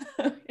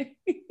 Okay.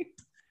 You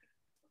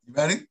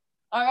ready?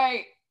 All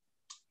right.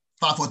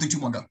 5, 4, 3, 2,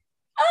 1, go.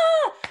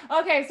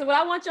 Okay, so what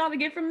I want y'all to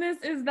get from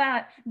this is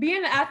that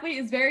being an athlete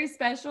is very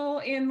special,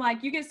 and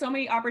like you get so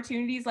many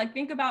opportunities. Like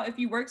think about if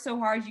you work so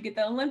hard, you get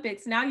the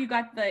Olympics. Now you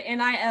got the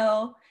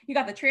NIL, you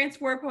got the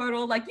transfer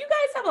portal. Like you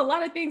guys have a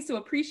lot of things to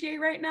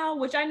appreciate right now,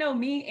 which I know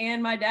me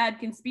and my dad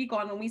can speak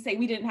on when we say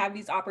we didn't have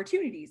these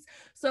opportunities.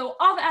 So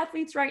all the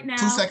athletes right now.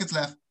 2 seconds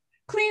left.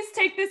 Please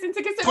take this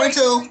into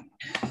consideration.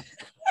 22.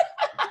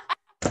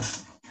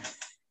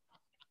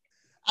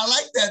 I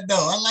like that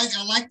though. I like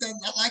that.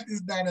 I like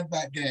this down and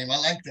back game. I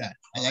like that.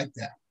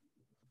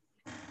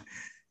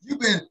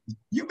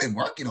 You've been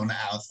working on the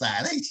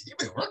outside, ain't you? You've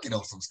been working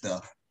on some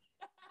stuff.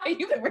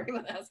 You've been working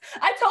on us.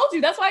 I told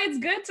you that's why it's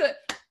good to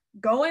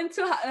go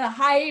into a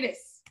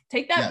hiatus.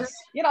 Take that break,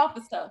 get off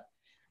the stuff.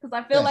 Because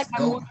I feel like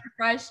I'm more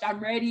refreshed. I'm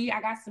ready. I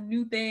got some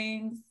new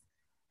things.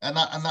 And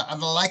I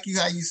like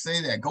how you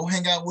say that. Go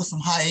hang out with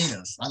some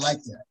hyenas. I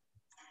like that.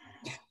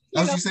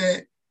 That's what you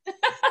said.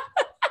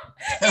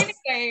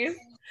 Anyways,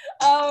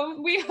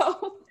 we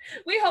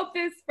hope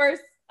this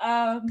first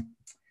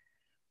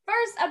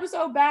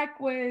episode back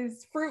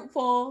was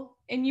fruitful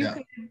and you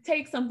could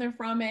take something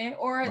from it,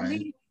 or at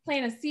least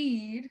plant a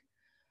seed.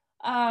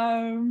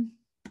 And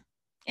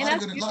a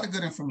lot of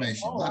good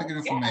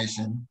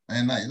information.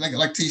 And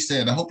like T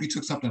said, I hope you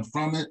took something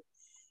from it.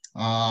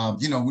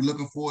 We're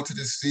looking forward to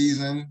this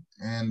season,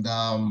 and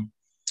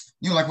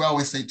Like we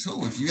always say too,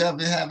 if you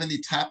ever have any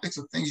topics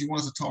or things you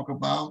want us to talk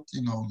about,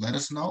 let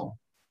us know.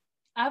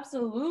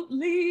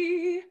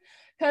 Absolutely.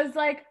 Because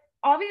like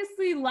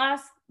obviously the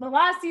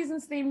last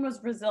season's theme was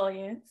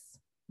resilience.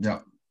 Yeah.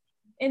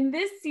 In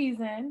this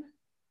season,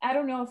 I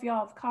don't know if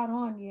y'all have caught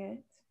on yet.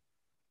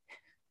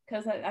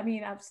 Because I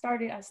mean I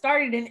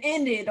started and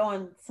ended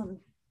on some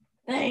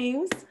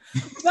things.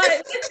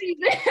 But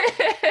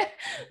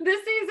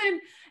this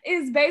season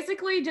is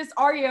basically just,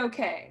 are you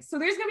okay? So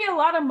there's gonna be a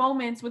lot of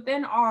moments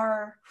within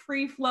our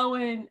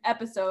free-flowing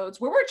episodes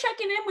where we're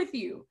checking in with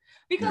you,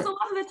 because a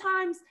lot of the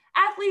times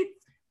athletes,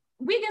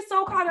 we get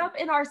so caught up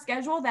in our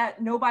schedule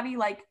that nobody,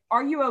 like,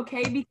 are you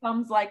okay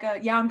becomes like a,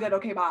 yeah, I'm good,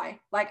 okay, bye.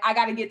 Like, I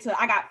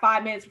got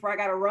 5 minutes before I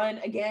gotta run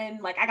again.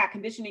 Like, I got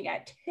conditioning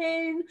at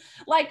 10.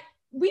 Like,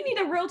 we need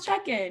a real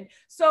check-in.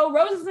 So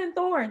Roses and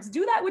Thorns,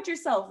 do that with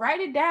yourself.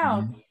 Write it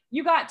down. Mm-hmm.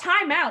 You got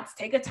timeouts.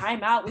 Take a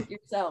timeout with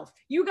yourself.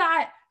 You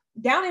got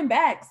down and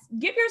backs.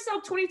 Give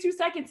yourself 22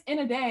 seconds in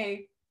a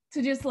day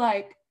to just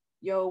like,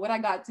 yo, what I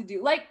got to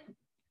do. Like,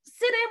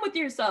 sit in with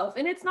yourself.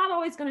 And it's not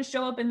always going to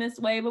show up in this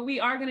way, but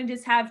we are going to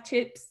just have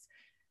tips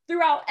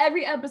throughout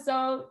every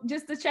episode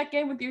just to check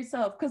in with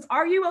yourself. Because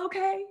are you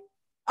okay?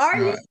 Are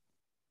you?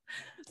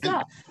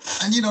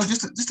 And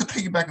just to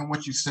piggyback on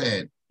what you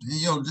said,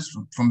 just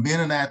from being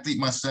an athlete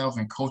myself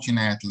and coaching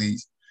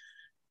athletes,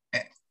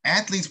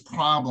 athletes'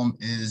 problem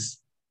is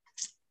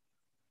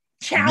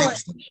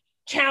challenge.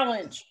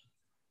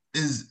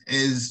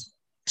 Is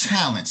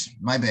challenge.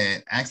 My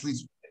bad.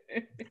 Athletes,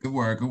 good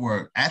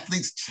word.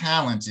 Athletes'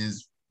 challenge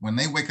is when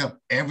they wake up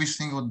every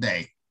single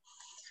day,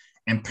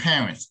 and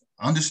parents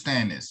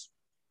understand this.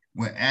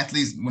 When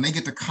athletes, when they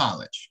get to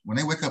college, when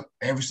they wake up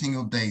every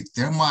single day,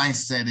 their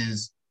mindset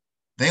is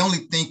they only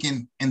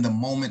thinking in the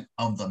moment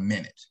of the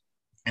minute.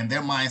 And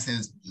their mind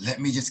says, let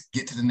me just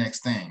get to the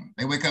next thing.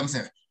 They wake up and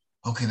say,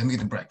 okay, let me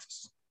get to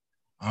breakfast.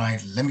 All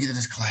right, let me get to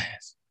this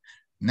class.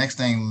 Next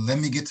thing, let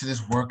me get to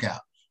this workout.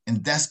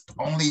 And that's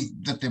only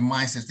that their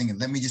mindset thinking,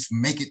 let me just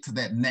make it to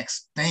that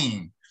next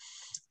thing.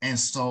 And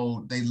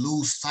so they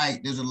lose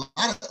sight. There's a lot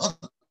of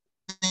other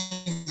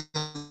things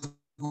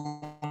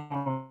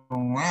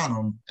around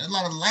them, and a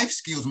lot of life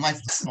skills and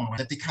life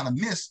that they kind of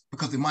miss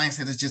because the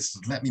mindset is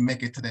just let me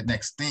make it to that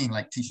next thing,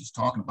 like Tisha's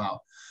talking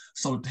about.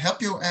 So to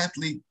help your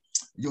athlete,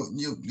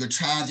 your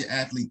child, your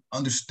athlete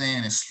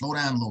understand and slow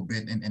down a little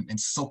bit and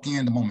soak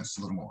in the moments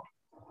a little more.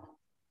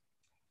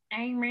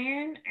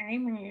 Amen.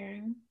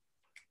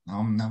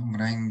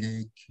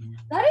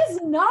 That is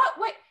not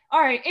what.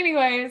 All right.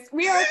 Anyways,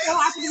 we are so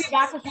happy to be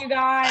back with you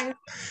guys.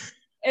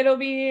 It'll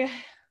be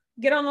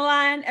Get on the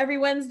Line every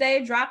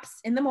Wednesday, drops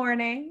in the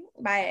morning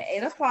by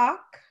 8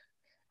 o'clock.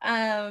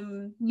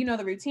 You know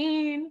the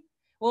routine.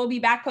 We'll be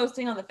back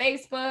posting on the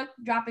Facebook,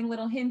 dropping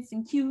little hints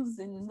and cues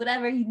and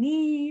whatever you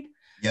need.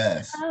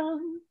 Yes.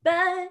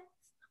 But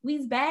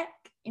we's back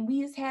and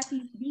we is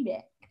happy to be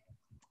back.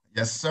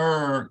 Yes,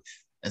 sir.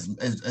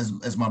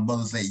 As my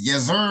brother say,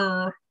 yes,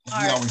 sir.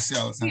 We always say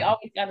all the time. We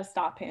always got to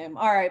stop him.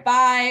 All right.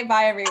 Bye,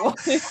 everyone.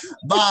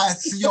 Bye.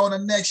 See you on the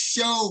next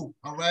show.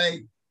 All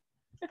right.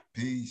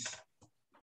 Peace.